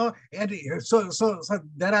 You know, and so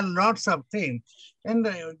there are lots of things. And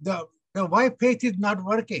the why faith is not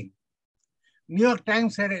working. New York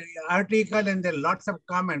Times had an article, and there are lots of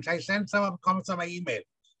comments. I sent some comments on my email.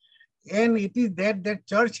 And it is that the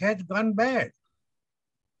church has gone bad.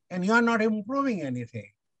 And you are not improving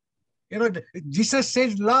anything. You know, Jesus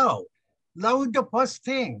says love. Love is the first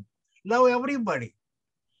thing. Love everybody.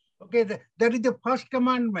 Okay, that is the first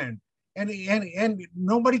commandment. And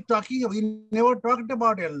nobody talking, we never talked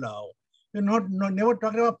about love. We never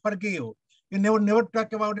talked about forgive. You never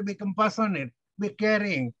talk about be compassionate, be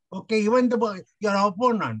caring. Okay, even your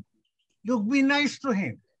opponent, you be nice to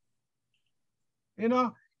him. You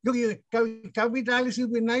know, capitalist, you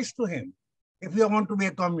be nice to him if you want to be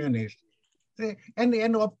a communist.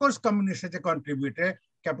 And of course, communists has contributed,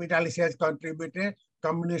 capitalists has contributed,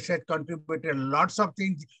 communists has contributed lots of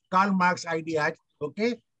things. Karl Marx ideas,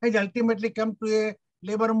 okay, has ultimately come to a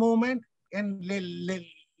labor movement, and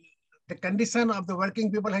the condition of the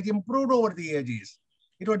working people has improved over the ages.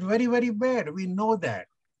 It was very, very bad. We know that.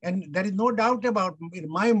 And there is no doubt about, in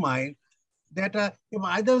my mind, that if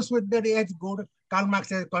others with their age good, Karl Marx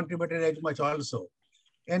has contributed as much also.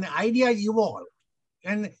 And ideas evolve.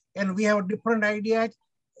 And we have different ideas.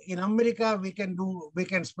 In America, we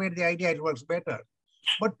can spread the idea, it works better.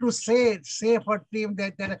 But to say for team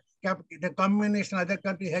that the communist in other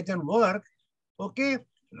countries hasn't worked, okay,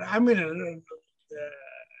 I mean,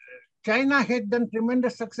 China has done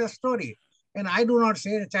tremendous success story. And I do not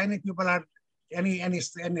say that Chinese people are any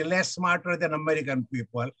less smarter than American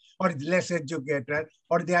people, or less educated,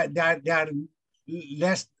 or they are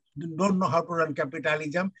less, don't know how to run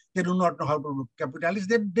capitalism. They do not know how to run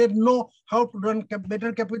capitalism. They know how to run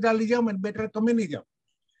better capitalism and better communism.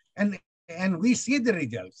 And we see the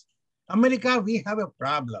results. America, we have a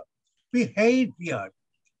problem. We hate fear.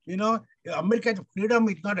 You know, America's freedom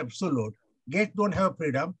is not absolute. Gays don't have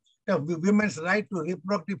freedom. The women's right to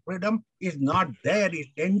reproductive freedom is not there, it's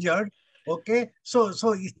endangered. Okay, so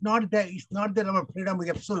it's not that our freedom is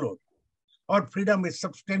absolute. Our freedom is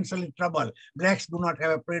substantially trouble. Blacks do not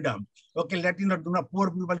have a freedom. Okay, Latinos do not,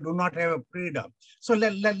 poor people do not have a freedom. So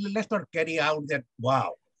let's not carry out that,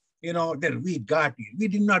 wow, you know, that we got it. We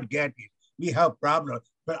did not get it. we have problems.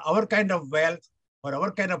 But our kind of wealth or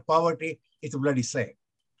our kind of poverty is bloody same.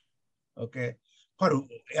 Okay. For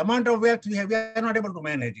amount of wealth we are not able to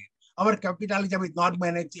manage it. Our capitalism is not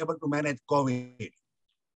able to manage COVID.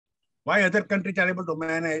 Why other countries are able to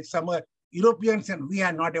manage, some Europeans and we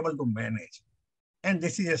are not able to manage. And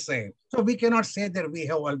this is the same. So we cannot say that we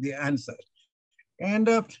have all the answers. And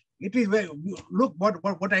it is very, look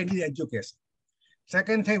what I need education.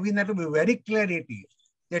 Second thing, we need to be very clarity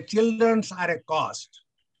that children are a cost.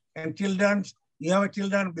 And children, you have a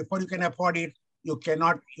children, before you can afford it, you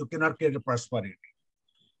cannot create a prosperity.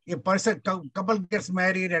 A couple gets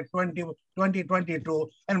married at 22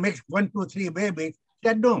 and makes 1, 2, 3 babies,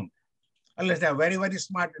 they're doomed. Unless they're very, very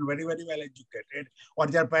smart and very, very well educated, or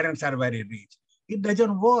their parents are very rich. It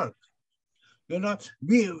doesn't work. You know,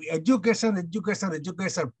 education.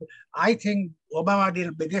 I think Obama did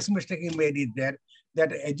the biggest mistake he made is that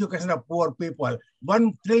education of poor people,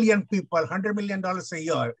 1 trillion people, $100 million a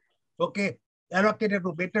year, okay, allocated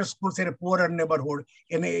to better schools in a poorer neighborhood,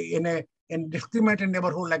 in a discriminated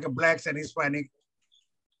neighborhood like a blacks and Hispanic.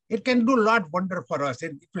 It can do a lot wonder for us.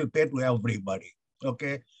 It will pay to everybody.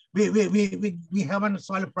 Okay. We haven't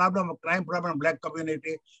solved a problem, a crime problem, black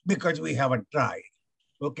community because we haven't tried.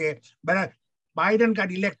 Okay. But Biden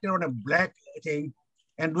got elected on a black thing,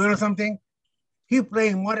 and do you know something? He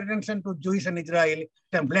paying more attention to Jewish and Israel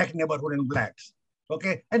than black neighborhood and blacks.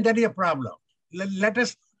 Okay. And that is a problem. Let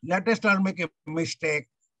us not make a mistake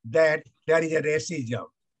that there is a racism,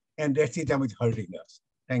 and racism is hurting us.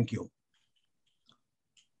 Thank you.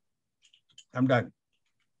 I'm done.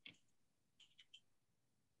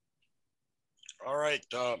 All right,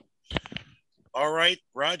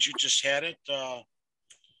 Raj, you just had it.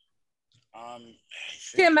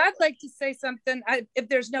 Tim, I'd like to say something if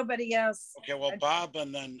there's nobody else. Okay, well, Bob,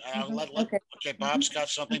 and then okay, Bob's got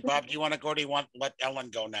something. Bob, do you want to go, or do you want to let Ellen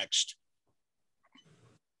go next?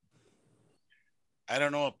 I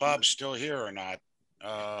don't know if Bob's still here or not.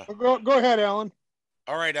 Go ahead, Ellen.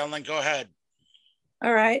 All right, Ellen, go ahead.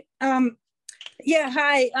 All right. Yeah,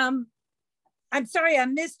 hi. I'm sorry I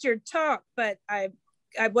missed your talk, but I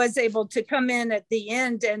was able to come in at the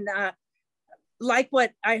end, and like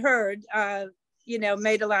what I heard, you know,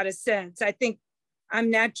 made a lot of sense. I think I'm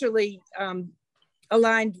naturally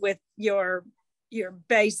aligned with your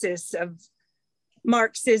basis of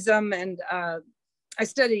Marxism, and I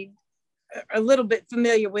studied a little bit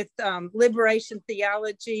familiar with liberation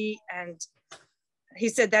theology, and he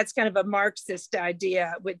said that's kind of a Marxist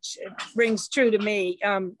idea, which rings true to me.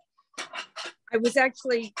 I was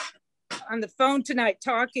actually on the phone tonight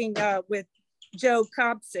talking with Joe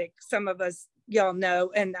Kopsick, some of us y'all know,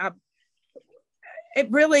 and it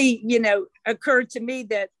really, you know, occurred to me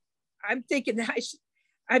that I'm thinking that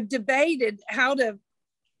I've debated how to,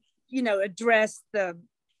 you know, address the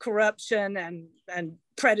corruption and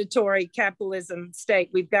predatory capitalism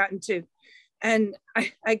state we've gotten to. And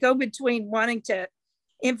I go between wanting to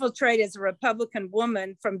infiltrate as a Republican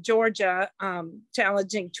woman from Georgia,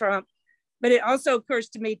 challenging Trump, but it also occurs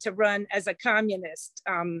to me to run as a communist.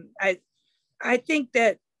 I think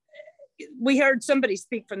that we heard somebody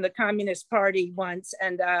speak from the Communist Party once,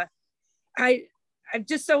 and I'm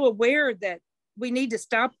just so aware that we need to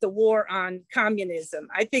stop the war on communism.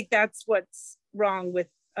 I think that's what's wrong with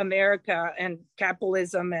America and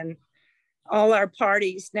capitalism and all our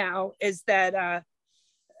parties now, is that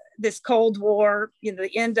this Cold War, you know,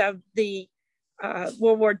 the end of the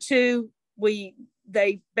World War II,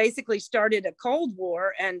 they basically started a Cold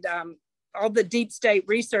War, and all the deep state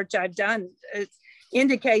research I've done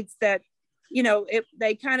indicates that, you know,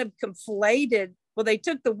 they kind of conflated, well, they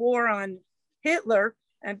took the war on Hitler,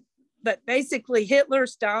 but basically Hitler,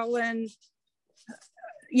 Stalin,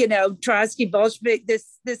 you know, Trotsky, Bolshevik,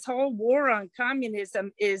 this whole war on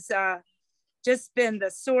communism is just been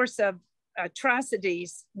the source of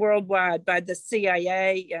atrocities worldwide by the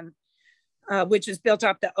CIA, and which was built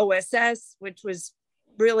off the OSS, which was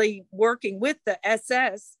really working with the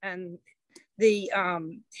SS, and the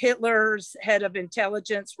Hitler's head of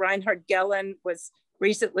intelligence, Reinhard Gehlen, was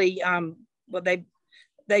recently, well, they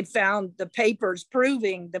found the papers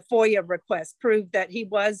proving the FOIA request proved that he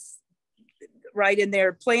was right in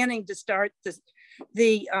there planning to start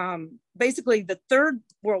basically the Third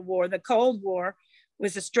World War. The Cold War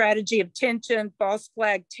was a strategy of tension, false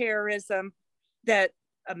flag terrorism, that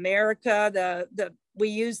America, we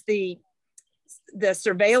use the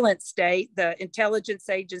surveillance state, the intelligence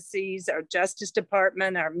agencies, our Justice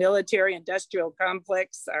Department, our military industrial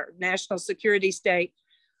complex, our national security state,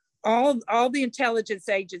 all the intelligence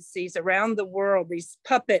agencies around the world, these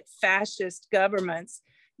puppet fascist governments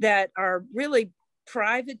that are really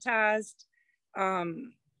privatized,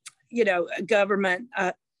 government.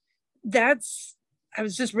 I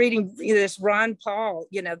was just reading this Ron Paul,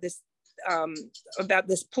 this about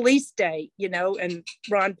this police state, and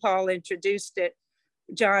Ron Paul introduced it,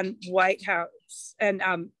 John Whitehouse, and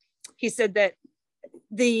he said that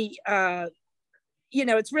it's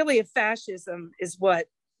really a fascism is what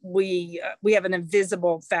we have, an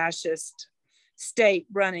invisible fascist state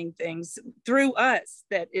running things through us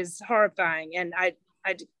that is horrifying. And I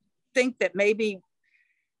think that maybe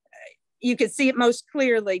you can see it most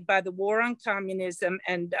clearly by the war on communism.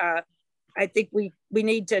 And I think we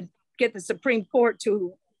need to get the Supreme Court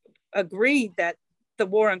to agree that the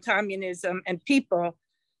war on communism and people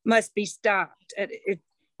must be stopped. It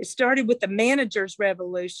started with the managers'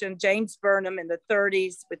 revolution, James Burnham in the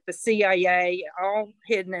 30s with the CIA, all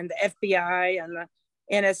hidden in the FBI and the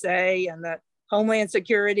NSA and the Homeland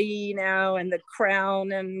Security now, and the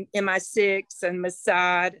Crown and MI6 and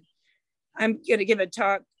Mossad. I'm going to give a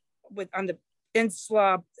talk on the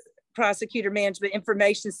INSLA prosecutor management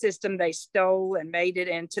information system they stole and made it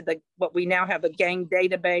into what we now have a gang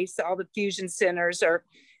database. All the fusion centers are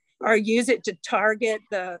use it to target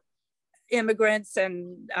the immigrants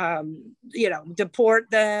and deport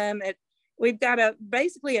them. We've got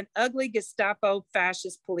basically an ugly Gestapo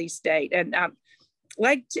fascist police state. And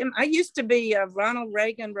like Tim, I used to be a Ronald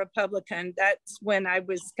Reagan Republican. That's when I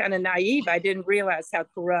was kind of naive. I didn't realize how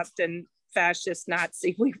corrupt and fascist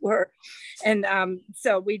Nazi we were. And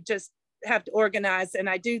so we just have to organize. And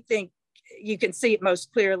I do think you can see it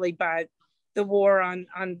most clearly by the war on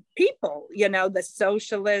people, the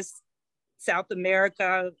socialists, South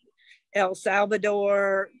America, El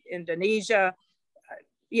Salvador, Indonesia,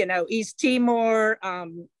 East Timor,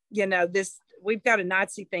 we've got a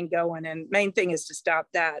Nazi thing going, and main thing is to stop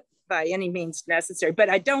that by any means necessary. But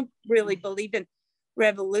I don't really believe in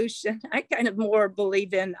revolution. I kind of more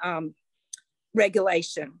believe in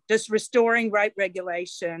regulation, just restoring right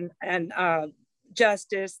regulation and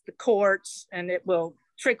justice, the courts, and it will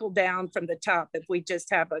trickle down from the top if we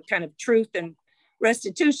just have a kind of truth and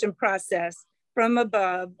restitution process from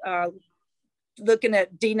above, looking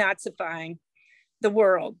at denazifying the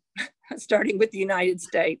world, starting with the United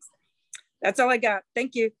States. That's all I got.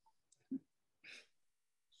 Thank you.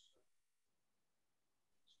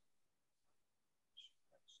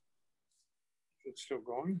 It's still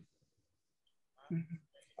going?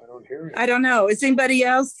 I don't hear it. I don't know. Is anybody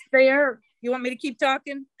else there? You want me to keep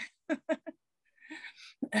talking?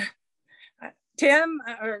 Tim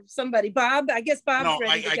or somebody? Bob? I guess Bob's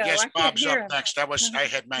ready to go. I guess Bob's up him. next. I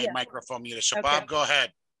had my microphone muted. So okay. Bob, go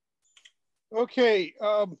ahead. Okay.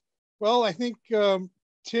 Well, I think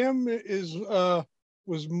Tim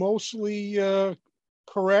was mostly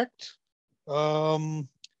correct. It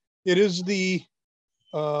is the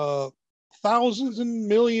thousands and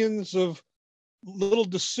millions of little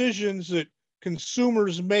decisions that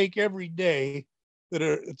consumers make every day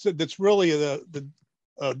that's really the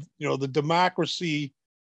democracy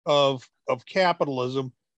of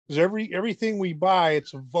capitalism. Because everything we buy,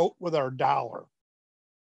 it's a vote with our dollar.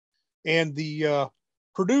 And the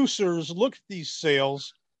producers look at these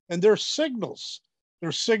sales and they're signals.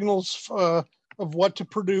 They're signals of what to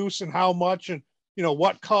produce and how much, and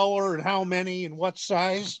what color and how many and what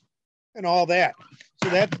size and all that. So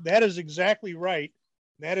that is exactly right.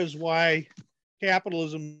 That is why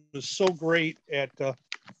capitalism is so great at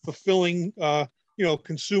fulfilling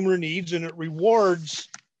consumer needs, and it rewards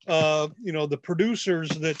the producers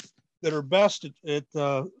that are best at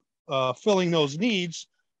filling those needs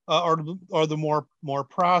are the more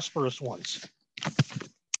prosperous ones.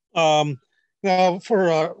 Now, for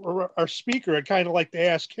our speaker, I'd kind of like to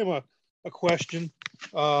ask him a question,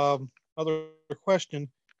 other question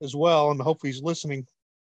as well, and hopefully he's listening.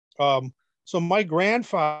 So my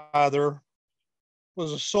grandfather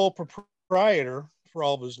was a sole proprietor for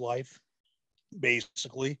all of his life,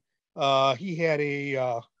 basically. He had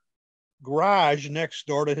a garage next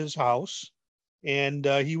door to his house, and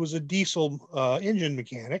he was a diesel engine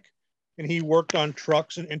mechanic, and he worked on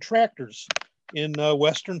trucks and tractors in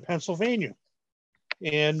Western Pennsylvania.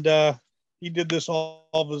 And he did this all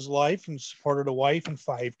of his life and supported a wife and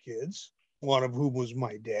 5 kids, one of whom was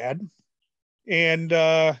my dad. And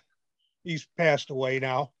he's passed away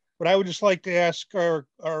now. But I would just like to ask our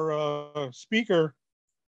speaker,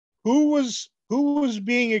 who was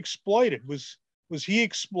being exploited? Was he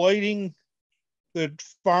exploiting the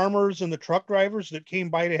farmers and the truck drivers that came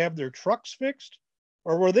by to have their trucks fixed?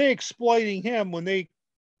 Or were they exploiting him when they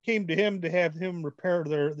came to him to have him repair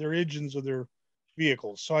their engines of their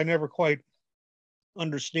vehicles? So I never quite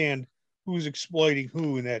understand who's exploiting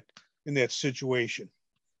who in that situation.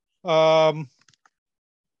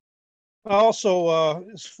 Also,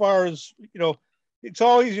 as far as, it's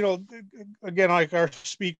always, again, like our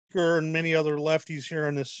speaker and many other lefties here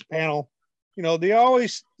on this panel, they're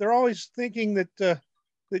always thinking that,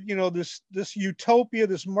 this utopia,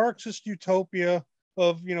 this Marxist utopia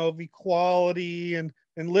of, of equality and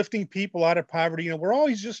lifting people out of poverty, we're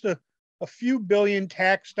always just a few billion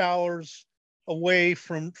tax dollars away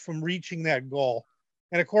from reaching that goal.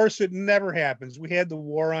 And of course, it never happens. We had the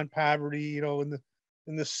war on poverty,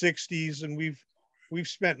 in the 60s, and we've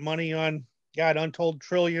spent money on, God, untold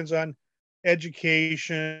trillions on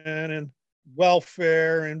education and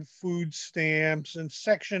welfare and food stamps and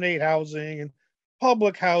Section 8 housing and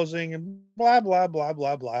public housing and blah, blah, blah,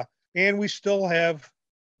 blah, blah. And we still have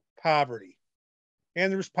poverty.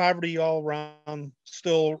 And there's poverty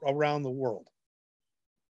still around the world.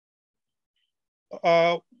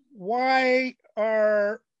 Why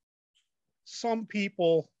are some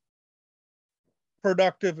people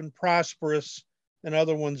productive and prosperous and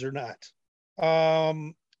other ones are not?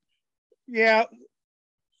 Yeah,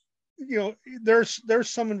 there's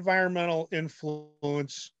some environmental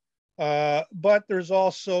influence, but there's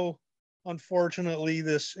also, unfortunately,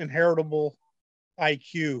 this inheritable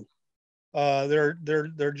IQ,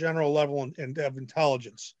 their general level of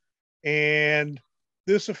intelligence, and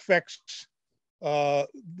this affects the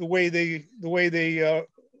way they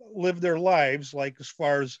live their lives, like as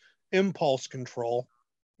far as impulse control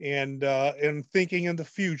and thinking in the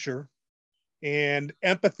future and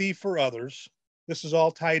empathy for others. This is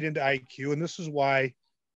all tied into IQ, and this is why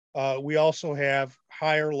we also have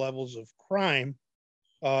higher levels of crime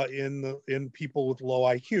in people with low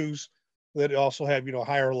IQs that also have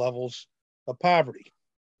higher levels of poverty.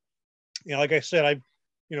 Like I said, I've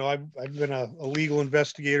been a legal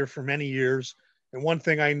investigator for many years, and one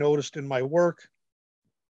thing I noticed in my work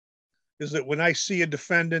is that when I see a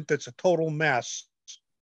defendant that's a total mess,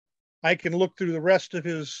 I can look through the rest of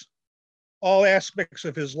all aspects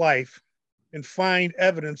of his life and find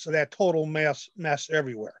evidence of that total mess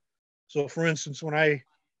everywhere. So for instance, when I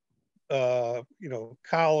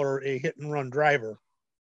collar a hit and run driver,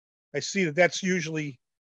 I see that that's usually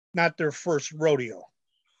not their first rodeo,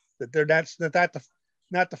 that that's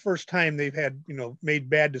not the first time they've had, made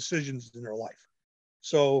bad decisions in their life.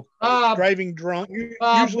 So driving drunk,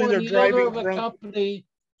 usually they're driving drunk.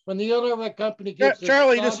 When the owner of a company gets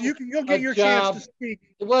Charlie, you'll get your chance to speak.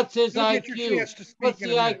 What's his IQ? What's the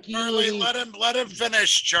IQ? Charlie, let him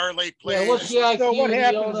finish, Charlie, please. Yeah, what's the IQ? So what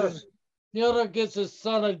happens is the owner gets his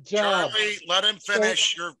son a job. Charlie, let him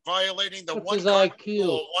finish. You're violating the one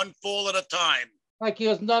rule, one fool at a time. IQ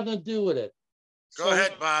has nothing to do with it. Go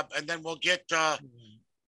ahead, Bob, and then we'll get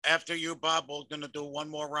after you, Bob. We're going to do one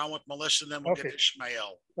more round with Melissa, and then we'll get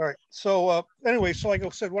Ishmael. All right. So anyway, so like I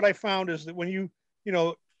said, what I found is that when you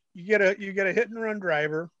get a hit and run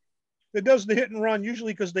driver that does the hit and run,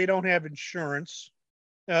 usually because they don't have insurance,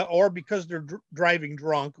 or because they're driving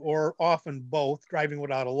drunk, or often both, driving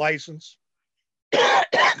without a license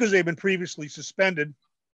because they've been previously suspended.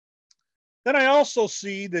 Then I also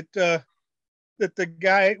see that the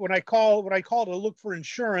guy, when I call to look for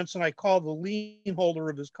insurance, and I call the lien holder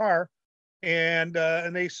of his car, and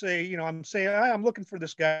they say, I'm saying, I'm looking for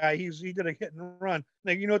this guy. He did a hit and run.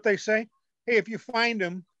 Now, you know what they say? Hey, if you find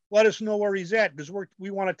him, let us know where he's at, because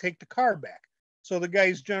we want to take the car back. So the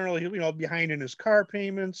guy's generally, behind in his car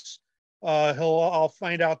payments. I'll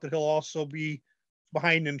find out that he'll also be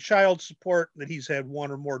behind in child support, that he's had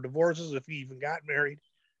one or more divorces if he even got married.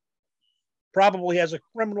 Probably has a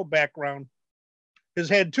criminal background, has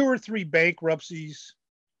had 2 or 3 bankruptcies,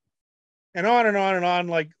 and on and on and on,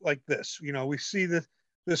 like this. We see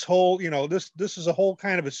this whole, this is a whole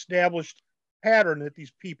kind of established pattern that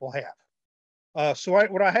these people have. So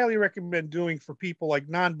what I highly recommend doing for people like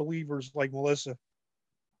non-believers like Melissa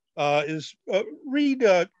is read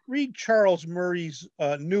Charles Murray's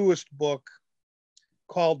newest book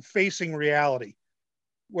called Facing Reality,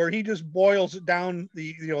 where he just boils it down,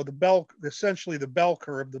 essentially the bell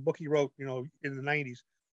curve, the book he wrote, in the 90s,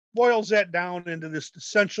 boils that down into this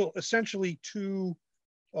essentially two,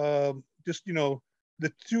 the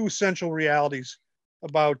 2 essential realities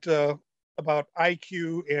about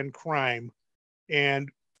IQ and crime, and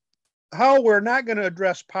how we're not going to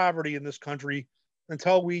address poverty in this country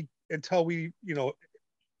until we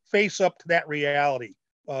face up to that reality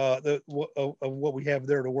of what we have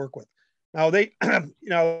there to work with. Now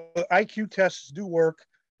IQ tests do work.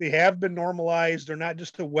 They have been normalized. They're not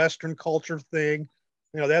just a Western culture thing.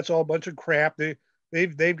 That's all a bunch of crap.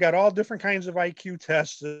 They've got all different kinds of IQ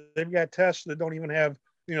tests. They've got tests that don't even have,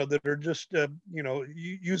 that are just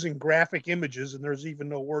using graphic images, and there's even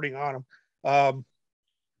no wording on them.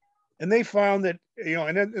 And they found that, you know,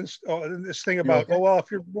 and then this thing about, oh, well,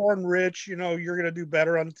 if you're born rich, you know, you're going to do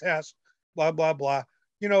better on the test, blah, blah, blah.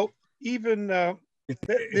 You know, even,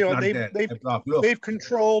 you know, they've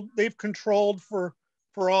controlled for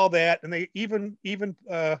all that. And they even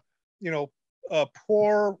you know,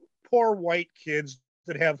 poor white kids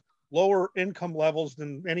that have lower income levels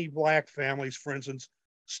than many black families, for instance,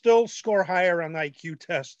 still score higher on IQ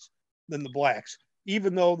tests than the blacks,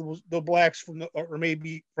 even though the blacks from or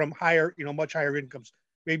maybe from higher, you know, much higher incomes,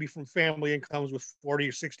 maybe from family incomes with 40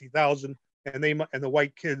 or 60,000, and the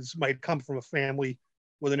white kids might come from a family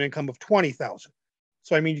with an income of 20,000.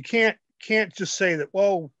 So I mean, you can't just say that,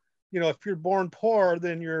 well, you know, if you're born poor,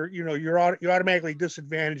 then you're automatically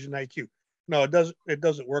disadvantaged in IQ. No, it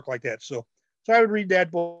doesn't work like that. So I would read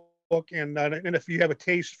that book, and if you have a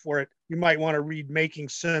taste for it, you might want to read Making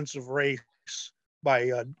Sense of Race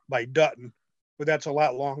by Dutton, but that's a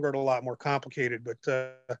lot longer and a lot more complicated.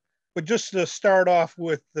 But just to start off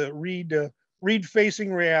with, read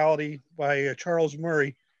Facing Reality by Charles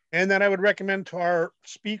Murray, and then I would recommend to our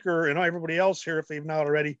speaker and everybody else here, if they've not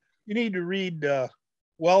already, you need to read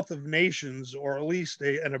Wealth of Nations, or at least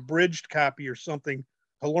an abridged copy or something,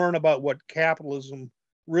 to learn about what capitalism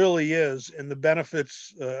really is and the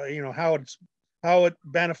benefits, you know, how it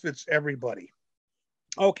benefits everybody.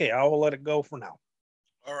 Okay, I will let it go for now.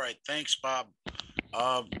 All right, thanks, Bob.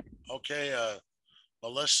 Okay,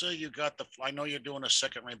 Melissa, you got I know you're doing a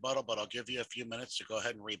second rebuttal, but I'll give you a few minutes to go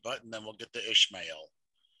ahead and rebut, and then we'll get to Ishmael.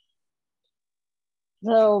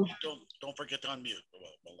 So don't forget to unmute,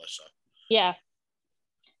 Melissa. Yeah.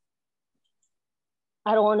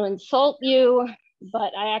 I don't want to insult you,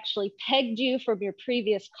 but I actually pegged you from your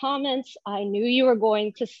previous comments. I knew you were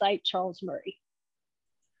going to cite Charles Murray.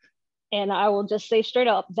 And I will just say straight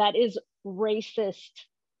up, that is racist.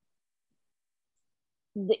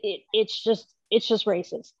 It's just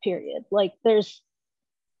racist, period. Like, there's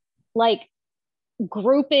like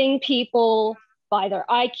grouping people by their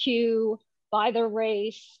IQ, by their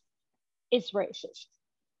race, is racist.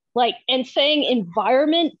 Like, and saying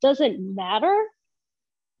environment doesn't matter,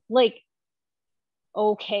 like,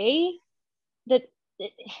 okay, that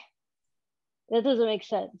doesn't make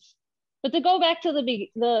sense. But to go back to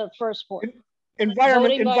the first point,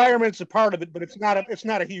 environment's a part of it, but it's not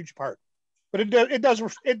a huge part. But it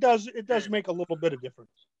does make a little bit of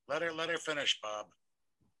difference. Let her finish, Bob.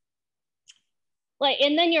 Like,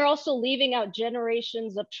 and then you're also leaving out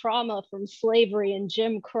generations of trauma from slavery and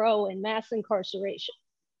Jim Crow and mass incarceration.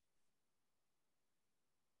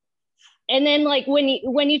 And then, like, when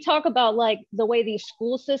you talk about like the way these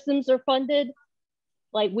school systems are funded,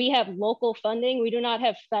 like, we have local funding, we do not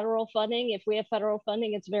have federal funding. If we have federal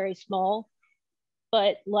funding, it's very small.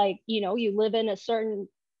 But like, you know, you live in a certain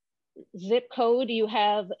zip code, you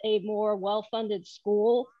have a more well-funded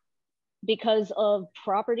school because of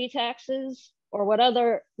property taxes or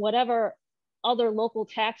whatever other local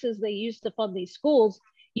taxes they use to fund these schools.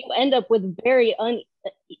 You end up with very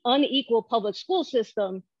unequal public school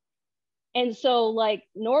system. And so, like,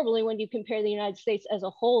 normally when you compare the United States as a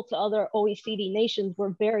whole to other OECD nations,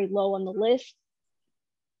 we're very low on the list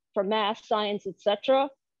for math, science, etc.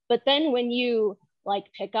 But then when you like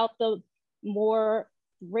pick out the more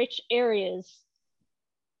rich areas,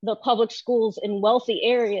 the public schools in wealthy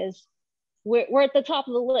areas, we're at the top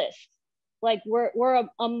of the list. Like, we're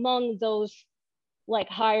among those like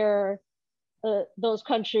higher, those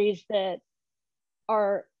countries that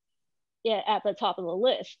are at the top of the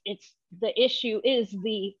list. It's the issue is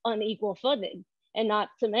the unequal funding, and not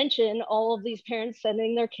to mention all of these parents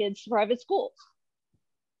sending their kids to private schools.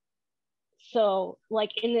 So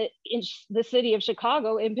like in the city of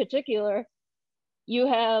Chicago in particular, you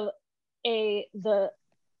have the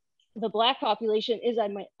Black population is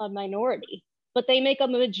a minority, but they make a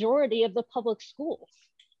majority of the public schools.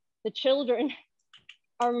 The children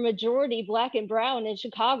are majority Black and brown in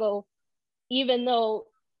Chicago, even though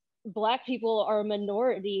Black people are a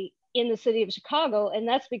minority in the city of Chicago. And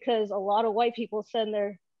that's because a lot of white people send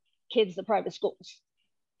their kids to private schools.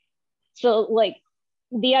 So like,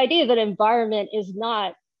 the idea that environment is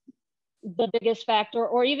not the biggest factor,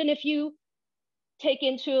 or even if you take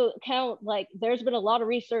into account, like, there's been a lot of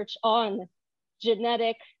research on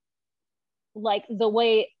genetic, like the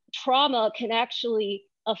way trauma can actually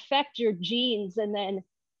affect your genes and then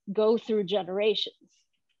go through generations.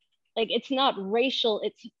 Like, it's not racial,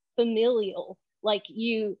 it's familial. Like,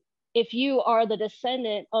 if you are the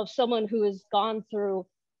descendant of someone who has gone through,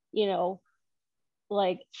 you know,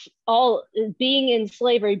 like all being in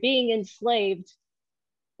slavery, being enslaved,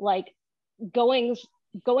 like going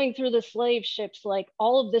through the slave ships, like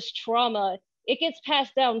all of this trauma, it gets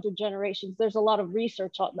passed down to generations. There's a lot of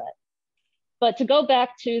research on that. But to go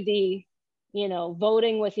back to the,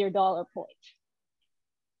 voting with your dollar point,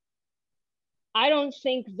 I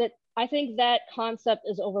think that concept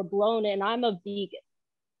is overblown, and I'm a vegan.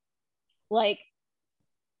 Like,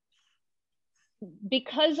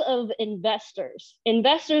 because of investors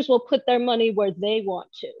will put their money where they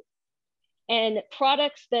want to, and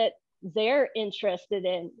products that they're interested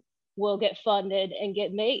in will get funded and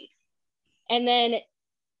get made. And then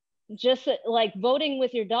just like voting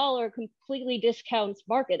with your dollar completely discounts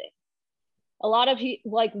marketing. A lot of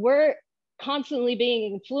we're constantly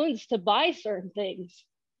being influenced to buy certain things.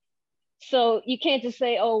 So you can't just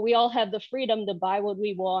say, oh, we all have the freedom to buy what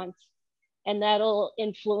we want, and that'll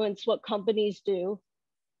influence what companies do.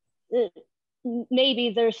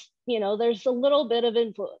 Maybe there's a little bit of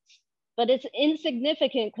influence, but it's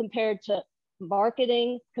insignificant compared to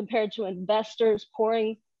marketing, compared to investors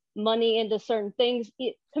pouring money into certain things,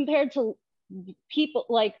 compared to people,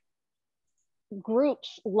 like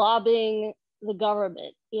groups lobbying the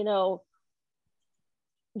government.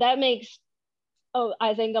 That makes,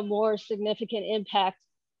 I think, a more significant impact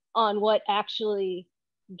on what actually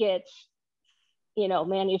gets,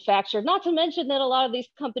 manufactured. Not to mention that a lot of these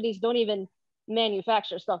companies don't even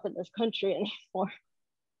manufacture stuff in this country anymore.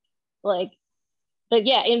 But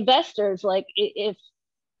yeah, investors, if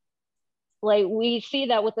we see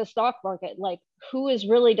that with the stock market, who is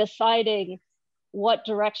really deciding what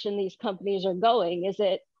direction these companies are going? Is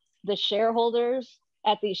it the shareholders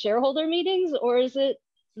at these shareholder meetings, or is it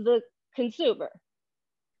the consumer?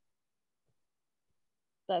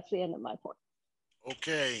 That's the end of my point.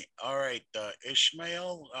 Okay, all right,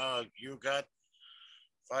 Ishmael, you got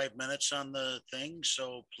 5 minutes on the thing,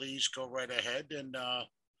 so please go right ahead, and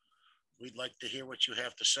we'd like to hear what you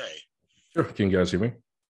have to say. Sure, can you guys hear me?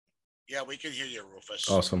 Yeah, we can hear you, Rufus.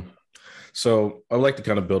 Awesome. So I'd like to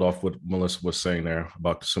kind of build off what Melissa was saying there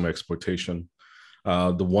about consumer exploitation.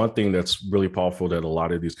 The one thing that's really powerful that a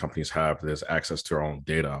lot of these companies have is access to our own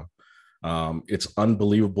data. It's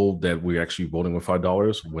unbelievable that we're actually voting with our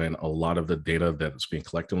dollars when a lot of the data that's being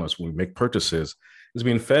collected on us when we make purchases is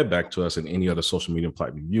being fed back to us in any other social media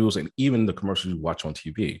platform we use, and even the commercials you watch on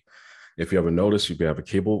TV. If you ever notice, if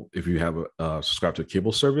you have a subscribe to a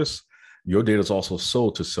cable service, your data is also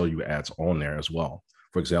sold to sell you ads on there as well.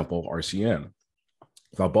 For example, RCN.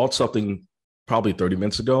 If I bought something probably 30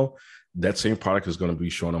 minutes ago, that same product is going to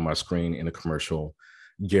be shown on my screen in a commercial,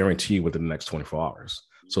 guaranteed within the next 24 hours.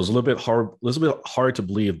 So it's a little bit hard to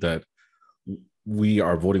believe that we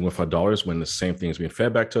are voting with our dollars when the same thing is being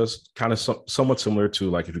fed back to us. Kind of somewhat similar to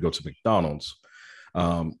like if you go to McDonald's,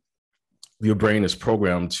 your brain is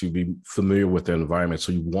programmed to be familiar with the environment,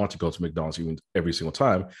 so you want to go to McDonald's every single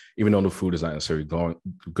time, even though the food is not necessarily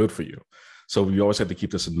good for you. So you always have to keep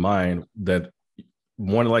this in mind that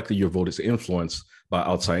more than likely your vote is influenced by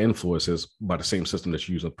outside influences by the same system that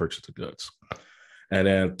you use to purchase the goods. And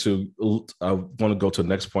then I want to go to the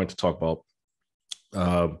next point to talk about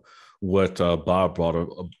what Bob brought up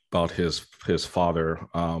about his father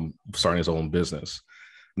starting his own business.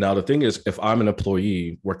 Now, the thing is, if I'm an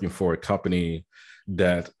employee working for a company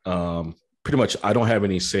that pretty much I don't have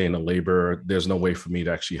any say in the labor, there's no way for me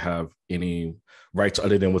to actually have any rights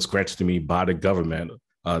other than what's granted to me by the government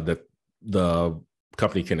that the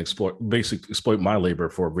company can exploit my labor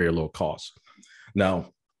for a very low cost.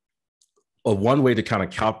 Now, one way to kind of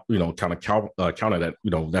counter that,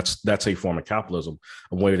 that's a form of capitalism.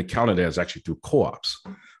 A way to counter that is actually through co-ops.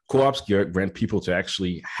 Co-ops grant people to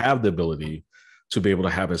actually have the ability to be able to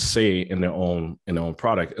have a say in their own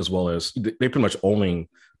product, as well as they pretty much owning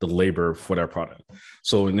the labor for their product.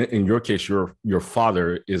 So in your case, your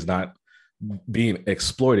father is not being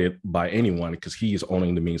exploited by anyone because he is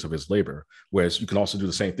owning the means of his labor. Whereas you can also do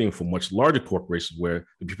the same thing for much larger corporations where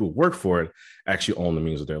the people who work for it actually own the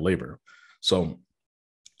means of their labor. So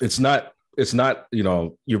it's not,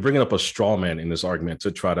 you're bringing up a straw man in this argument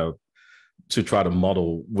to try to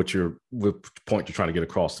muddle what point you're trying to get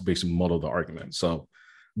across, to basically muddle the argument. So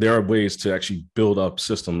there are ways to actually build up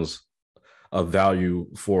systems of value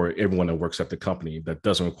for everyone that works at the company that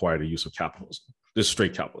doesn't require the use of capitalism. This is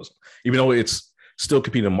straight capitalism. Even though it's still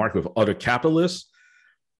competing in the market with other capitalists,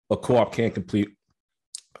 a co-op can compete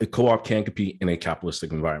in a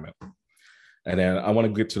capitalistic environment. And then I want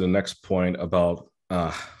to get to the next point about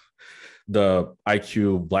the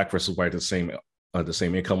IQ, black versus white, the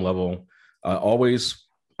same income level. I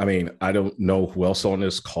don't know who else on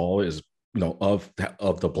this call is, of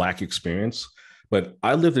the black experience, but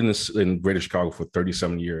I lived in Greater Chicago for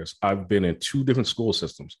 37 years. I've been in 2 different school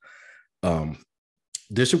systems,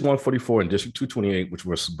 District 144 and District 228, which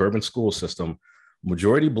were a suburban school system,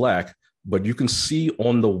 majority black, but you can see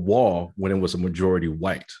on the wall when it was a majority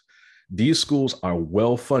white. These schools are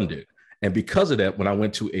well funded. And because of that, when I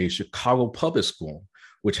went to a Chicago public school,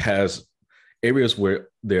 which has areas where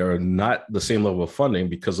there are not the same level of funding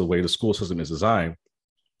because of the way the school system is designed,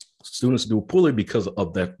 students do poorly because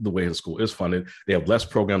of that, the way the school is funded. They have less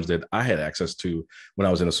programs that I had access to when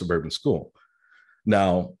I was in a suburban school.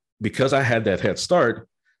 Now, because I had that head start,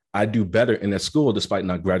 I do better in that school despite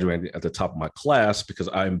not graduating at the top of my class because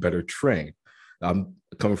I'm better trained. I'm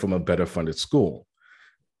coming from a better funded school.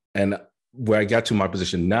 And where I got to my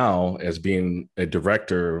position now as being a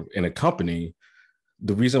director in a company,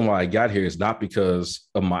 the reason why I got here is not because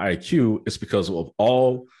of my IQ, it's because of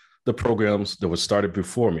all the programs that were started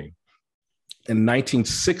before me. In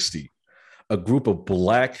 1960, a group of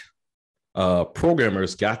Black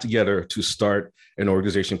programmers got together to start an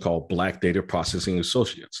organization called Black Data Processing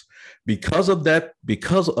Associates. Because of that,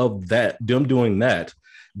 them doing that,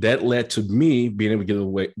 that led to me being able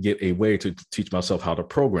to get a way to teach myself how to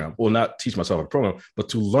program. Well, not teach myself how to program, but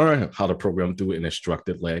to learn how to program through an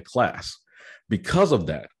instructor-led class. Because of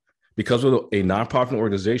that, because of a nonprofit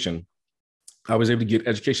organization, I was able to get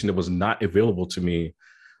education that was not available to me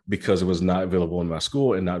because it was not available in my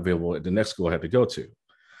school and not available at the next school I had to go to.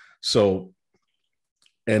 So,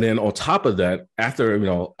 and then on top of that,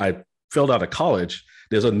 after, I failed out of college,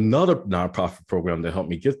 there's another nonprofit program that helped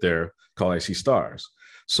me get there called IC Stars.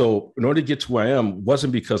 So in order to get to where I am,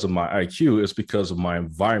 wasn't because of my IQ, it's because of my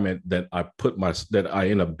environment that I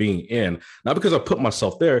end up being in. Not because I put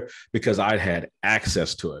myself there, because I had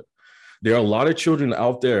access to it. There are a lot of children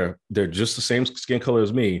out there, they're just the same skin color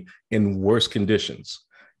as me, in worse conditions,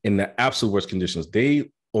 in the absolute worst conditions.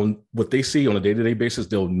 On what they see on a day-to-day basis,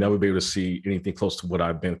 they'll never be able to see anything close to what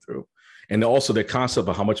I've been through. And also the concept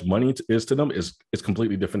of how much money it is to them is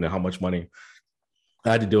completely different than how much money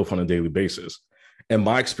I had to deal with on a daily basis. And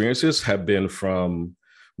my experiences have been from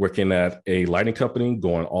working at a lighting company,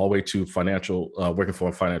 going all the way to working for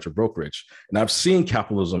a financial brokerage. And I've seen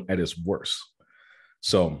capitalism at its worst.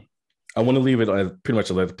 So I want to leave it at pretty much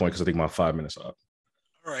at that point because I think my 5 minutes are up.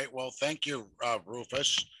 All right. Well, thank you,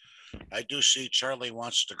 Rufus. I do see Charlie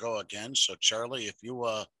wants to go again. So Charlie, if you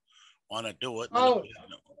want to do it, go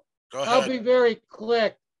ahead. I'll be very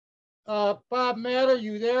quick. Bob Matt, are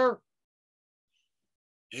you there?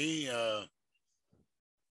 Yeah,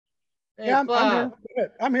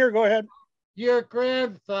 I'm here. Go ahead. Your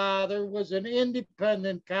grandfather was an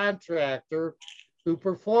independent contractor who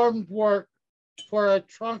performed work for a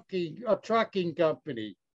trucking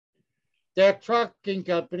company. That trucking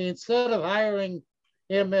company, instead of hiring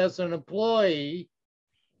him as an employee,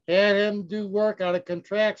 had him do work on a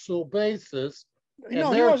contractual basis.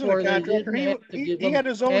 No, he wasn't a contractor. He had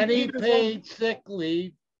his own. And he paid sick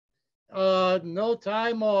leave, no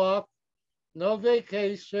time off, no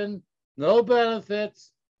vacation, no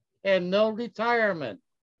benefits, and no retirement.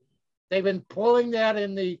 They've been pulling that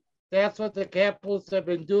that's what the capitalists have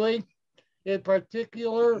been doing. In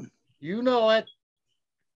particular, you know it,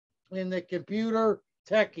 in the computer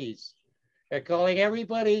techies. They're calling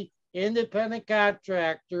everybody independent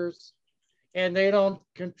contractors, and they don't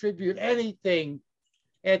contribute anything.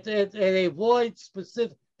 And they avoid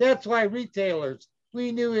specific. That's why retailers,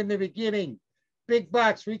 we knew in the beginning, big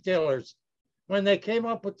box retailers, when they came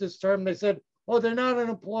up with this term, they said, oh, they're not an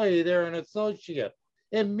employee, they're an associate.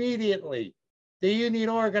 Immediately, the union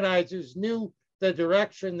organizers knew the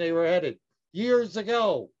direction they were headed. Years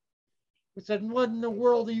ago, we said, what in the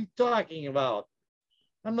world are you talking about?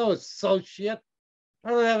 I'm no associate.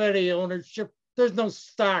 I don't have any ownership. There's no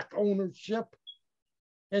stock ownership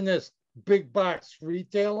in this big box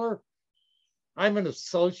retailer. I'm an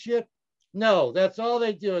associate. No, that's all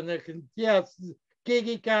they do. And they can, yes, gig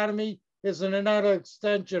economy is another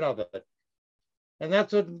extension of it. And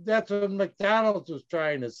that's what McDonald's was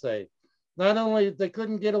trying to say. Not only they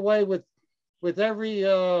couldn't get away with every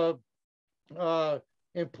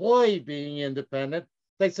employee being independent,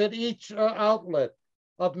 they said each outlet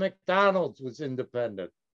of McDonald's was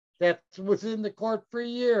independent. That was in the court for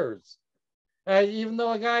years. Even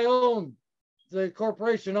though a guy owned, the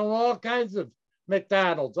corporation owned all kinds of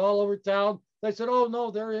McDonald's all over town, they said, oh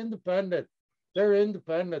no, they're independent. They're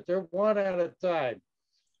independent. They're one at a time.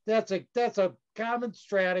 That's a common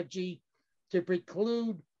strategy to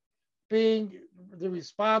preclude being the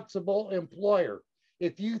responsible employer.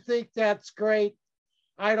 If you think that's great,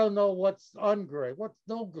 I don't know what's ungreat, what's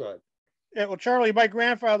no good. Yeah, well, Charlie, my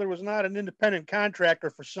grandfather was not an independent contractor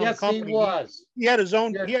for some company. Yes, he was. He had his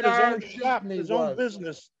own. He had his own shop, his own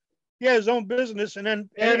business. He had his own business, and then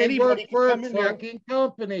he worked for a trucking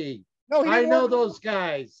company. No, I know those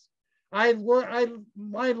guys. My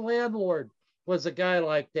landlord was a guy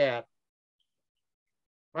like that.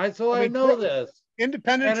 I know this.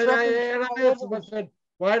 Independent And truckers. I asked him, I said,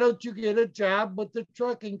 why don't you get a job with the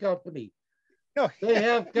trucking company? No, they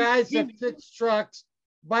have guys that fix trucks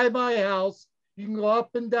by my house. You can go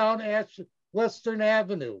up and down Western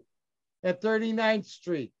Avenue at 39th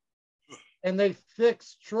Street, and they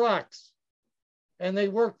fix trucks, and they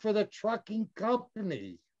work for the trucking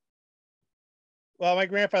company. Well, my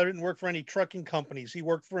grandfather didn't work for any trucking companies. He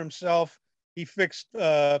worked for himself. He fixed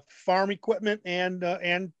farm equipment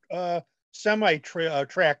and semi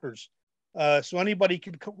tractors. So anybody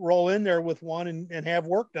could roll in there with one and have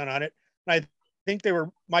work done on it. And I think they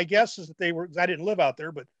were, my guess is that they were, I didn't live out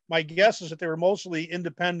there, but my guess is that they were mostly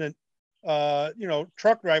independent,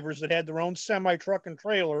 truck drivers that had their own semi truck and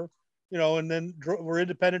trailer, and then were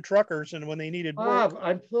independent truckers. And when they needed work,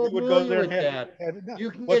 I'm familiar with that.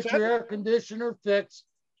 You can get your air conditioner fixed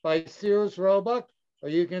by Sears Roebuck, or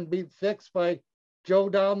you can be fixed by Joe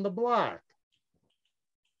down the block.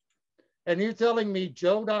 And you're telling me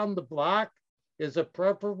Joe down the block is a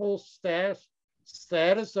preferable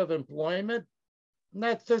status of employment?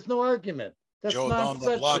 And there's no argument. That's Joe down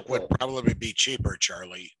the block would probably be cheaper,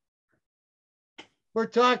 Charlie. We're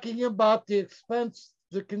talking about the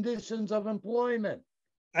conditions of employment.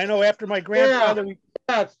 I know after my grandfather.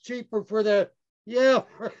 Yeah, it's cheaper for the guy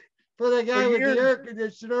with the air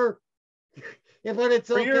conditioner. But it's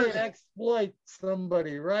okay to exploit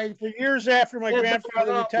somebody, right? For years after my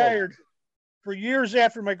grandfather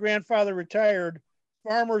retired,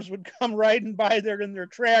 farmers would come riding by there in their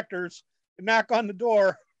tractors and knock on the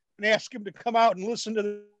door and ask him to come out and listen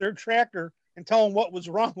to their tractor and tell him what was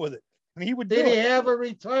wrong with it. And he would Did he have a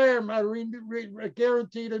retirement, a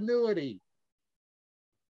guaranteed annuity?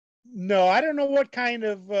 No, I don't know what kind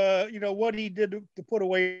of, what he did to put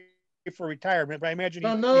away for retirement, but I imagine he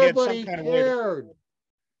had some kind of way.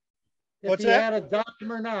 If he had a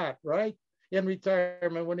dime or not, right? In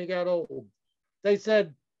retirement when he got old. They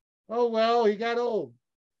said, oh, well, he got old.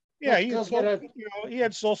 Yeah, he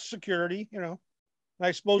had Social Security,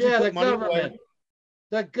 I suppose he put money away.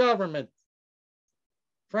 The government.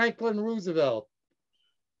 Franklin Roosevelt.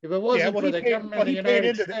 If it wasn't for the government of the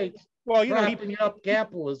United States propping up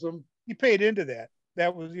capitalism. He paid into that.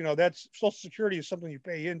 That was, that's Social Security is something you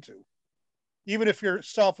pay into. Even if you're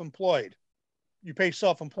self-employed, you pay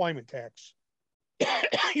self-employment tax.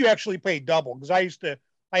 You actually pay double, because I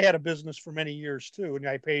had a business for many years too, and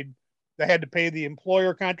I had to pay the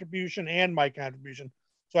employer contribution and my contribution.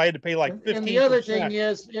 So I had to pay like 15%. And the other thing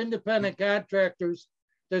is, independent contractors,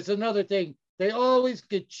 there's another thing. They always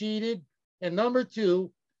get cheated. And number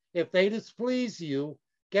two, if they displease you,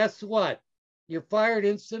 guess what? You're fired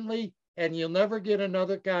instantly, and you'll never get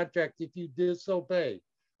another contract if you disobey,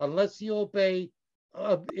 unless you obey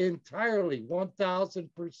entirely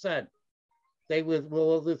 1,000%. They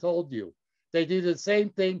will withhold you. They do the same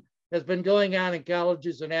thing that's been going on in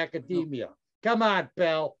colleges and academia. Come on,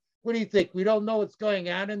 pal. What do you think? We don't know what's going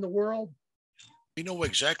on in the world? We know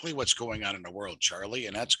exactly what's going on in the world, Charlie,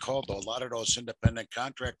 and that's called a lot of those independent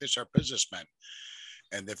contractors are businessmen.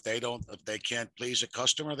 And if they can't please a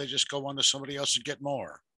customer, they just go on to somebody else and get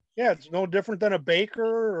more. Yeah, it's no different than a baker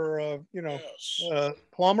or a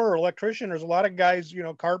plumber or electrician. There's a lot of guys,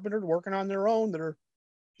 carpenters working on their own that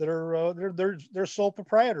are sole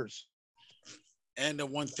proprietors. And the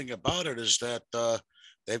one thing about it is that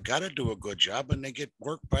they've got to do a good job, and they get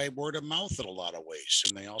work by word of mouth in a lot of ways,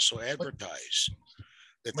 and they also advertise.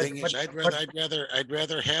 The thing is, I'd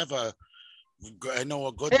rather have a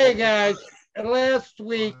good. Hey guys, last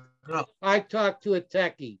week I talked to a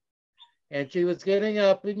techie, and she was getting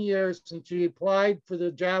up in years, and she applied for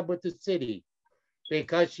the job with the city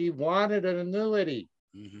because she wanted an annuity.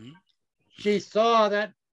 Mm-hmm. She saw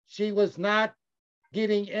that she was not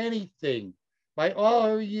getting anything. By all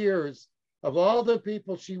her years of all the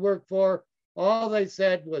people she worked for, all they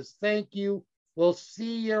said was, thank you, we'll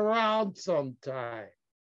see you around sometime.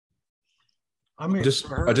 I just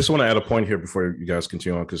want to add a point here before you guys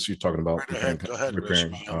continue on, because you're talking about go ahead,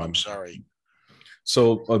 repairing. I'm sorry.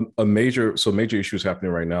 So major issues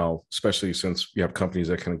happening right now, especially since you have companies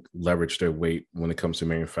that can leverage their weight when it comes to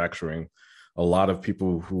manufacturing. A lot of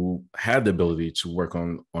people who had the ability to work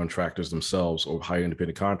on tractors themselves or hire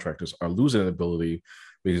independent contractors are losing that ability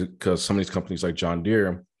because some of these companies like John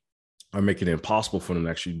Deere are making it impossible for them to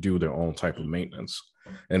actually do their own type of maintenance.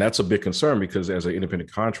 And that's a big concern, because as an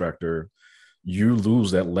independent contractor, you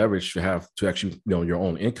lose that leverage to have to actually, your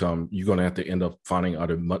own income. You're going to have to end up finding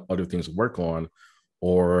other things to work on,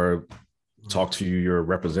 or talk to your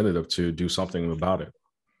representative to do something about it.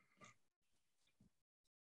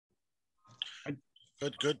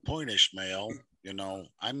 Good point, Ishmael.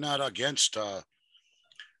 I'm not against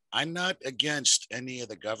I'm not against any of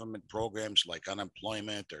the government programs like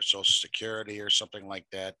unemployment or Social Security or something like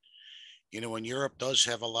that. You know, in Europe does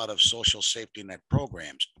have a lot of social safety net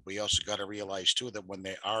programs, but we also got to realize too that when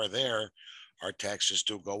they are there, our taxes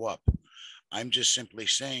do go up. I'm just simply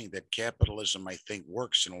saying that capitalism, I think,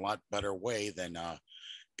 works in a lot better way than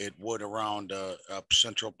it would around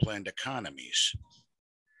central planned economies.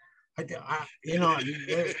 You know,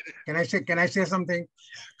 can I say something?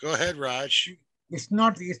 Go ahead, Raj. It's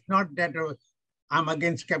not that I'm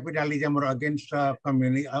against capitalism or against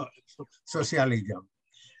socialism.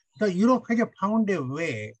 The Europe has found a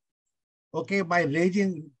way, okay, by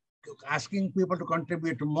asking people to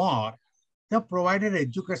contribute more. They have provided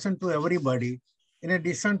education to everybody in a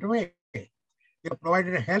decent way. They have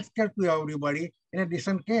provided healthcare to everybody in a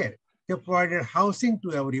decent care. They have provided housing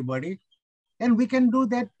to everybody, and we can do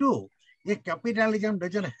that too. Capitalism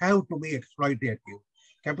doesn't have to be exploitative.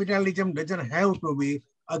 Capitalism doesn't have to be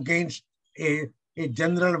against a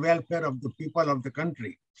general welfare of the people of the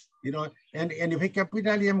country. You know, and if a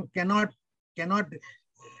capitalism cannot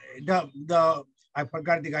I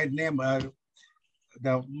forgot the guy's name,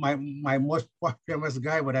 my most famous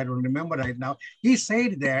guy, but I don't remember right now. He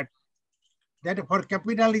said that for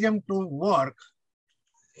capitalism to work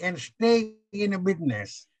and stay in a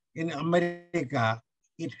business in America,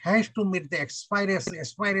 it has to meet the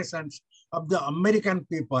aspirations of the American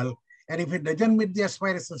people. And if it doesn't meet the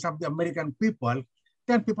aspirations of the American people,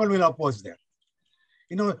 then people will oppose them.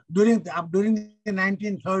 You know, during the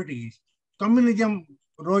 1930s, communism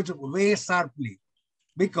rose way sharply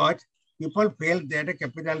because people felt that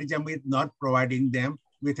capitalism is not providing them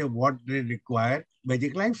with what they require,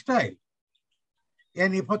 basic lifestyle.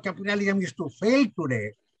 And if a capitalism is to fail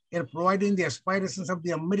today in providing the aspirations of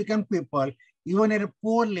the American people, even at a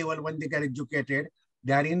poor level, when they get educated,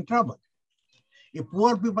 they are in trouble. If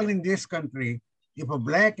poor people in this country, if a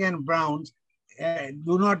black and browns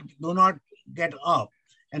do not get up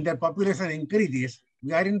and their population increases,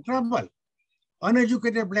 we are in trouble.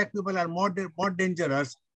 Uneducated black people are more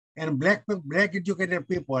dangerous, and black educated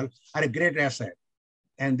people are a great asset.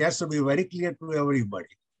 And that should be very clear to everybody.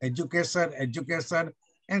 Education.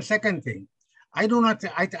 And second thing, I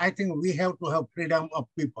think we have to have freedom of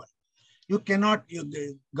people. You cannot,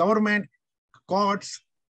 government, courts,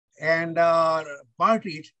 and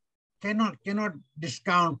parties cannot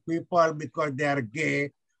discount people because they are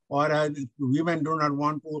gay, or women do not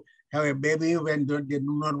want to have a baby when they do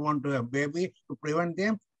not want to have a baby, to prevent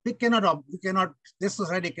them. We cannot, this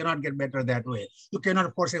society cannot get better that way. You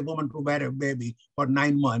cannot force a woman to bear a baby for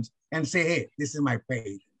 9 months and say, hey, this is my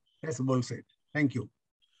pay. That's bullshit. Thank you.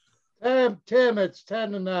 Tim, it's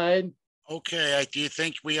 10 to 9. Okay, do you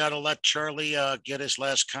think we ought to let Charlie get his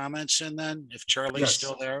last comments in then, if Charlie's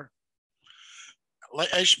still there?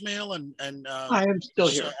 Ishmael and I am still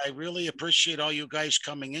here. I really appreciate all you guys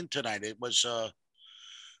coming in tonight. It was a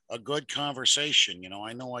good conversation. You know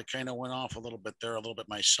I kind of went off a little bit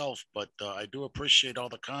myself, but I do appreciate all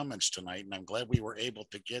the comments tonight, and I'm glad we were able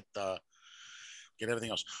to get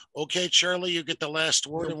everything else. Okay, Charlie, you get the last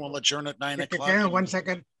word, and we'll adjourn at 9 o'clock. 1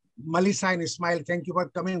 second. Melissa and Ismail, thank you for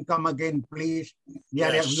coming. Come again, please. We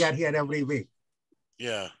are here every week.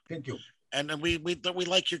 Yeah. Thank you. And then we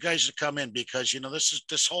like you guys to come in, because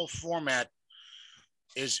this whole format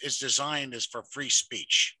is designed as for free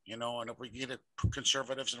speech, and if we get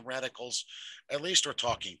conservatives and radicals, at least we're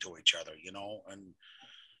talking to each other, and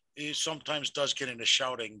he sometimes does get into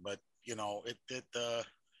shouting, but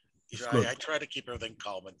I try to keep everything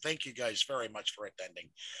calm. And thank you guys very much for attending,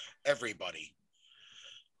 everybody.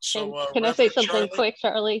 So can I say something quick,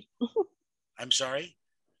 Charlie? I'm sorry,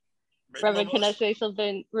 Reverend, can I say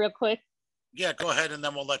something real quick? Yeah, go ahead, and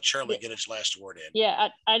then we'll let Charlie get his last word in. Yeah,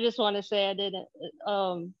 I just want to say I didn't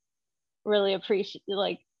really appreciate,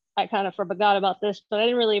 I kind of forgot about this, but I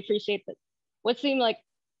didn't really appreciate that what seemed like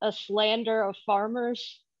a slander of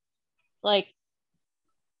farmers. Like,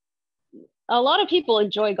 a lot of people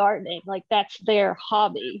enjoy gardening, that's their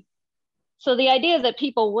hobby. So the idea that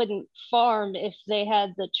people wouldn't farm if they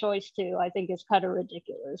had the choice to, I think is kind of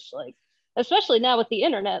ridiculous. Especially now with the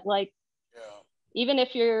internet, even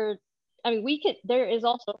if you're, there is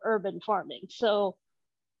also urban farming. So,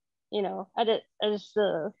 I just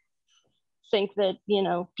think that,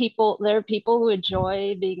 there are people who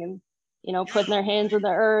enjoy being, putting their hands in the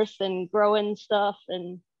earth and growing stuff.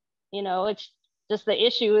 And, it's just, the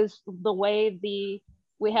issue is the way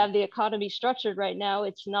we have the economy structured right now.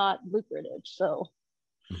 It's not lucrative. So.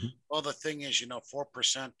 Well, the thing is,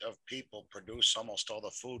 4% of people produce almost all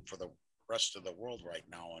the food for the rest of the world right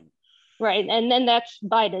now. Right. And then that's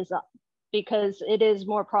by design, because it is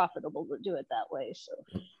more profitable to do it that way. So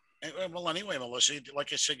Well, anyway, Melissa,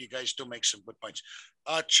 like I said, you guys do make some good points.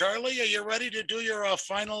 Charlie, are you ready to do your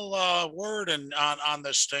final word and on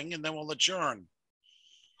this thing, and then we'll adjourn?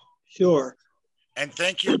 Sure. And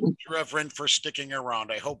thank you, Reverend, for sticking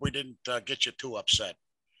around. I hope we didn't get you too upset.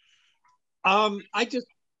 I just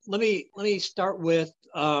let me start with.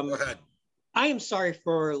 Go ahead. I am sorry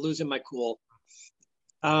for losing my cool.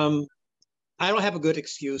 I don't have a good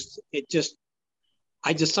excuse.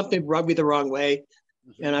 Something rubbed me the wrong way,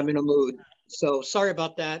 and I'm in a mood. So sorry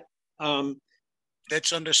about that.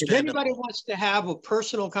 That's understandable. If anybody wants to have a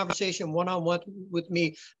personal conversation one-on-one with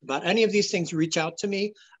me about any of these things, reach out to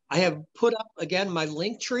me. I have put up again my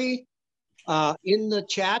link tree in the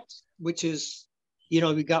chat, which is,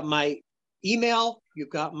 you've got my email, you've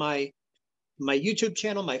got my YouTube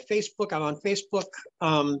channel, my Facebook. I'm on Facebook.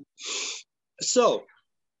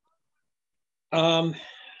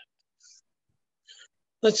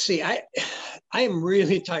 Let's see. I am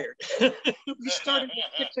really tired. We started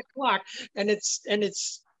at 6 o'clock, and it's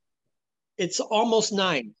almost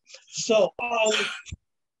 9. So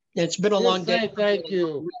it's been a long day. Thank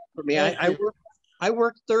you for me. I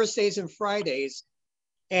work Thursdays and Fridays,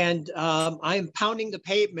 and I'm pounding the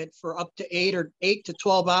pavement for up to 8 to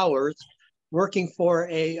 12 hours, working for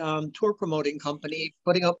a tour promoting company,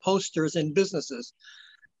 putting up posters in businesses,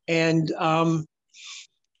 and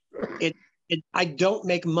I don't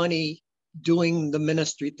make money doing the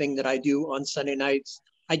ministry thing that I do on Sunday nights.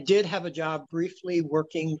 I did have a job briefly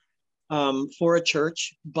working for a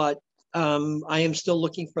church, but I am still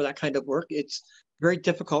looking for that kind of work. It's very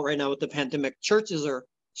difficult right now with the pandemic. Churches are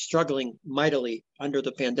struggling mightily under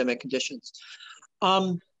the pandemic conditions.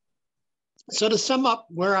 So to sum up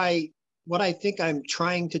what I think I'm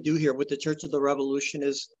trying to do here with the Church of the Revolution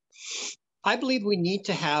is, I believe we need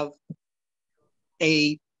to have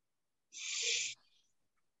a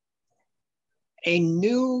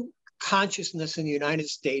new consciousness in the United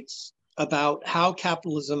States about how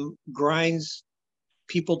capitalism grinds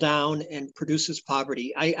people down and produces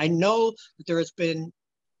poverty. I know that there has been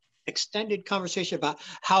extended conversation about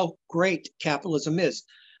how great capitalism is.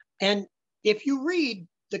 And if you read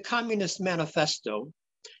the Communist Manifesto,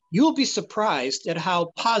 you'll be surprised at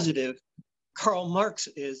how positive Karl Marx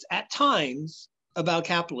is at times about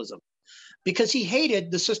capitalism, because he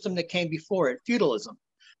hated the system that came before it, feudalism,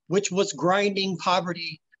 which was grinding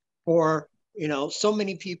poverty for so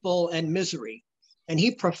many people and misery. And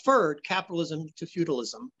he preferred capitalism to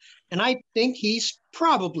feudalism. And I think he's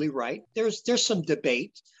probably right. There's some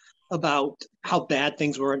debate about how bad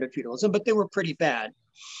things were under feudalism, but they were pretty bad.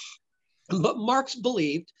 But Marx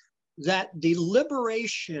believed that the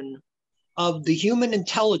liberation of the human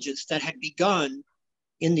intelligence that had begun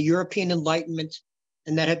in the European Enlightenment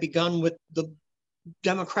and that had begun with the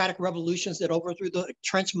democratic revolutions that overthrew the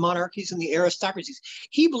entrenched monarchies and the aristocracies,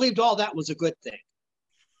 he believed all that was a good thing.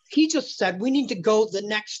 He just said, we need to go the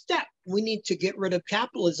next step. We need to get rid of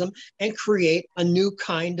capitalism and create a new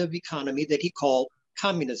kind of economy that he called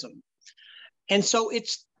communism. And so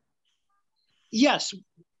yes,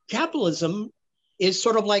 capitalism is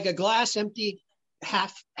sort of like a glass empty,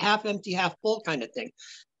 half empty, half full kind of thing.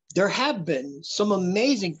 There have been some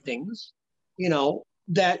amazing things,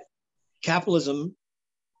 that capitalism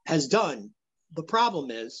has done. The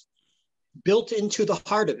problem is, built into the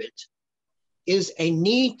heart of it is a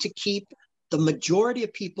need to keep the majority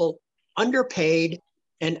of people underpaid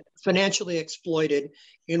and financially exploited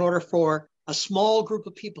in order for a small group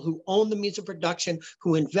of people who own the means of production,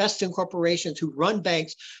 who invest in corporations, who run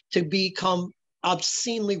banks, to become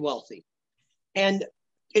obscenely wealthy. And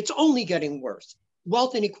it's only getting worse.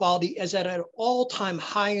 Wealth inequality is at an all-time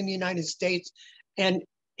high in the United States, and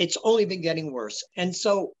it's only been getting worse. And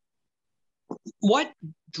so what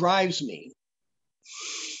drives me,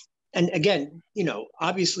 and again,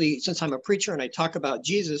 obviously, since I'm a preacher and I talk about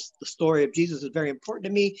Jesus, the story of Jesus is very important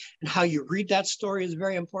to me, and how you read that story is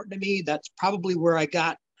very important to me. That's probably where I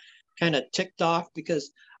got kind of ticked off,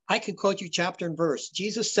 because I can quote you chapter and verse.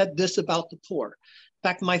 Jesus said this about the poor. In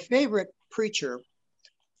fact, my favorite preacher,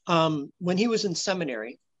 when he was in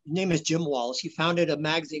seminary, his name is Jim Wallace. He founded a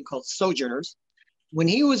magazine called Sojourners. When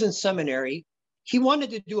he was in seminary, he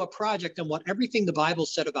wanted to do a project on what everything the Bible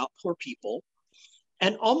said about poor people.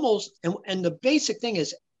 And the basic thing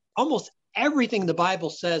is, almost everything the Bible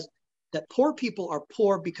says that poor people are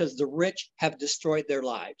poor because the rich have destroyed their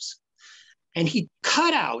lives. And he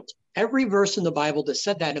cut out every verse in the Bible that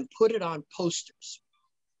said that and put it on posters.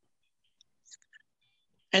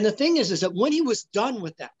 And the thing is that when he was done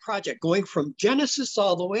with that project, going from Genesis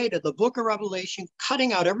all the way to the book of Revelation,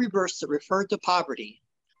 cutting out every verse that referred to poverty,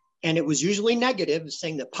 and it was usually negative,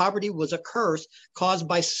 saying that poverty was a curse caused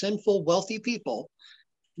by sinful, wealthy people.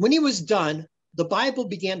 when he was done, the Bible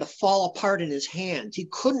began to fall apart in his hands. He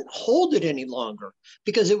couldn't hold it any longer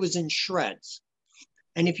because it was in shreds.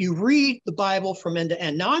 And if you read the Bible from end to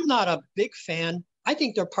end, now I'm not a big fan. I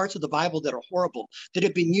think there are parts of the Bible that are horrible, that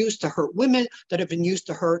have been used to hurt women, that have been used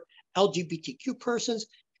to hurt LGBTQ persons,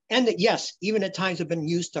 and that, yes, even at times have been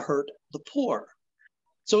used to hurt the poor.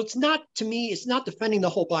 So it's not, to me, it's not defending the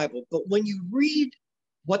whole Bible, but when you read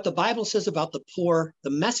what the Bible says about the poor, the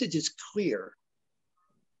message is clear.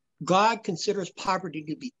 God considers poverty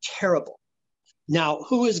to be terrible. Now,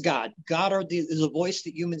 who is God? God is a voice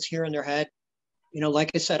that humans hear in their head. You know,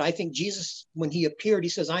 like I said, I think Jesus, when he appeared, he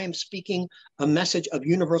says, I am speaking a message of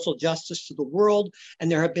universal justice to the world.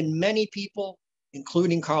 And there have been many people,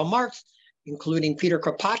 including Karl Marx, including Peter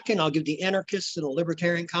Kropotkin, I'll give the anarchists and the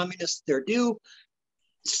libertarian communists their due,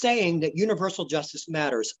 saying that universal justice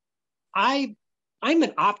matters. I'm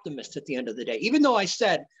an optimist at the end of the day, even though I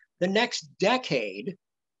said the next decade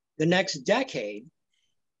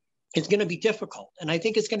is going to be difficult. And I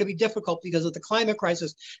think it's going to be difficult because of the climate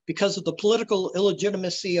crisis, because of the political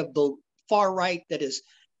illegitimacy of the far right that is,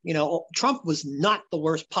 you know, Trump was not the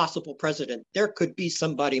worst possible president. There could be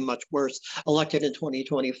somebody much worse elected in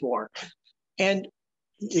 2024. And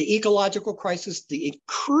the ecological crisis, the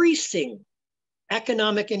increasing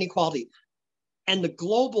economic inequality, and the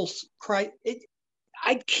global crisis,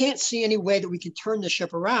 I can't see any way that we can turn the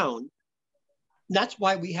ship around. That's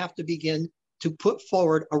why we have to begin to put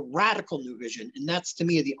forward a radical new vision. And that's, to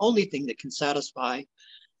me, the only thing that can satisfy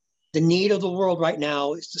the need of the world right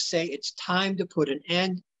now, is to say it's time to put an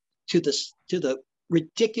end to the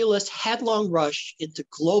ridiculous headlong rush into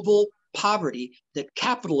global poverty that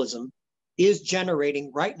capitalism is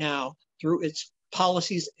generating right now through its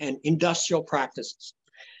policies and industrial practices.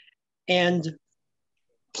 And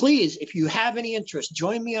please, if you have any interest,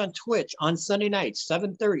 join me on Twitch on Sunday nights,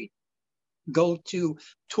 7:30. Go to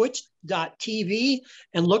twitch.tv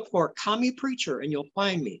and look for Commie Preacher and you'll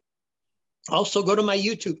find me. Also go to my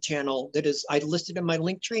YouTube channel that is, I listed in my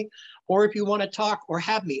link tree, or if you want to talk or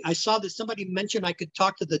have me. I saw that somebody mentioned I could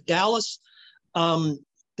talk to the Dallas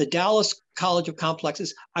College of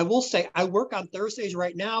Complexes. I will say I work on Thursdays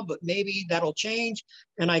right now, but maybe that'll change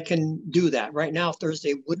and I can do that. Right now,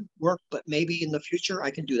 Thursday wouldn't work, but maybe in the future I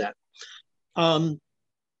can do that.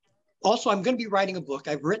 Also, I'm going to be writing a book.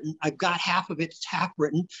 I've got half of it, it's half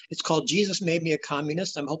written. It's called Jesus Made Me a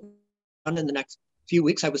Communist. I'm hoping in the next few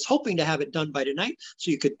weeks. I was hoping to have it done by tonight so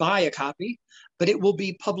you could buy a copy, but it will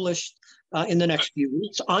be published in the next few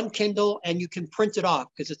weeks on Kindle, and you can print it off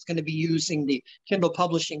because it's going to be using the Kindle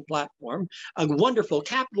publishing platform, a wonderful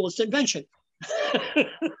capitalist invention.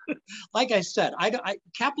 Like I said,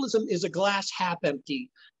 capitalism is a glass half empty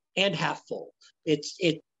and half full.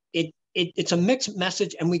 It's a mixed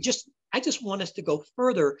message, and I just want us to go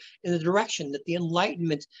further in the direction that the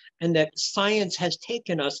Enlightenment and that science has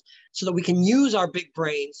taken us, so that we can use our big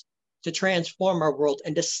brains to transform our world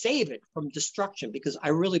and to save it from destruction, because I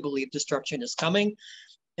really believe destruction is coming.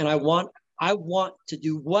 And I want to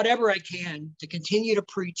do whatever I can to continue to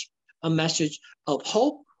preach a message of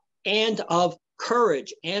hope and of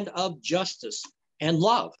courage and of justice and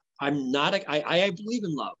love. I believe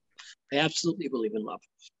in love. I absolutely believe in love.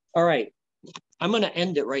 All right. I'm going to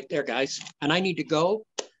end it right there, guys. And I need to go.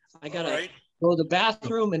 I got to go to the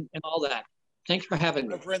bathroom and all that. Thanks for having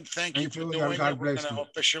me. Reverend, thank you for doing it. We're going to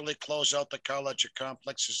officially close out the College of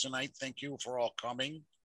Complexes tonight. Thank you for all coming.